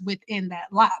hairs within that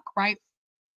lock, right?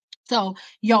 So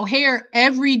your hair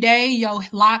every day, your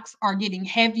locks are getting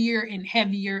heavier and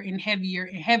heavier and heavier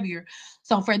and heavier.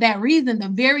 So for that reason, the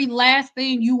very last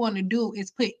thing you want to do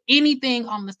is put anything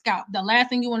on the scalp. The last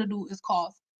thing you want to do is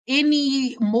cause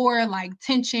any more like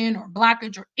tension or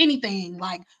blockage or anything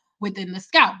like within the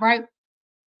scalp, right?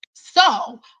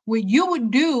 So, what you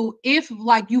would do if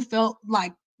like you felt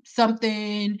like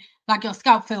something like your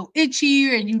scalp felt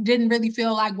itchy and you didn't really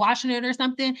feel like washing it or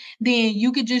something, then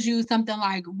you could just use something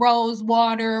like rose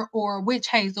water or witch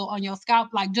hazel on your scalp,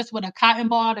 like just with a cotton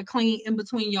ball to clean in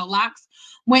between your locks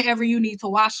whenever you need to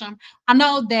wash them. I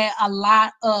know that a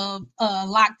lot of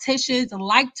locticians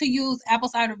like to use apple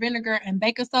cider vinegar and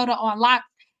baking soda on locks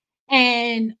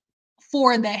and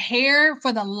for the hair,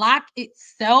 for the lock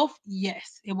itself,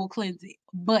 yes, it will cleanse it.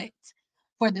 But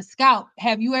for the scalp,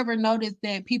 have you ever noticed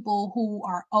that people who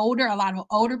are older, a lot of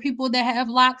older people that have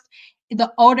locks,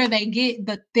 the older they get,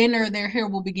 the thinner their hair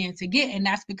will begin to get. And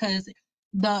that's because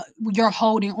the you're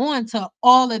holding on to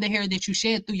all of the hair that you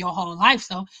shed through your whole life.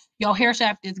 So your hair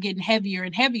shaft is getting heavier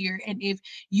and heavier. And if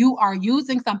you are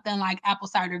using something like apple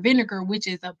cider vinegar, which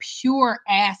is a pure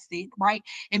acid, right?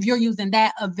 If you're using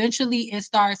that, eventually it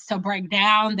starts to break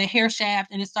down the hair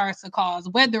shaft and it starts to cause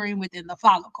weathering within the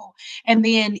follicle. And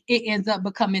then it ends up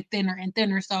becoming thinner and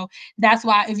thinner. So that's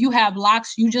why if you have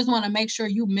locks, you just want to make sure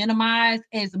you minimize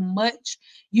as much.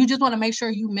 You just want to make sure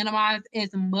you minimize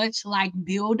as much like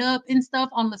buildup and stuff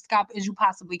on the scalp as you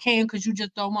possibly can because you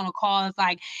just don't want to cause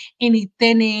like any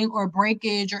thinning or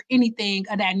breakage or anything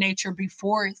of that nature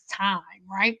before it's time,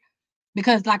 right?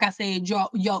 Because like I said,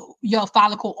 your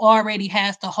follicle already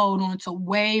has to hold on to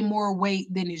way more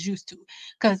weight than it's used to.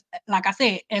 Because like I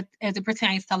said, as it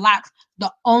pertains to locks,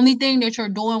 the only thing that you're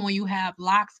doing when you have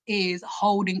locks is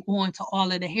holding on to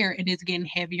all of the hair and it's getting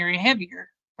heavier and heavier,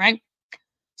 right?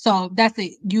 So that's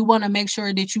it. You want to make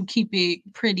sure that you keep it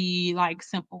pretty like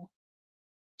simple.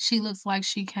 She looks like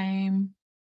she came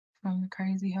from the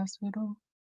crazy hospital.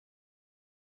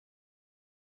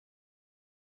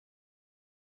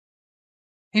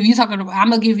 If you talking about,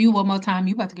 I'm gonna give you one more time.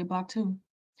 You about to get blocked too.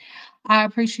 I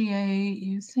appreciate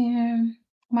you seeing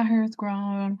my hair is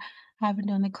grown. I haven't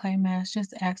done the clay mask.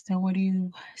 Just asking, what do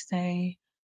you say?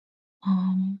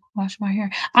 Wash my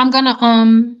hair. I'm gonna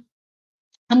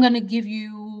give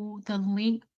you the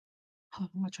link. Hold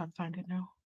on, I'm gonna try to find it now.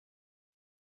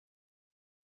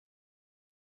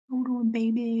 Hold on,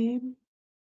 baby.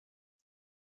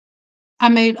 I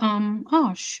made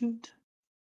oh shoot.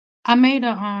 I made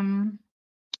a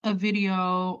a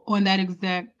video on that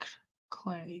exact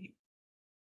clay.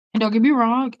 And don't get me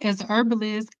wrong, as a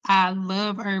herbalist, I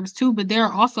love herbs too, but there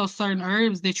are also certain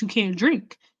herbs that you can't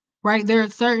drink, right? There are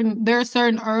certain herbs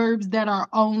ah, that are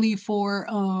only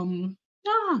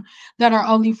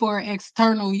for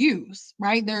external use,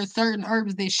 right? There are certain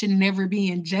herbs that should never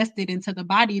be ingested into the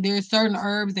body. There are certain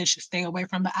herbs that should stay away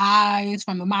from the eyes,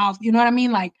 from the mouth. You know what I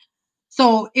mean? Like,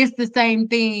 so it's the same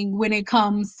thing when it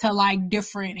comes to like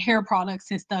different hair products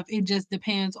and stuff. It just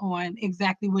depends on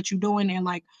exactly what you're doing and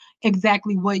like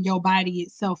exactly what your body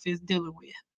itself is dealing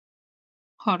with.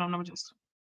 Hold on, I'm just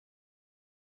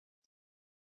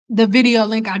the video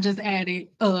link I just added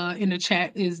in the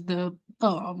chat is the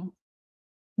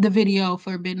video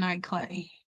for Midnight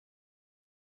Clay.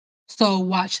 So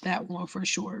watch that one for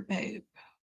sure, babe.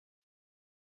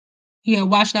 Yeah,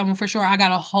 watch that one for sure. I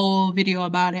got a whole video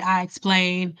about it. I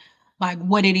explain like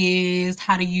what it is,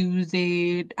 how to use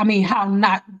it. I mean, how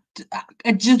not.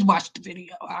 I just watched the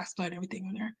video. I explain everything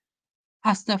in there.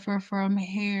 I suffer from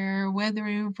hair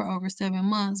weathering for over 7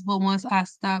 months, but once I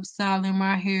stopped styling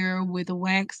my hair with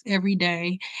wax every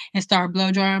day and start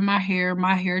blow drying my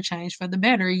hair changed for the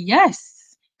better.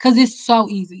 Yes, because it's so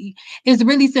easy. It's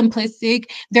really simplistic.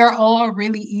 They're all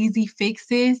really easy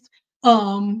fixes.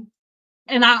 Um,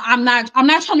 and I'm not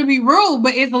trying to be rude,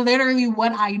 but it's literally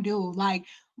what I do. Like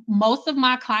most of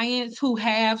my clients who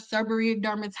have seborrheic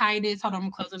dermatitis, hold on,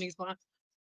 I'm closing these blinds.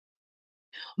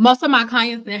 Most of my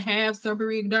clients that have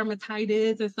seborrheic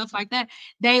dermatitis and stuff like that,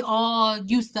 they all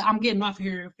used to. I'm getting off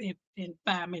here in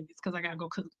 5 minutes because I gotta go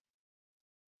cook.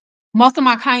 Most of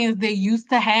my clients they used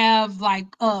to have like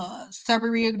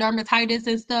seborrheic dermatitis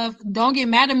and stuff. Don't get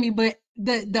mad at me, but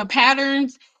the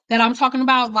patterns that I'm talking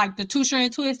about, like the two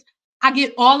strand twist, I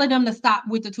get all of them to stop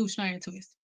with the two strand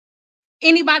twist.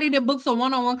 Anybody that books a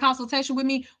one-on-one consultation with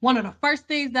me, one of the first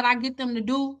things that I get them to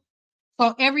do.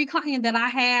 So every client that I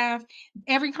have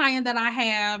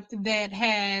that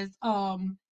has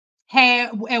had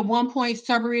at one point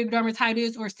seborrheic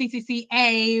dermatitis or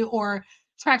CCCA or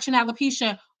traction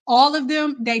alopecia, all of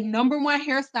them, their number one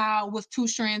hairstyle was two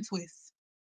strand twists.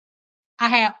 I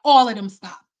had all of them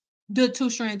stop the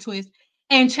two strand twist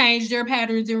and change their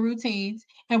patterns and routines.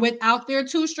 And without their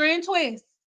two strand twist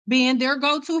being their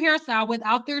go to hairstyle,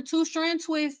 without their two strand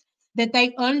twist that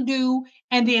they undo,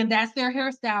 and then that's their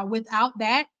hairstyle. Without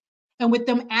that, and with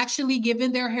them actually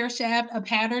giving their hair shaft a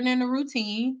pattern and a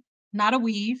routine, not a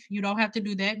weave, you don't have to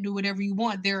do that. Do whatever you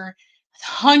want. There are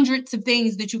hundreds of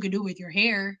things that you could do with your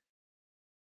hair.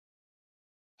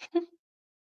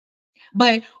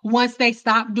 But once they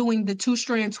stopped doing the two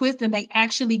strand twist and they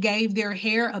actually gave their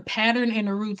hair a pattern and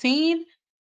a routine,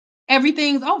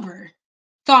 everything's over.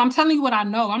 So I'm telling you what I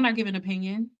know. I'm not giving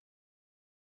opinion.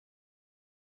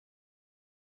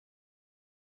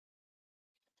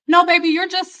 No, baby, you're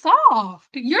just soft.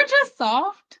 You're just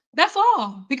soft. That's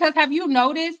all. Because have you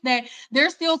noticed that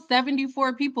there's still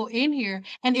 74 people in here?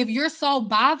 And if you're so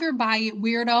bothered by it,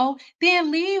 weirdo, then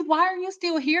leave. Why are you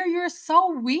still here? You're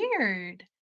so weird.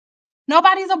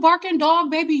 Nobody's a barking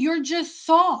dog, baby. You're just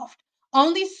soft.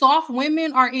 Only soft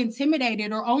women are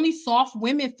intimidated, or only soft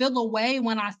women feel away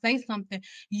when I say something.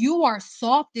 You are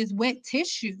soft as wet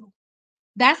tissue.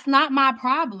 That's not my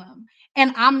problem.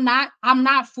 And I'm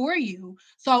not for you.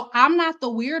 So I'm not the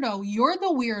weirdo. You're the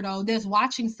weirdo that's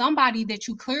watching somebody that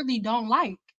you clearly don't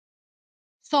like.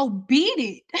 So beat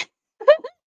it.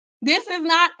 This is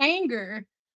not anger.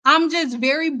 I'm just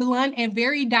very blunt and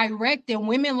very direct, and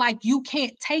women like you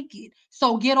can't take it.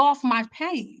 So get off my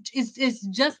page. It's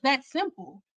just that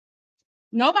simple.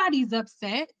 Nobody's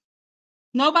upset.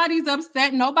 Nobody's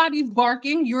upset. Nobody's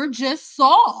barking. You're just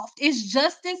soft. It's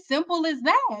just as simple as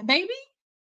that, baby.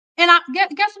 And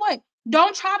guess what?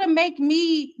 Don't try to make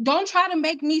me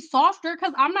softer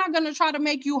because I'm not gonna try to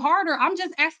make you harder. I'm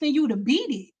just asking you to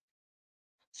beat it.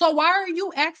 So why are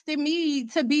you asking me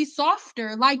to be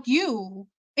softer like you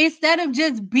instead of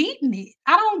just beating it?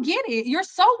 I don't get it. You're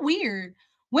so weird.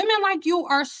 Women like you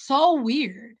are so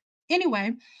weird.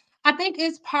 Anyway, I think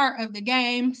it's part of the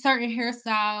game. Certain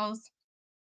hairstyles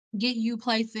get you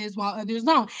places while others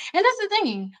don't. And that's the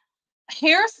thing.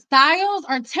 Hairstyles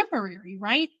are temporary,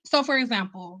 right? So for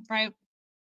example, right?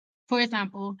 For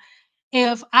example,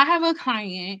 if I have a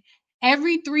client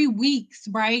every 3 weeks,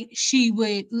 right? She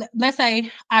would let's say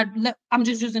I'm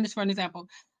just using this for an example.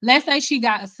 Let's say she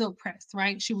got a silk press,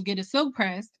 right? She would get a silk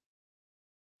press.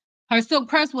 Her silk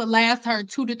press would last her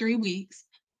 2 to 3 weeks.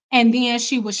 And then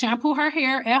she would shampoo her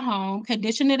hair at home,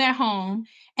 condition it at home,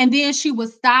 and then she would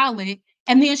style it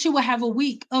And then she would have a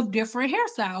week of different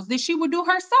hairstyles that she would do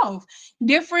herself,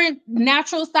 different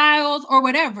natural styles or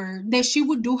whatever that she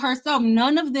would do herself.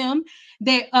 None of them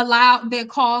that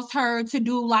caused her to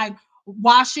do like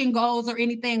wash and goes or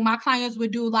anything. My clients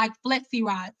would do like flexi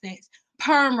rod sets,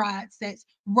 perm rod sets,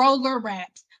 roller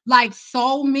wraps. Like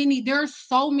so many, there's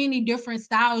so many different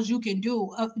styles you can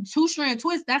do. A two strand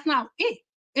twist, that's not it.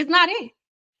 It's not it.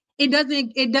 It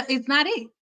doesn't, it's not it.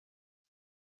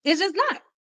 It's just not.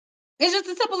 It's just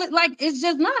a simple, like, it's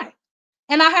just not.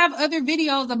 And I have other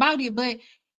videos about it, but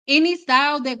any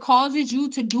style that causes you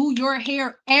to do your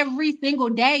hair every single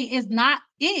day is not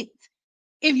it.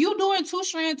 If you're doing two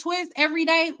strand twists every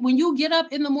day, when you get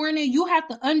up in the morning, you have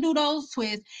to undo those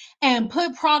twists and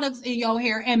put products in your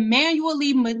hair and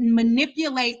manually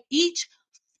manipulate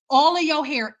all of your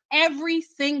hair every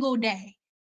single day.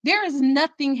 There is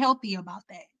nothing healthy about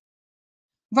that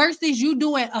versus you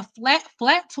doing a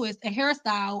flat twist, a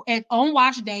hairstyle on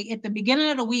wash day at the beginning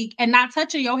of the week and not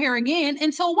touching your hair again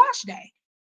until wash day.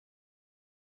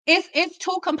 It's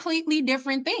two completely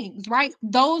different things, right?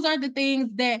 Those are the things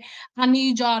that I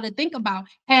need y'all to think about.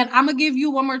 And I'm gonna give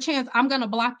you one more chance. I'm gonna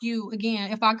block you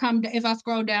again. If I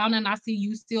scroll down and I see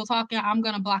you still talking, I'm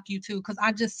gonna block you too. Cause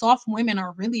I just soft women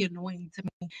are really annoying to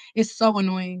me. It's so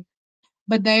annoying.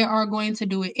 But they are going to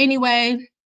do it anyway.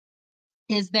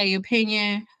 It's their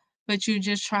opinion, but you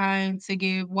just trying to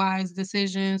give wise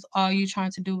decisions. All you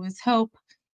trying to do is help.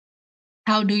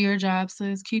 How do your job,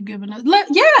 sis. Keep giving us.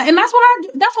 Yeah, and that's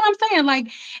what I'm saying. Like,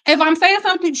 if I'm saying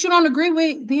something you don't agree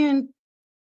with, then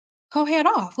go head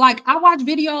off. Like I watch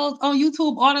videos on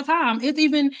YouTube all the time. It's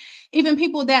even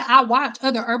people that I watch,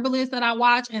 other herbalists that I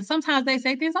watch, and sometimes they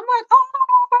say things. I'm like, oh, I don't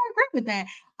know if I agree with that.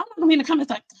 I'm not gonna be in the comments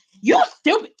like, you're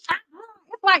stupid.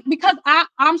 It's like because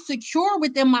I'm secure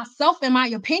within myself and my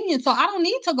opinion, so I don't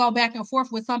need to go back and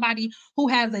forth with somebody who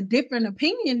has a different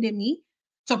opinion than me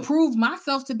to prove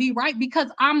myself to be right because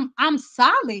I'm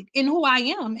solid in who I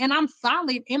am and I'm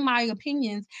solid in my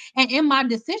opinions and in my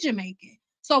decision making.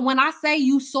 So when I say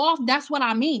you soft, that's what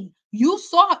I mean. You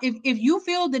soft if you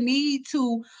feel the need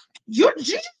to you're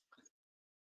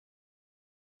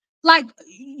like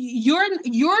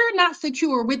you're not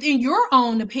secure within your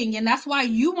own opinion. That's why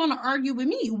you want to argue with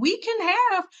me. We can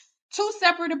have two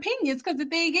separate opinions because the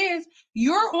thing is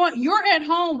you're at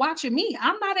home watching me.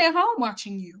 I'm not at home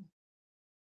watching you.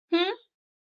 Hmm?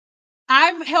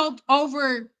 I've helped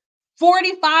over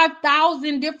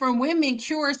 45,000 different women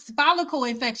cure follicle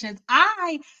infections.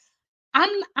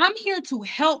 I'm here to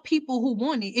help people who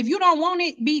want it. If you don't want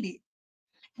it, beat it.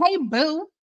 Hey boo.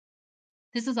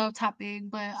 This is off topic,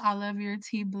 but I love your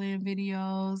tea blend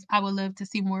videos. I would love to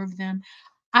see more of them.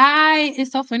 I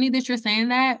It's so funny that you're saying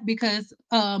that because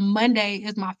Monday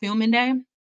is my filming day. I'm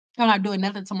not doing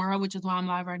nothing tomorrow, which is why I'm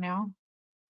live right now.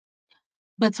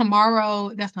 But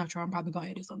tomorrow, that's not true. I'm probably gonna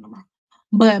edit something tomorrow.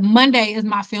 But Monday is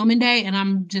my filming day, and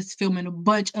I'm just filming a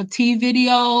bunch of tea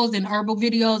videos and herbal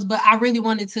videos. But I really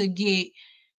wanted to get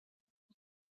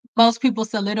most people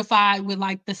solidified with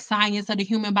like the science of the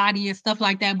human body and stuff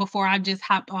like that before I just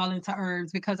hopped all into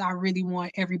herbs because I really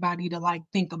want everybody to like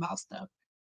think about stuff.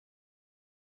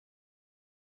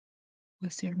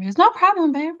 With serious, no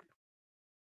problem, babe.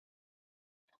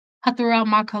 I threw out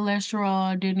my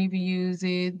cholesterol, didn't even use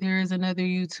it. There is another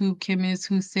YouTube chemist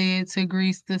who said to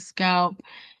grease the scalp.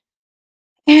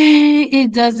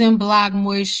 It doesn't block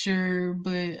moisture,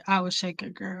 but I would shake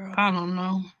it, girl. I don't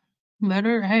know. Let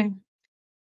her, hey,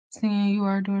 seeing you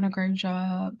are doing a great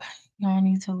job. Y'all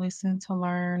need to listen to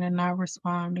learn and not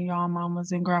respond to y'all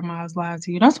mamas and grandmas lie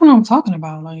to you. That's what I'm talking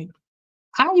about. Like,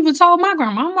 I even told my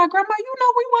grandma, I'm like, Grandma, you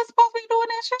know we wasn't supposed to be doing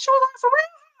that shit. She was like, for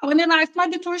real? And then I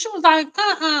explained it to her. She was like,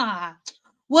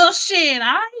 well, shit,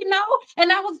 I know.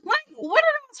 And I was like, what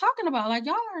are you talking about? Like,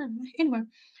 y'all are, anyway,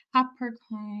 I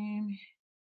proclaim.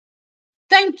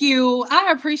 Thank you.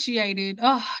 I appreciate it.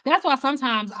 Oh, that's why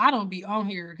sometimes I don't be on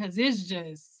here because it's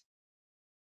just,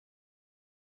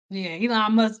 yeah,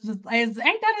 Elon Musk ain't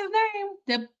that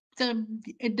his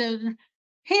name?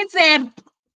 He said,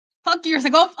 fuck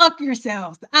yourself, go fuck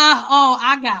yourselves.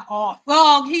 I got off.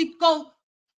 Oh,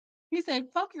 he said,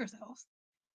 fuck yourselves.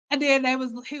 And then he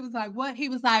was like, what? He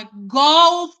was like,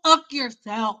 go fuck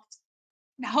yourselves.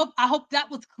 I hope that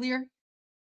was clear.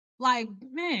 Like,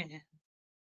 man,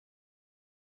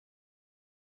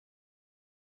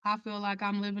 I feel like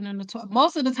I'm living in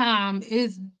most of the time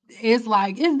it's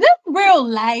like, is this real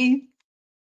life?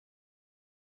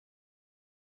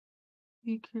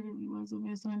 It clearly was a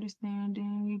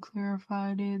misunderstanding. You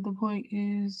clarified it. The point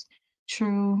is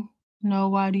true. No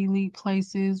white elite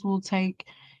places will take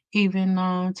Even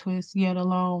non-twist, yet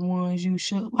alone ones you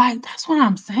should like, that's what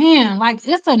I'm saying. Like,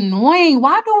 it's annoying.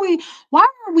 Why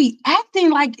are we acting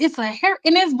like it's a hair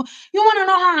and it's you wanna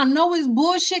know how I know it's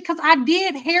bullshit? Because I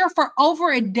did hair for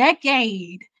over a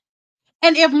decade.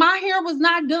 And if my hair was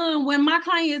not done when my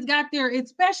clients got there,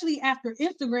 especially after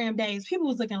Instagram days, people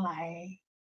was looking like,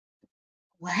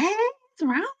 "What's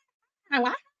wrong?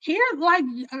 Why hair like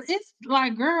it's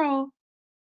like, girl,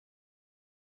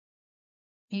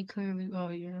 he clearly oh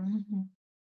yeah. Mhm.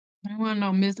 There wasn't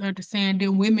no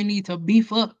misunderstanding. Women need to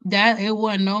beef up. That it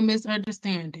wasn't no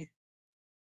misunderstanding.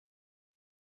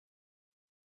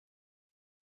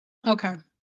 Okay.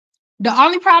 The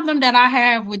only problem that I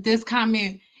have with this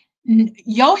comment,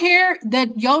 your hair,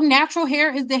 that your natural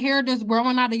hair is the hair that's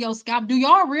growing out of your scalp. Do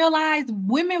y'all realize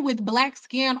women with black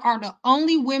skin are the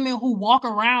only women who walk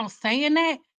around saying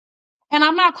that? And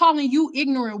I'm not calling you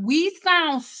ignorant. We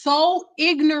sound so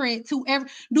ignorant to every.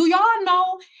 Do y'all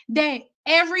know that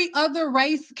every other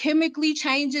race chemically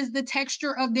changes the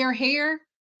texture of their hair?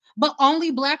 But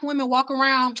only black women walk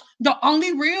around.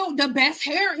 The best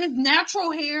hair is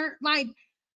natural hair. Like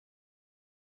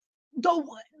the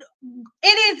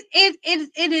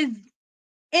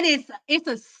it's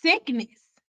a sickness.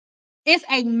 It's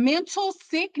a mental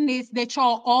sickness that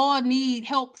y'all all need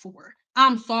help for.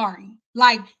 I'm sorry.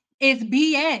 Like it's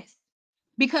BS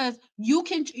because you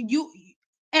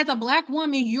as a black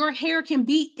woman, your hair can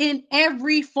be in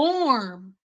every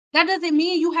form. That doesn't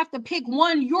mean you have to pick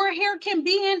one. Your hair can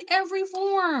be in every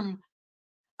form.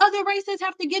 Other races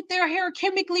have to get their hair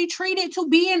chemically treated to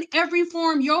be in every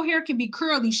form. Your hair can be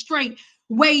curly, straight,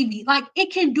 wavy. Like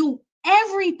it can do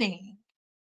everything.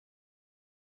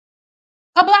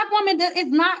 A black woman that is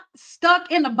not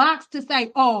stuck in a box to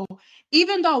say, oh,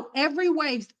 even though every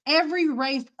race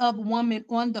of woman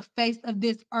on the face of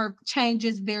this earth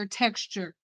changes their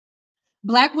texture.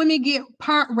 Black women get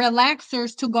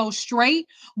relaxers to go straight.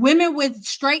 Women with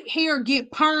straight hair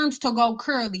get perms to go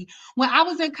curly. When I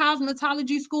was in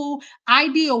cosmetology school, I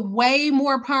did way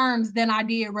more perms than I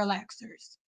did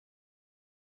relaxers.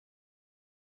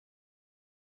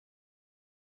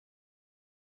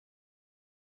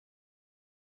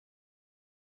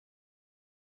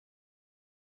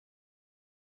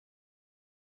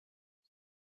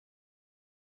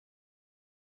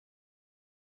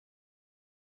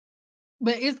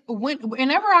 But it's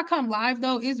whenever I come live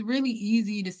though, it's really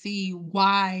easy to see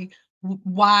why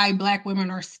black women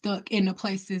are stuck in the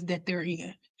places that they're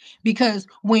in. Because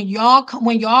when y'all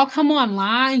come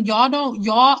online,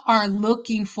 y'all are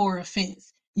looking for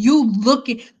offense. You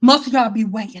looking most of y'all be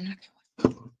waiting.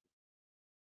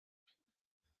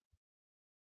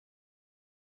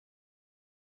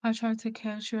 I try to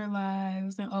catch your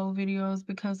lives and old videos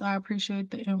because I appreciate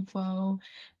the info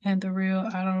and the real.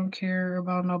 I don't care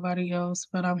about nobody else,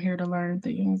 but I'm here to learn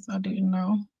things I didn't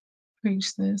know.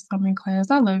 Preach this. I'm in class.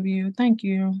 I love you. Thank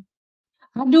you.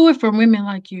 I do it for women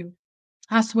like you.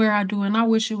 I swear I do. And I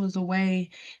wish it was a way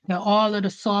that all of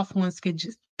the soft ones could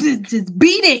just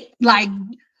beat it. Like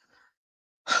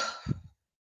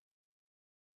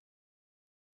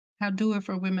I do it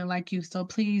for women like you. So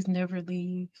please never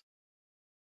leave.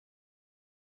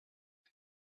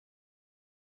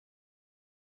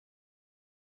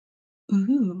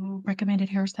 Ooh, recommended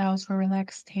hairstyles for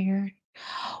relaxed hair.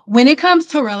 When it comes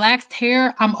to relaxed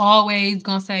hair, I'm always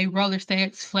gonna say roller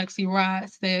sets, flexi rod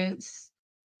sets,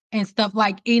 and stuff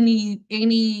like any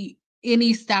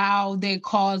style that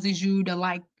causes you to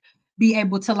like be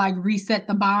able to like reset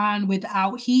the bond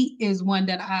without heat is one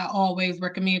that I always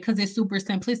recommend because it's super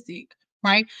simplistic,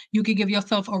 right? You could give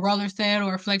yourself a roller set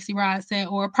or a flexi rod set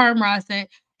or a perm rod set,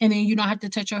 and then you don't have to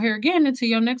touch your hair again until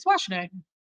your next wash day.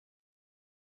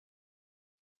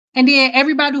 And then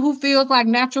everybody who feels like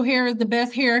natural hair is the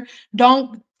best hair,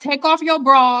 don't take off your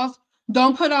bras,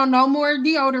 don't put on no more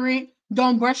deodorant,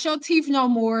 don't brush your teeth no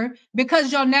more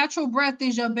because your natural breath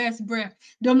is your best breath.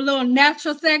 Them little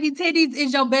natural saggy titties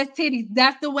is your best titties.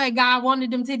 That's the way God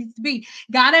wanted them titties to be.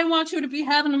 God didn't want you to be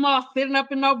having them all sitting up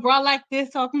in no bra like this,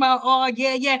 talking about, oh,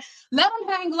 yeah, yeah. Let them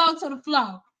hang low to the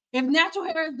floor. If natural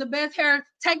hair is the best hair,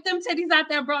 take them titties out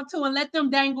that bra too and let them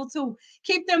dangle too.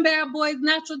 Keep them bad boys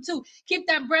natural too. Keep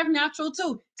that breath natural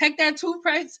too. Take that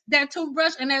toothbrush,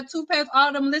 and that toothpaste,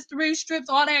 all them Listerine strips,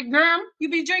 all that germ you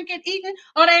be drinking, eating,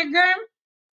 all that germ.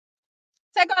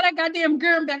 Take all that goddamn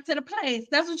germ back to the place.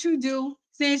 That's what you do.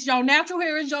 Since your natural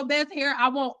hair is your best hair, I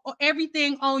want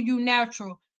everything on you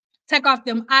natural. Take off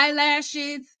them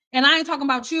eyelashes, and I ain't talking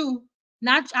about you.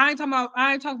 Not I ain't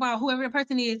talking about whoever the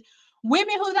person is.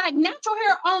 Women who like natural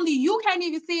hair only, you can't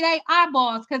even see their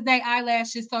eyeballs because their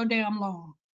eyelashes so damn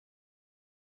long.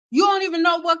 You don't even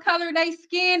know what color they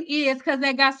skin is because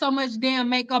they got so much damn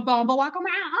makeup on. But walk around,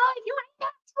 oh, you ain't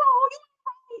natural. You ain't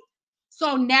right.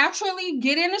 So naturally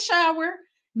get in the shower.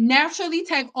 Naturally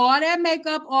take all that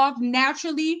makeup off.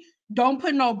 Naturally, don't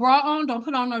put no bra on. Don't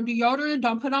put on no deodorant.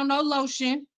 Don't put on no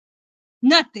lotion.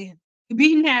 Nothing.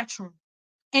 Be natural.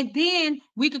 And then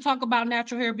we could talk about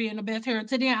natural hair being the best hair.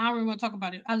 Today, I don't really want to talk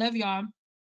about it. I love y'all.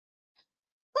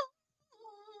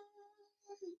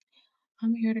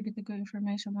 I'm here to get the good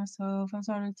information myself. I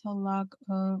started to lock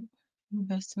up.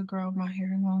 Best to grow my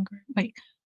hair longer. Wait.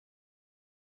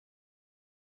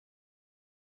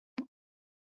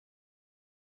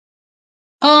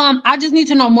 I just need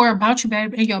to know more about you,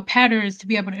 babe, and your patterns to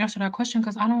be able to answer that question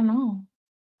because I don't know.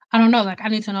 I don't know. Like, I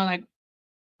need to know, like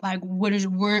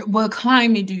what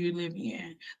climate do you live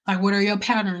in? Like, what are your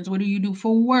patterns? What do you do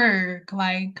for work?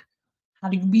 Like, how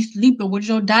do you be sleeping? What's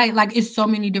your diet? Like, it's so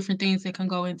many different things that can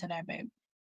go into that, babe.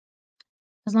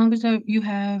 As long as you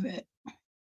have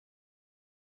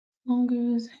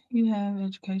long as you have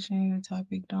education, your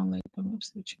topic, don't let them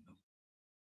upset you.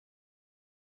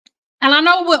 And I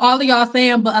know what all of y'all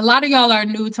saying, but a lot of y'all are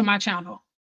new to my channel.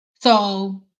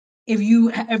 So if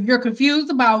you're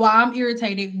confused about why I'm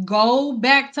irritated, go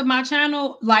back to my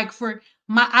channel. Like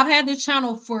I've had this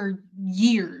channel for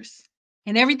years.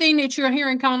 And everything that you're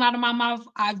hearing coming out of my mouth,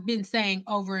 I've been saying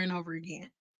over and over again.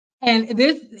 And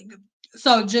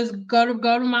so just go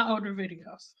to my older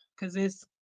videos because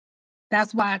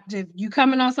that's why if you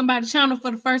coming on somebody's channel for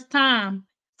the first time,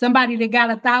 somebody that got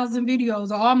 1,000 videos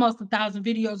or almost 1,000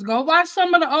 videos, go watch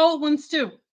some of the old ones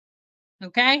too.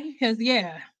 Okay? Because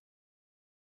yeah,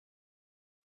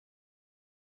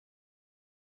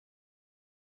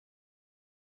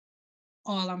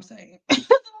 all I'm saying.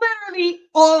 Literally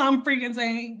all I'm freaking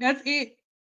saying. That's it.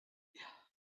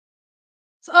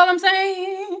 That's all I'm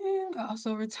saying. I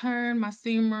also returned my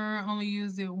steamer, only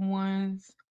used it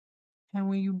once. And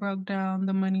when you broke down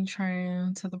the money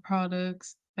train to the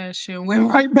products, that shit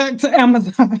went right back to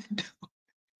Amazon.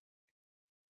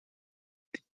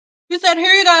 You said,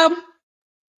 here you go.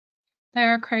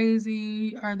 They're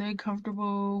crazy. Are they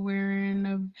comfortable wearing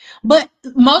them? But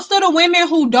most of the women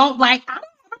who don't like, I don't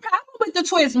have a problem with the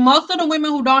twist. Most of the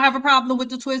women who don't have a problem with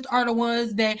the twist are the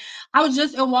ones that I was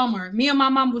just in Walmart. Me and my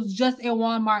mom was just in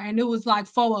Walmart, and it was like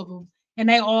 4 of them, and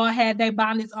they all had their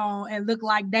bonnets on and looked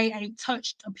like they ain't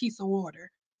touched a piece of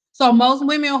water. So most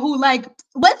women who like,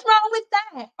 what's wrong with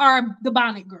that, are the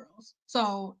bonnet girls.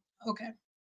 So okay,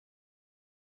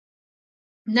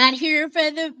 not here for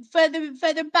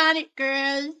the bonnet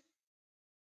girls.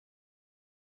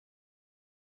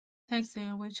 Text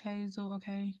sandwich, hazel,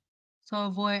 okay. So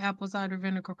avoid apple cider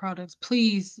vinegar products.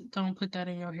 Please don't put that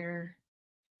in your hair.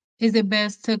 Is it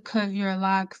best to cut your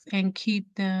locks and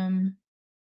keep them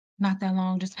not that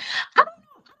long? Just I don't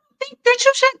think that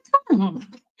you should cut them.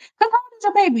 How old is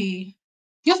your baby?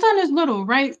 Your son is little,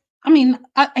 right? I mean,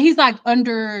 he's like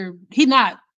he's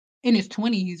not in his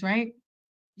 20s, right?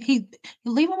 He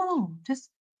leave him alone.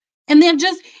 And then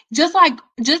just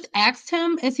ask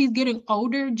him as he's getting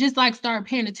older, just like start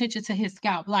paying attention to his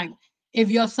scalp. Like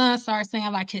if your son starts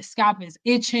saying like his scalp is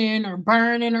itching or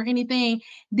burning or anything,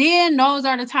 then those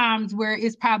are the times where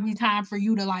it's probably time for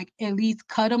you to like at least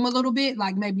cut them a little bit.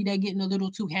 Like maybe they're getting a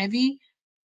little too heavy.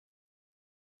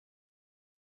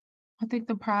 I think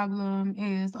the problem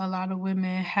is a lot of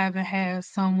women haven't had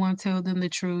someone tell them the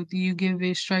truth. You give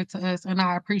it straight to us, and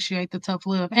I appreciate the tough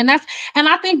love. And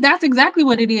I think that's exactly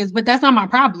what it is, but that's not my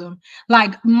problem.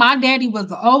 Like my daddy was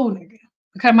the old nigga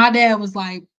because my dad was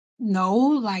like, no,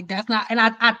 like that's not. And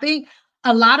I think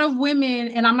a lot of women,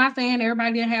 and I'm not saying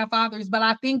everybody didn't have fathers, but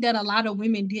I think that a lot of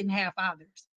women didn't have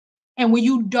fathers. And when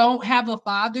you don't have a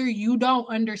father, you don't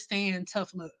understand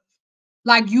tough love.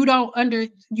 Like you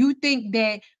think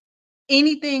that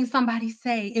anything somebody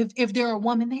say, if they're a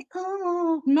woman, they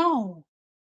oh no,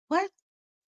 what?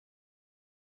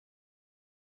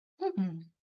 Mm-mm.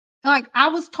 Like I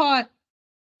was taught,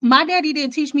 my daddy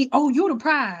didn't teach me, oh, you the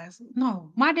prize.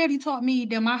 No, my daddy taught me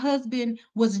that my husband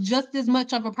was just as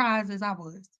much of a prize as I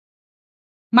was.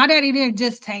 My daddy didn't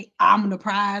just take, I'm the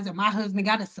prize, and my husband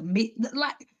got to submit.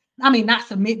 Like, I mean, not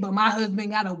submit, but my husband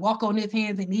got to walk on his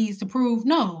hands and knees to prove.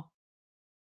 No,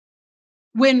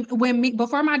 when me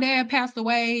before my dad passed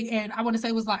away, and I want to say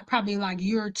it was like probably like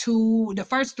year two, the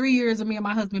first 3 years of me and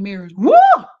my husband marriage, woo!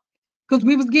 Because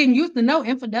we was getting used to no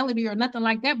infidelity or nothing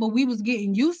like that, but we was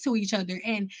getting used to each other.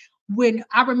 And when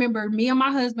I remember me and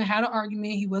my husband had an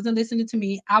argument, he wasn't listening to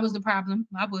me. I was the problem.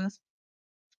 I was.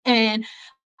 And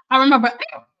I remember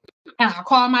and I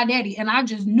called my daddy, and I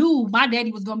just knew my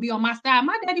daddy was gonna be on my side.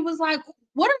 My daddy was like,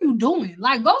 "What are you doing?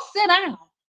 Like, go sit down."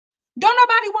 Don't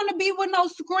nobody want to be with no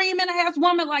screaming ass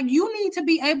woman. Like, you need to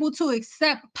be able to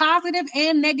accept positive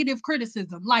and negative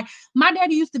criticism. Like, my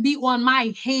daddy used to be on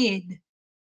my head.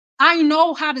 I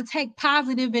know how to take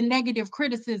positive and negative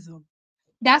criticism.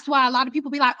 That's why a lot of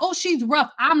people be like, oh, she's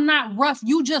rough. I'm not rough.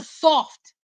 You just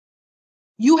soft.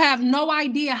 You have no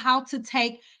idea how to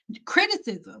take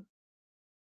criticism.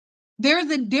 There's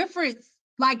a difference.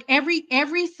 Like,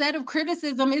 every set of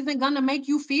criticism isn't gonna make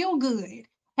you feel good.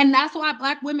 And that's why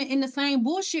black women in the same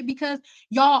bullshit, because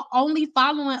y'all only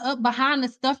following up behind the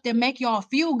stuff that make y'all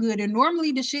feel good. And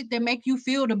normally the shit that make you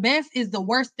feel the best is the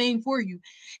worst thing for you.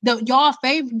 My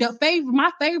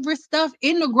favorite stuff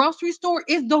in the grocery store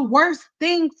is the worst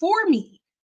thing for me.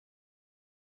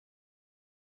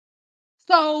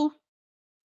 So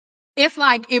it's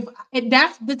like, if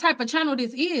that's the type of channel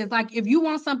this is, like, if you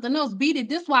want something else, beat it.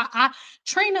 This why I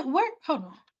Trina, where hold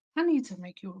on. I need to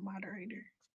make you a moderator.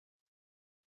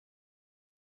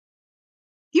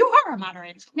 You are a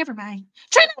moderator. Never mind.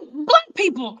 Trina, black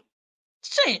people.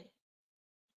 Shit.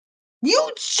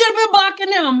 You should have been blocking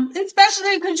them,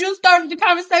 especially because you started the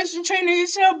conversation, Trina. You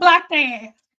should have blocked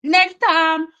that. Next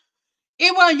time,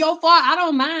 it wasn't your fault. I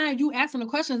don't mind you asking the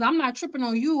questions. I'm not tripping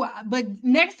on you. But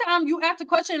next time you ask a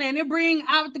question and it bring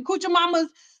out the coochie mamas,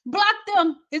 block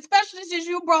them. Especially since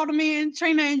you brought them in,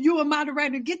 Trina, and you a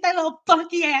moderator. Get that little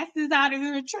funky asses out of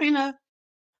here, Trina.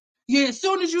 Yeah, as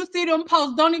soon as you see them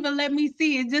posts, don't even let me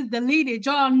see it. Just delete it.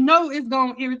 Y'all know it's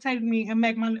gonna irritate me and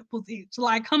make my nipples itch.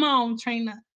 Like, come on,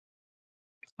 Trina.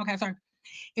 Okay, sorry.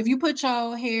 If you put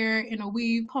your hair in a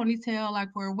weave ponytail,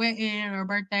 like for a wedding or a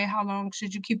birthday, how long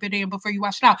should you keep it in before you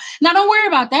wash it out? Now, don't worry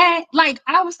about that. Like,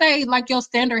 I would say, like, your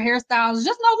standard hairstyle is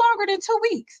just no longer than 2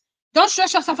 weeks. Don't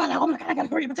stress yourself out like, oh my God, I gotta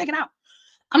hurry up and take it out.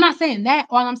 I'm not saying that.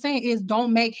 All I'm saying is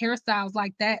don't make hairstyles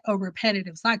like that a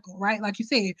repetitive cycle, right? Like you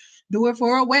said, do it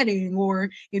for a wedding, or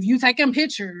if you taking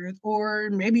pictures, or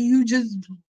maybe you just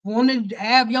want to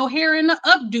have your hair in the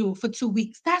updo for 2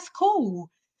 weeks. That's cool.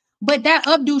 But that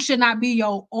updo should not be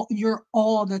your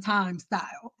all the time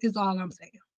style, is all I'm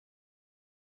saying.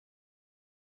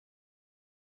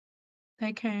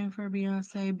 They came for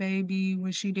Beyonce baby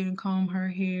when she didn't comb her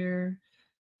hair.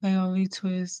 The only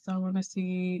twist I want to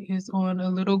see is on a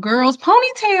little girl's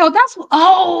ponytail. That's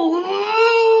oh.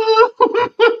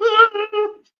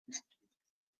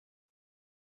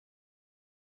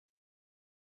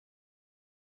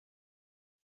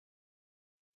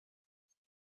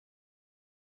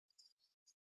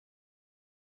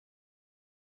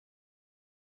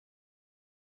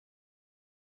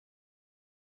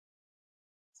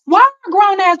 Why are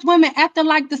grown ass women acting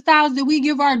like the styles that we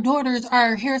give our daughters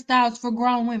are hairstyles for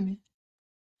grown women?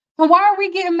 And why are we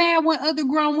getting mad when other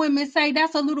grown women say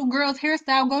that's a little girl's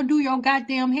hairstyle? Go do your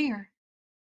goddamn hair.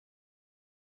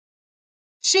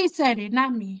 She said it,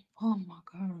 not me. Oh my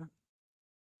God.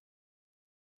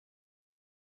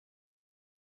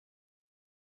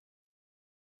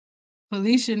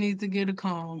 Felicia needs to get a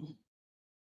comb.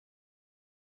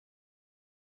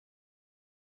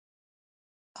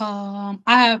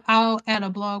 I'll add a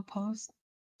blog post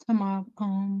to my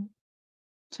to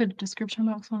the description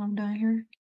box when I'm done here.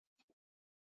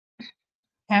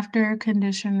 After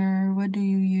conditioner, what do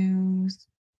you use?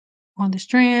 On the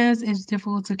strands, it's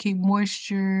difficult to keep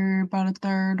moisture about a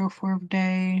third or fourth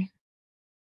day.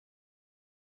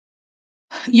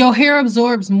 Your hair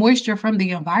absorbs moisture from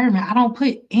the environment. I don't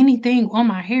put anything on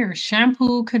my hair.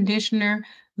 Shampoo, conditioner,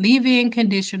 leave-in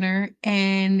conditioner,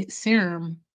 and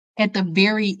serum at the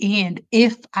very end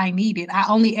if I need it. I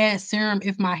only add serum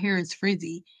if my hair is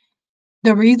frizzy.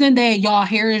 The reason that y'all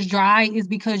hair is dry is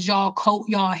because y'all coat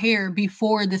y'all hair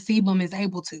before the sebum is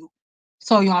able to.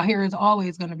 So y'all hair is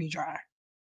always going to be dry.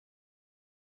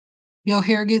 Your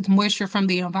hair gets moisture from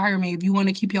the environment. If you want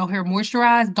to keep your hair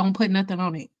moisturized, don't put nothing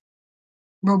on it.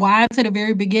 Rewind to the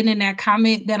very beginning, that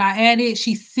comment that I added,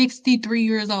 she's 63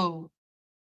 years old.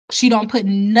 She don't put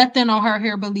nothing on her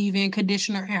hair but leave-in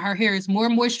conditioner, and her hair is more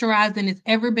moisturized than it's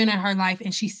ever been in her life,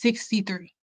 and she's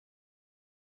 63.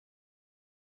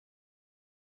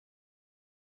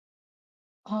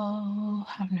 Oh,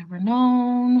 I've never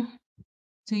known.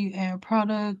 Do you add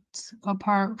products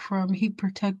apart from heat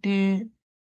protected?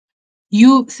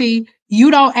 You see,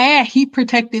 you don't add heat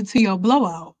protected to your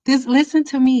blowout. Listen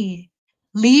to me.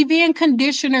 Leave-in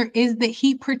conditioner is the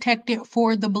heat protectant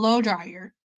for the blow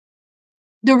dryer.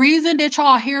 The reason that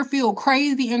y'all hair feel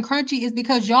crazy and crunchy is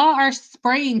because y'all are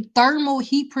spraying thermal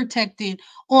heat protectant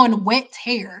on wet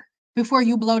hair before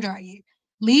you blow dry it.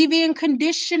 Leave-in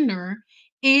conditioner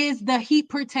is the heat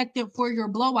protectant for your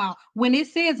blowout. When it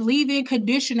says leave-in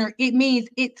conditioner, it means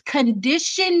it's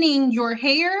conditioning your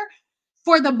hair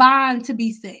for the bond to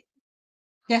be set.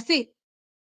 That's it.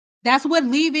 That's what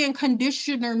leave-in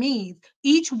conditioner means.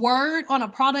 Each word on a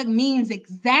product means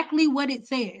exactly what it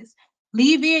says.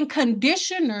 Leave-in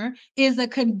conditioner is a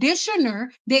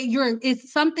conditioner that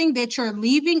it's something that you're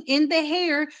leaving in the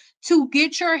hair to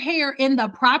get your hair in the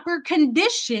proper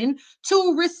condition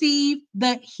to receive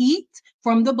the heat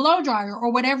from the blow dryer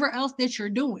or whatever else that you're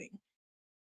doing.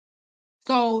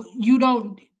 So you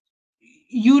don't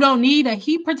need a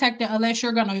heat protector unless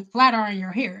you're gonna flat iron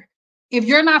your hair. If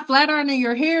you're not flat ironing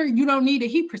your hair, you don't need a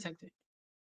heat protector.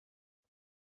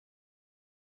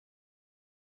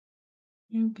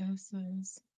 You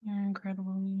guesses. You're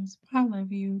incredible, Liz. I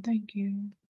love you. Thank you.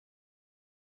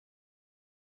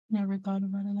 Never thought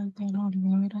about it like that. Hold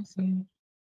on, wait, I see.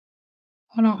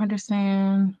 I don't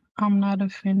understand. I'm not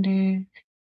offended.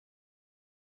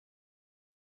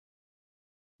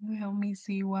 Help me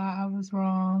see why I was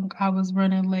wrong. I was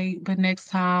running late, but next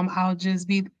time I'll just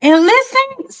be. And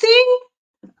listen, see,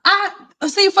 I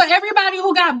see for everybody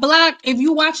who got blocked, if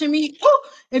you watching me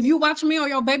on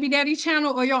your baby daddy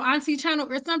channel or your auntie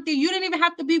channel or something, you didn't even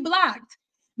have to be blocked.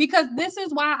 Because this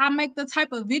is why I make the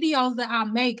type of videos that I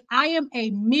make. I am a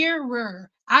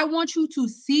mirror. I want you to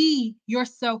see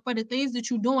yourself for the things that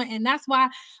you're doing. And that's why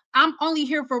I'm only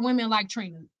here for women like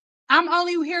Trina. I'm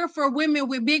only here for women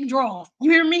with big draws.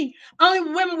 You hear me?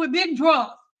 Only women with big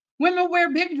draws. Women wear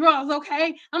big draws,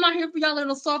 okay? I'm not here for y'all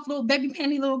little soft little baby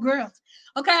panty little girls.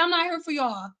 Okay, I'm not here for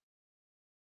y'all.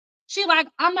 She like,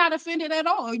 I'm not offended at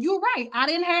all. You're right. I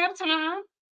didn't have time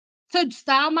to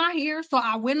style my hair, so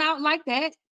I went out like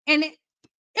that. And it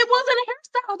wasn't a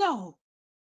hairstyle though.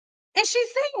 And she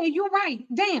said, you're right.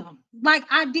 Damn. Like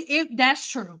I did it, that's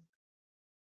true.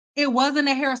 It wasn't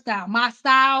a hairstyle. My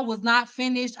style was not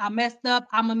finished. I messed up.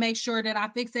 I'm gonna make sure that I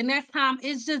fix it. Next time,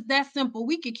 it's just that simple.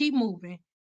 We could keep moving.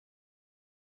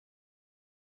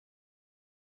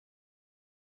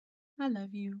 I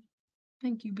love you.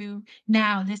 Thank you, boo.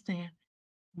 Now listen.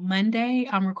 Monday,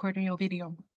 I'm recording your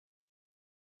video.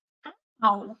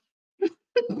 Oh.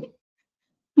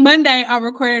 Monday, I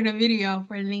recorded a video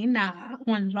for Lena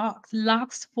on locks.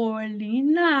 Locks for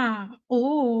Lena.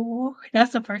 Oh,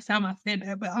 that's the first time I said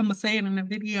that, but I'm gonna say it in the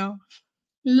video.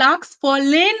 Locks for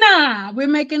Lena. We're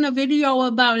making a video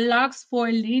about locks for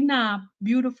Lena.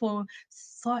 Beautiful,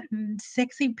 salt and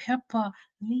sexy pepper.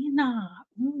 Lena.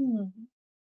 Mm.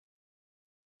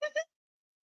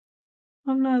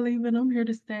 I'm not leaving. I'm here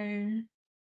to stay.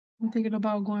 I'm thinking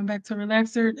about going back to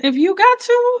relaxer if you got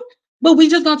to, but we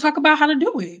just gonna talk about how to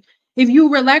do it. If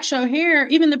you relax your hair,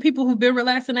 even the people who've been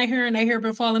relaxing their hair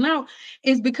been falling out,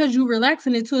 it's because you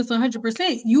relaxing it to it's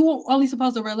 100%. You only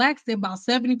supposed to relax it about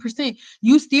 70%.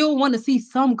 You still want to see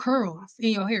some curls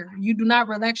in your hair. You do not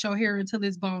relax your hair until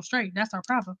it's bone straight. That's our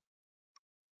problem.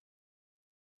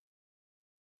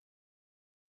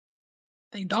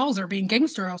 They dolls are being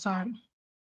gangster outside.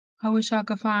 I wish I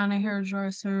could find a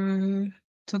hairdresser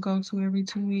to go to every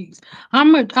 2 weeks.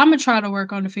 Imma try to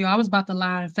work on it for you. I was about to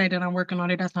lie and say that I'm working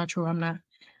on it. That's not true. I'm not.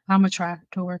 Imma try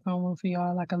to work on one for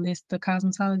y'all, like a list of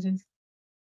cosmetologists.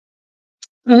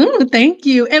 Thank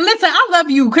you. And listen, I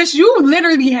love you because you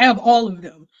literally have all of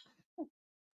them.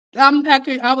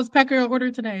 I was packing an order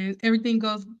today. Everything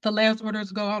goes the last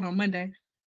orders go out on Monday.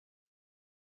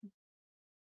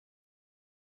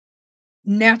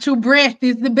 Natural breath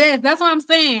is the best. That's what I'm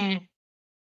saying.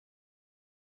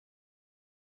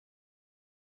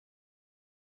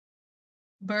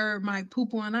 Bird might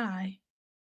poop on their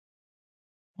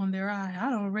eye. I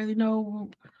don't really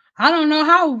know. I don't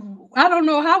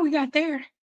know how we got there.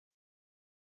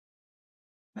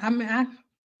 I mean,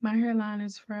 my hairline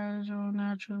is fragile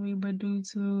naturally, but due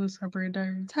to seborrheic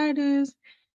dermatitis,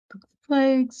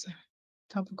 flakes,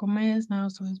 topical meds now,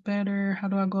 so it's better. How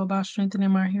do I go about strengthening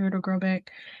my hair to grow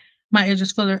back my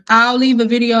edges fuller? I'll leave a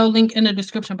video link in the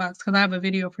description box because I have a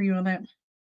video for you on that.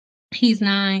 He's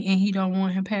 9 and he don't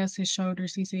want him past his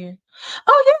shoulders, he said.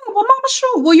 Oh yeah, well mama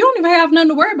sure. Well, you don't even have nothing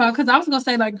to worry about because I was gonna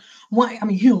say like one, I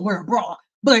mean he'll wear a bra,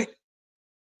 but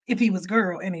if he was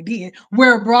girl and he did,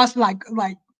 wear a bra like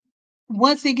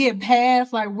once it get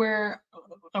past like where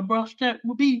a bra strap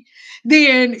would be,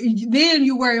 then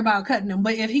you worry about cutting them.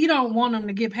 But if he don't want them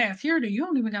to get past here, then you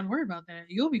don't even gotta worry about that.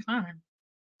 You'll be fine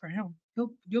for him.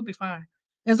 You'll be fine.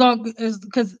 As long as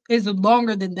because it's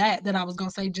longer than that I was gonna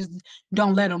say just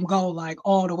don't let him go like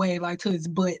all the way like to his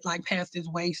butt, like past his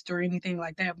waist or anything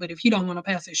like that. But if he don't want to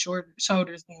pass his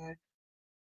shoulders, then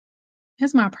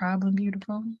it's my problem,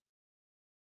 beautiful.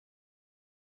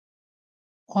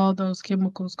 All those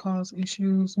chemicals cause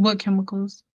issues. What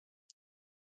chemicals?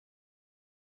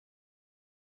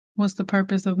 What's the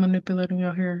purpose of manipulating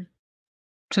your hair?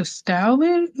 To style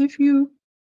it? If you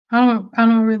I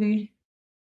don't really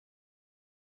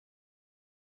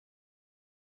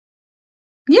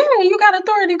Yeah, you got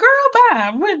authority, girl.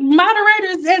 Bye. With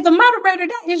moderators, as a moderator,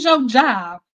 that is your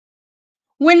job.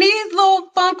 When these little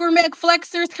funker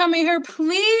flexers come in here,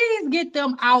 please get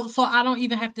them out so I don't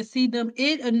even have to see them.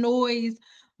 It annoys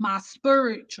my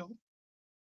spiritual.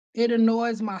 It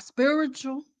annoys my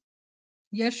spiritual.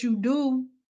 Yes, you do.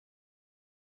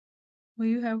 Will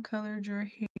you have colored your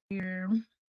hair?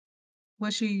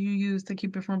 What should you use to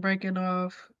keep it from breaking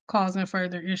off, causing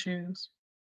further issues?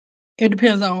 It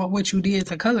depends on what you did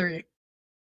to color it.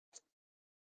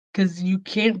 Because you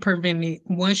can't prevent it.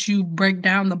 Once you break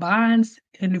down the bonds,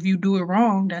 and if you do it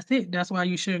wrong, that's it. That's why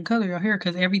you shouldn't color your hair,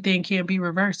 because everything can't be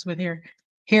reversed with hair.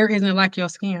 Hair isn't like your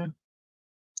skin.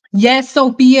 Yes,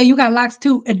 Sophia, you got locks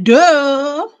too.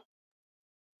 Duh.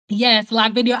 Yes,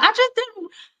 lock video. I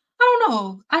don't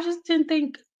know. I just didn't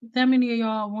think that many of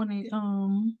y'all wanted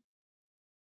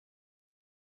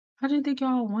I didn't think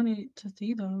y'all wanted to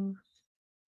see those.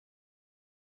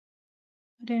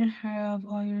 I didn't have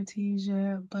all your teas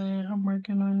yet, but I'm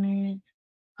working on it.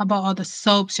 I bought all the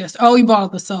soaps Oh, you bought all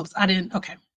the soaps. I didn't.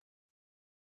 Okay.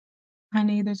 I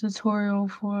need a tutorial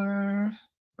for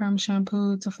from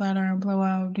shampoo to flat iron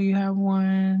blowout. Do you have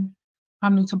one?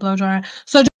 I'm new to blow drying.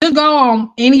 So just go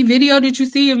on any video that you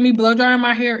see of me blow drying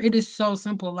my hair. It is so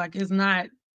simple. Like it's nothing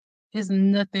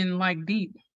like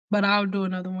deep. But I'll do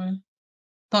another one.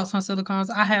 Thoughts on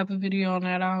silicones. I have a video on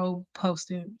that. I'll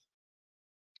post it.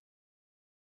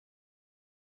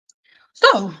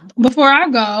 So before I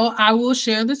go, I will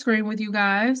share the screen with you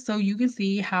guys so you can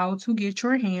see how to get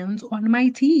your hands on my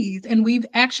teas. And we've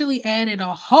actually added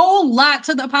a whole lot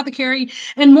to the apothecary,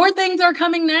 and more things are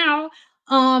coming now.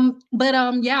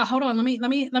 Yeah, hold on. Let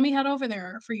me head over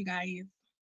there for you guys.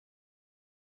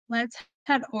 Let's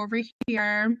head over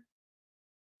here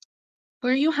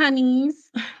for you honeys.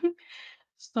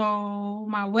 So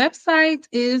my website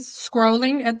is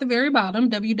scrolling at the very bottom,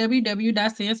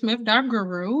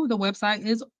 www.sansmith.guru. The website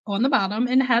is on the bottom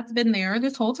and has been there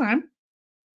this whole time.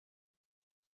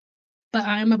 But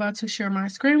I am about to share my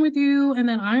screen with you, and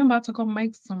then I am about to go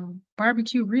make some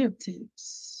barbecue rib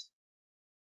tips.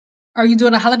 Are you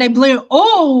doing a holiday blend?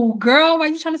 Oh, girl, why are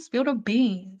you trying to spill the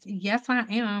beans? Yes, I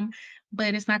am,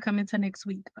 but it's not coming till next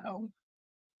week, though.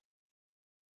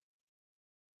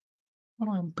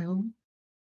 Hold on, boo.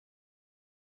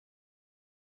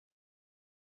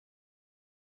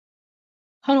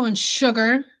 Hold on,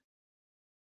 sugar.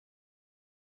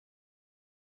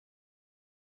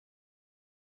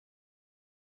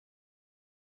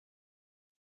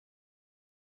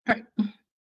 All right.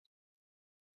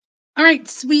 All right,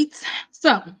 sweets.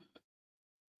 So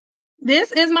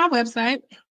this is my website.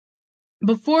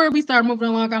 Before we start moving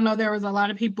along, I know there was a lot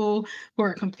of people who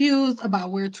are confused about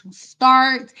where to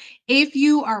start. If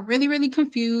you are really, really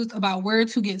confused about where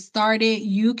to get started,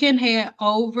 you can head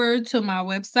over to my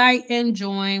website and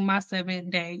join my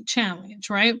 7-day challenge,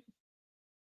 right?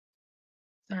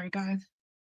 Sorry, guys.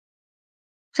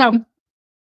 So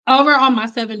over on my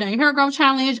 7-day hair growth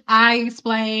challenge, I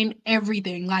explain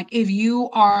everything. Like if you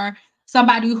are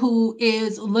somebody who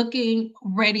is ready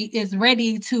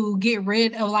to get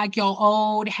rid of like your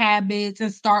old habits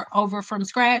and start over from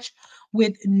scratch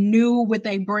with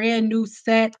a brand new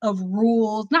set of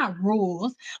rules, not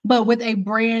rules, but with a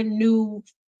brand new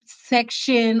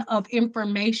section of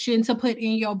information to put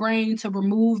in your brain to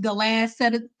remove the last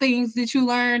set of things that you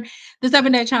learned. The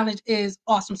 7-day challenge is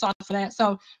awesome sauce for that.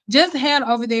 So just head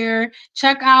over there,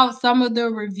 check out some of the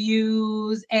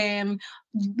reviews, and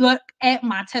look at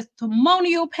my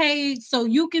testimonial page so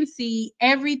you can see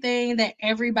everything that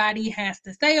everybody has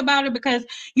to say about it, because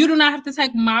you do not have to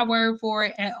take my word for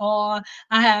it at all.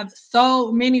 I have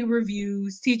so many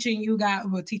reviews teaching you guys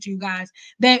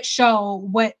that show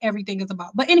what everything is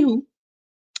about. But anywho,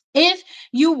 if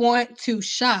you want to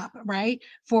shop, right,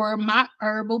 for my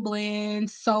herbal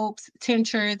blends, soaps,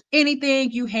 tinctures, anything,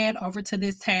 you head over to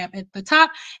this tab at the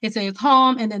top. It says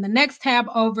home, and then the next tab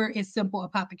over is simple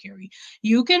apothecary.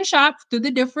 You can shop through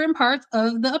the different parts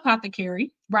of the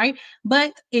apothecary, right?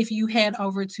 But if you head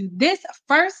over to this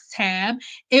first tab,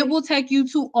 it will take you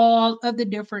to all of the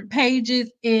different pages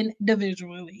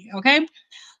individually, okay?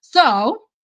 So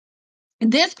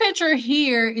this picture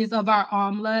here is of our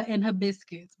amla and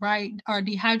hibiscus, right? Our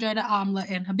dehydrated amla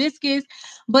and hibiscus.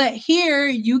 But here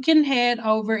you can head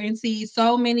over and see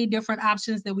so many different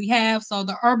options that we have. So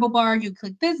the herbal bar, you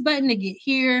click this button to get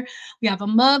here. We have a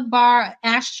mug bar, an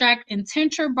extract and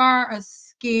tincture bar, a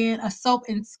soap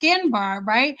and skin bar,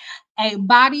 right? A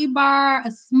body bar,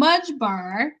 a smudge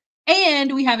bar,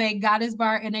 And we have a goddess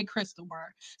bar and a crystal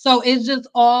bar. So it's just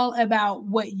all about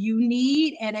what you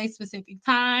need at a specific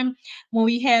time. When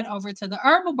we head over to the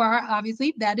herbal bar,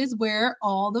 obviously, that is where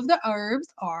all of the herbs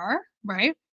are,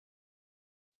 right?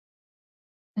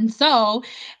 And so,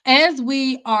 as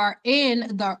we are in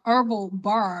the herbal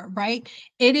bar, right,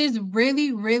 it is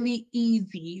really, really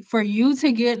easy for you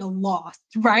to get lost,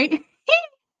 right?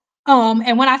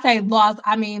 And when I say lost,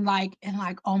 I mean like, and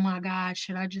like, oh my God,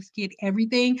 should I just get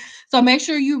everything? So make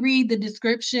sure you read the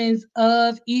descriptions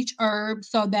of each herb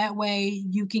so that way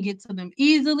you can get to them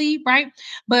easily, right?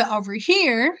 But over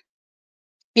here,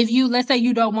 if you, let's say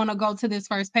you don't want to go to this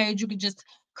first page, you can just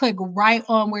click right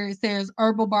on where it says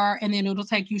herbal bar, and then it'll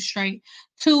take you straight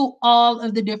to all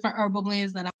of the different herbal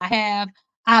blends that I have.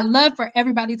 I love for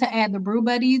everybody to add the brew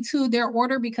buddy to their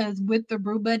order, because with the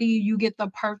brew buddy you get the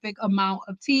perfect amount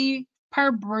of tea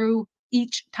per brew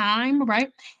each time,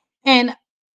 right? And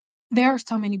there are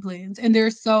so many blends and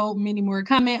there's so many more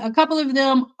coming. A couple of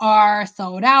them are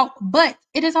sold out, but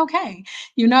it is okay.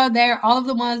 You know, they're all of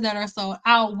the ones that are sold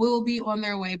out will be on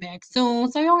their way back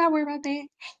soon. So you don't gotta worry about that.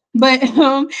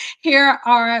 But here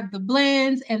are the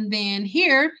blends, and then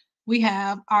here we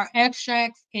have our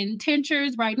extracts and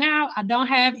tinctures. Right now, I don't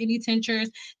have any tinctures.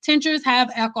 Tinctures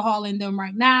have alcohol in them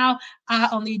right now. I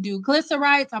only do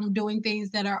glycerites. I'm doing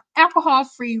things that are alcohol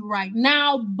free right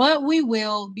now, but we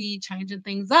will be changing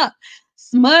things up.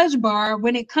 Smudge bar,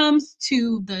 when it comes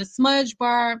to the smudge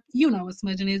bar, you know what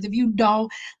smudging is. If you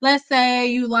don't, let's say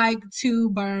you like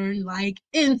to burn like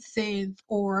incense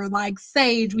or like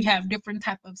sage, we have different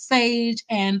type of sage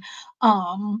and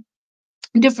um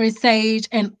different sage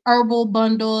and herbal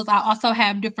bundles. I also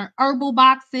have different herbal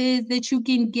boxes that you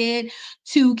can get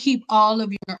to keep all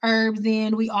of your herbs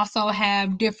in. We also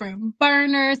have different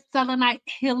burners, selenite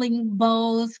healing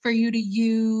bowls for you to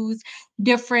use,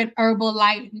 different herbal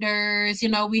lighters. You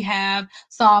know, we have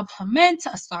saw pimento.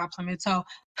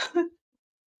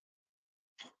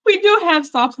 We do have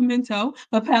saw pimento,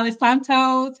 but Palo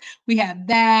Santos, we have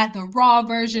that, the raw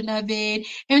version of it,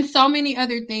 and so many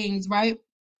other things, right?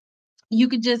 You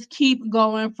could just keep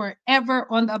going forever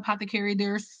on the apothecary.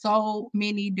 There's so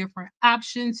many different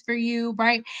options for you,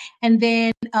 right? And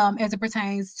then as it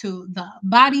pertains to the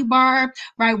body bar,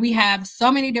 right, we have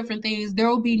so many different things. There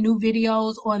will be new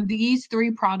videos on these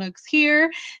three products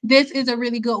here. This is a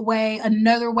really good way,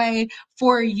 another way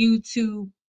for you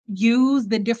to use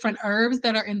the different herbs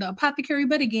that are in the apothecary.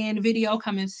 But again, video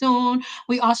coming soon.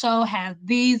 We also have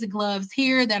these gloves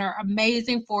here that are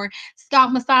amazing for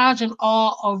scalp massage and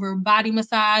all over body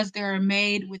massage. They're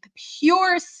made with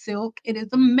pure silk. It is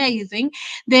amazing.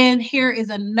 Then here is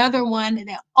another one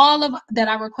that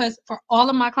I request for all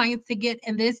of my clients to get,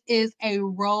 and this is a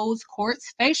rose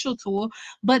quartz facial tool,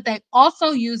 but they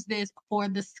also use this for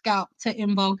the scalp to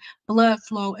invoke blood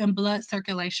flow and blood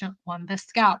circulation on the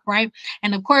scalp, right?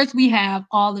 And of course, we have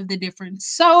all of the different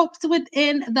soaps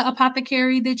within the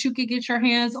apothecary that you could get your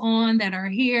hands on that are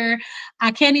here.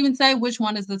 I can't even say which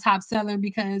one is the top seller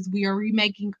because we are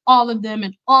remaking all of them,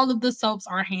 and all of the soaps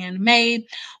are handmade.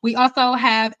 We also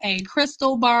have a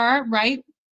crystal bar, right?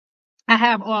 I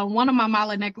have on one of my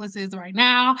mala necklaces right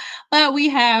now, but we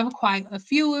have quite a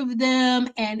few of them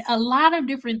and a lot of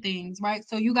different things, right?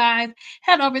 So you guys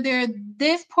head over there.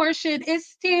 This portion is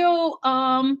still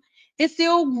it's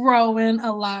still growing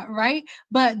a lot, right?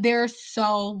 But there's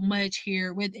so much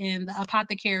here within the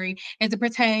apothecary as it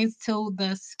pertains to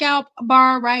the scalp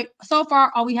bar, right? So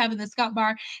far, all we have in the scalp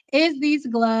bar is these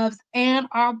gloves and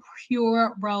our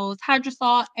pure rose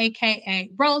hydrosol, aka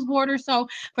rose water. So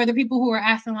for the people who are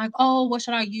asking like, oh, what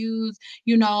should I use,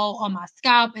 you know, on my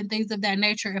scalp and things of that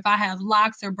nature, if I have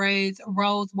locks or braids,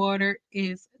 rose water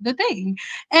is the thing.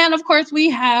 And of course,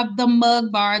 we have the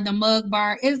mug bar. The mug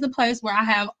bar is the place where I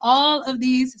have all of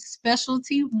these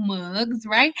specialty mugs,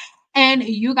 right? And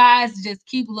you guys just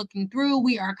keep looking through.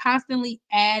 We are constantly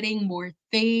adding more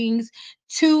things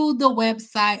to the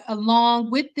website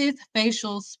along with this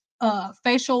facial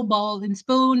bowl and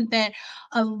spoon that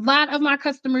a lot of my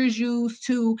customers use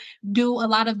to do a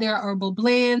lot of their herbal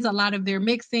blends, a lot of their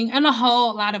mixing, and a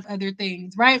whole lot of other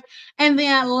things, right? And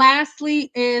then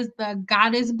lastly is the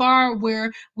goddess bar,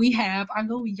 where we have our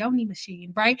little yoni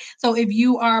machine, right? So if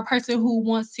you are a person who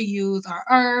wants to use our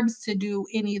herbs to do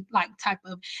any like type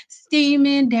of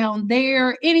steaming down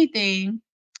there, anything,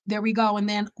 there we go. And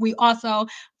then we also,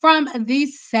 from the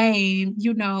same,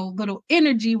 you know, little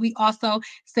energy, we also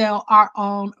sell our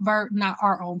own not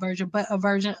our own version, but a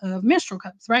version of menstrual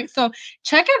cups, right? So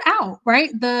check it out, right?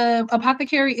 The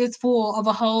apothecary is full of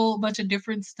a whole bunch of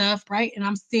different stuff, right? And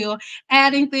I'm still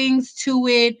adding things to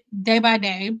it day by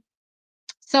day.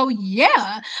 So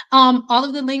yeah, all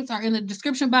of the links are in the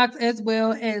description box as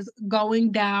well as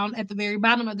going down at the very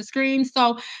bottom of the screen.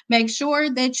 So make sure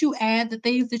that you add the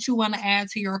things that you want to add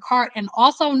to your cart, and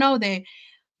also know that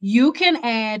you can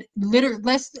add literally,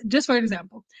 let's just for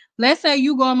example, let's say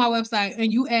you go on my website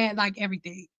and you add like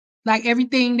everything that's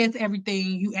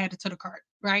everything, you add it to the cart,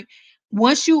 right?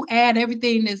 Once you add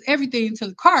everything that's everything to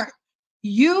the cart,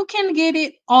 you can get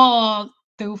it all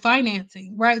through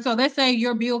financing, right? So let's say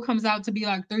your bill comes out to be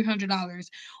like $300.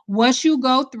 Once you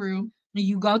go through and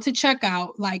you go to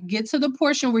checkout, like get to the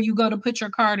portion where you go to put your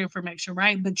card information,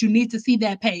 right? But you need to see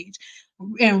that page.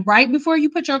 And right before you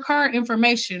put your card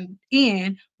information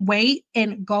in, wait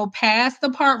and go past the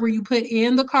part where you put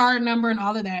in the card number and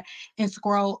all of that and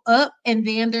scroll up. And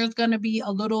then there's going to be a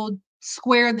little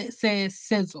square that says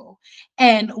sizzle.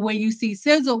 And when you see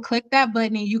sizzle, click that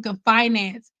button and you can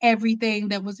finance everything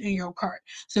that was in your cart.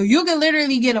 So you can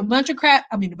literally get a bunch of crap.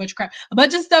 I mean, a bunch of crap, a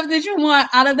bunch of stuff that you want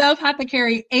out of the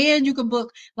apothecary. And you can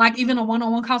book like even a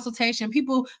one-on-one consultation.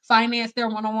 People finance their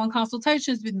one-on-one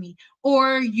consultations with me.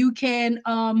 Or you can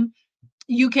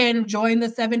join the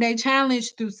 7-day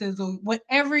challenge through Sizzle.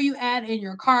 Whatever you add in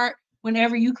your cart,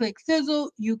 whenever you click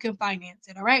Sizzle, you can finance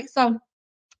it. All right. So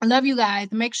I love you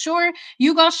guys. Make sure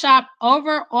you go shop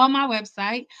over on my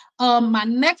website. My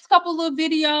next couple of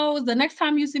videos, the next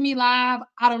time you see me live,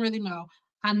 I don't really know.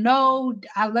 I know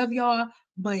I love y'all,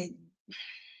 but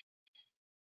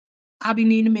I'll be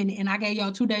needing a minute, and I gave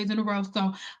y'all 2 days in a row.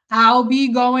 So I'll be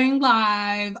going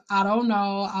live. I don't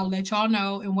know. I'll let y'all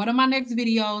know in one of my next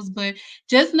videos. But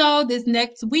just know this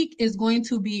next week is going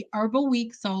to be Herbal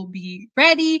Week. So be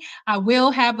ready. I will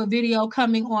have a video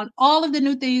coming on all of the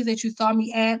new things that you saw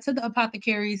me add to the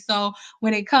apothecary. So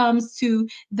when it comes to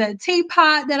the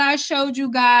teapot that I showed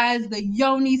you guys, the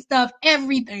yoni stuff,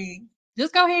 everything.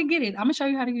 Just go ahead and get it. I'm gonna show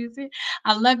you how to use it.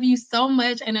 I love you so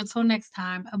much. And until next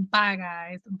time, bye,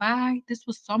 guys. Bye. This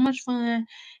was so much fun.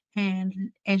 And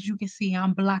as you can see,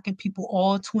 I'm blocking people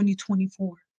all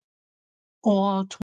 2024. All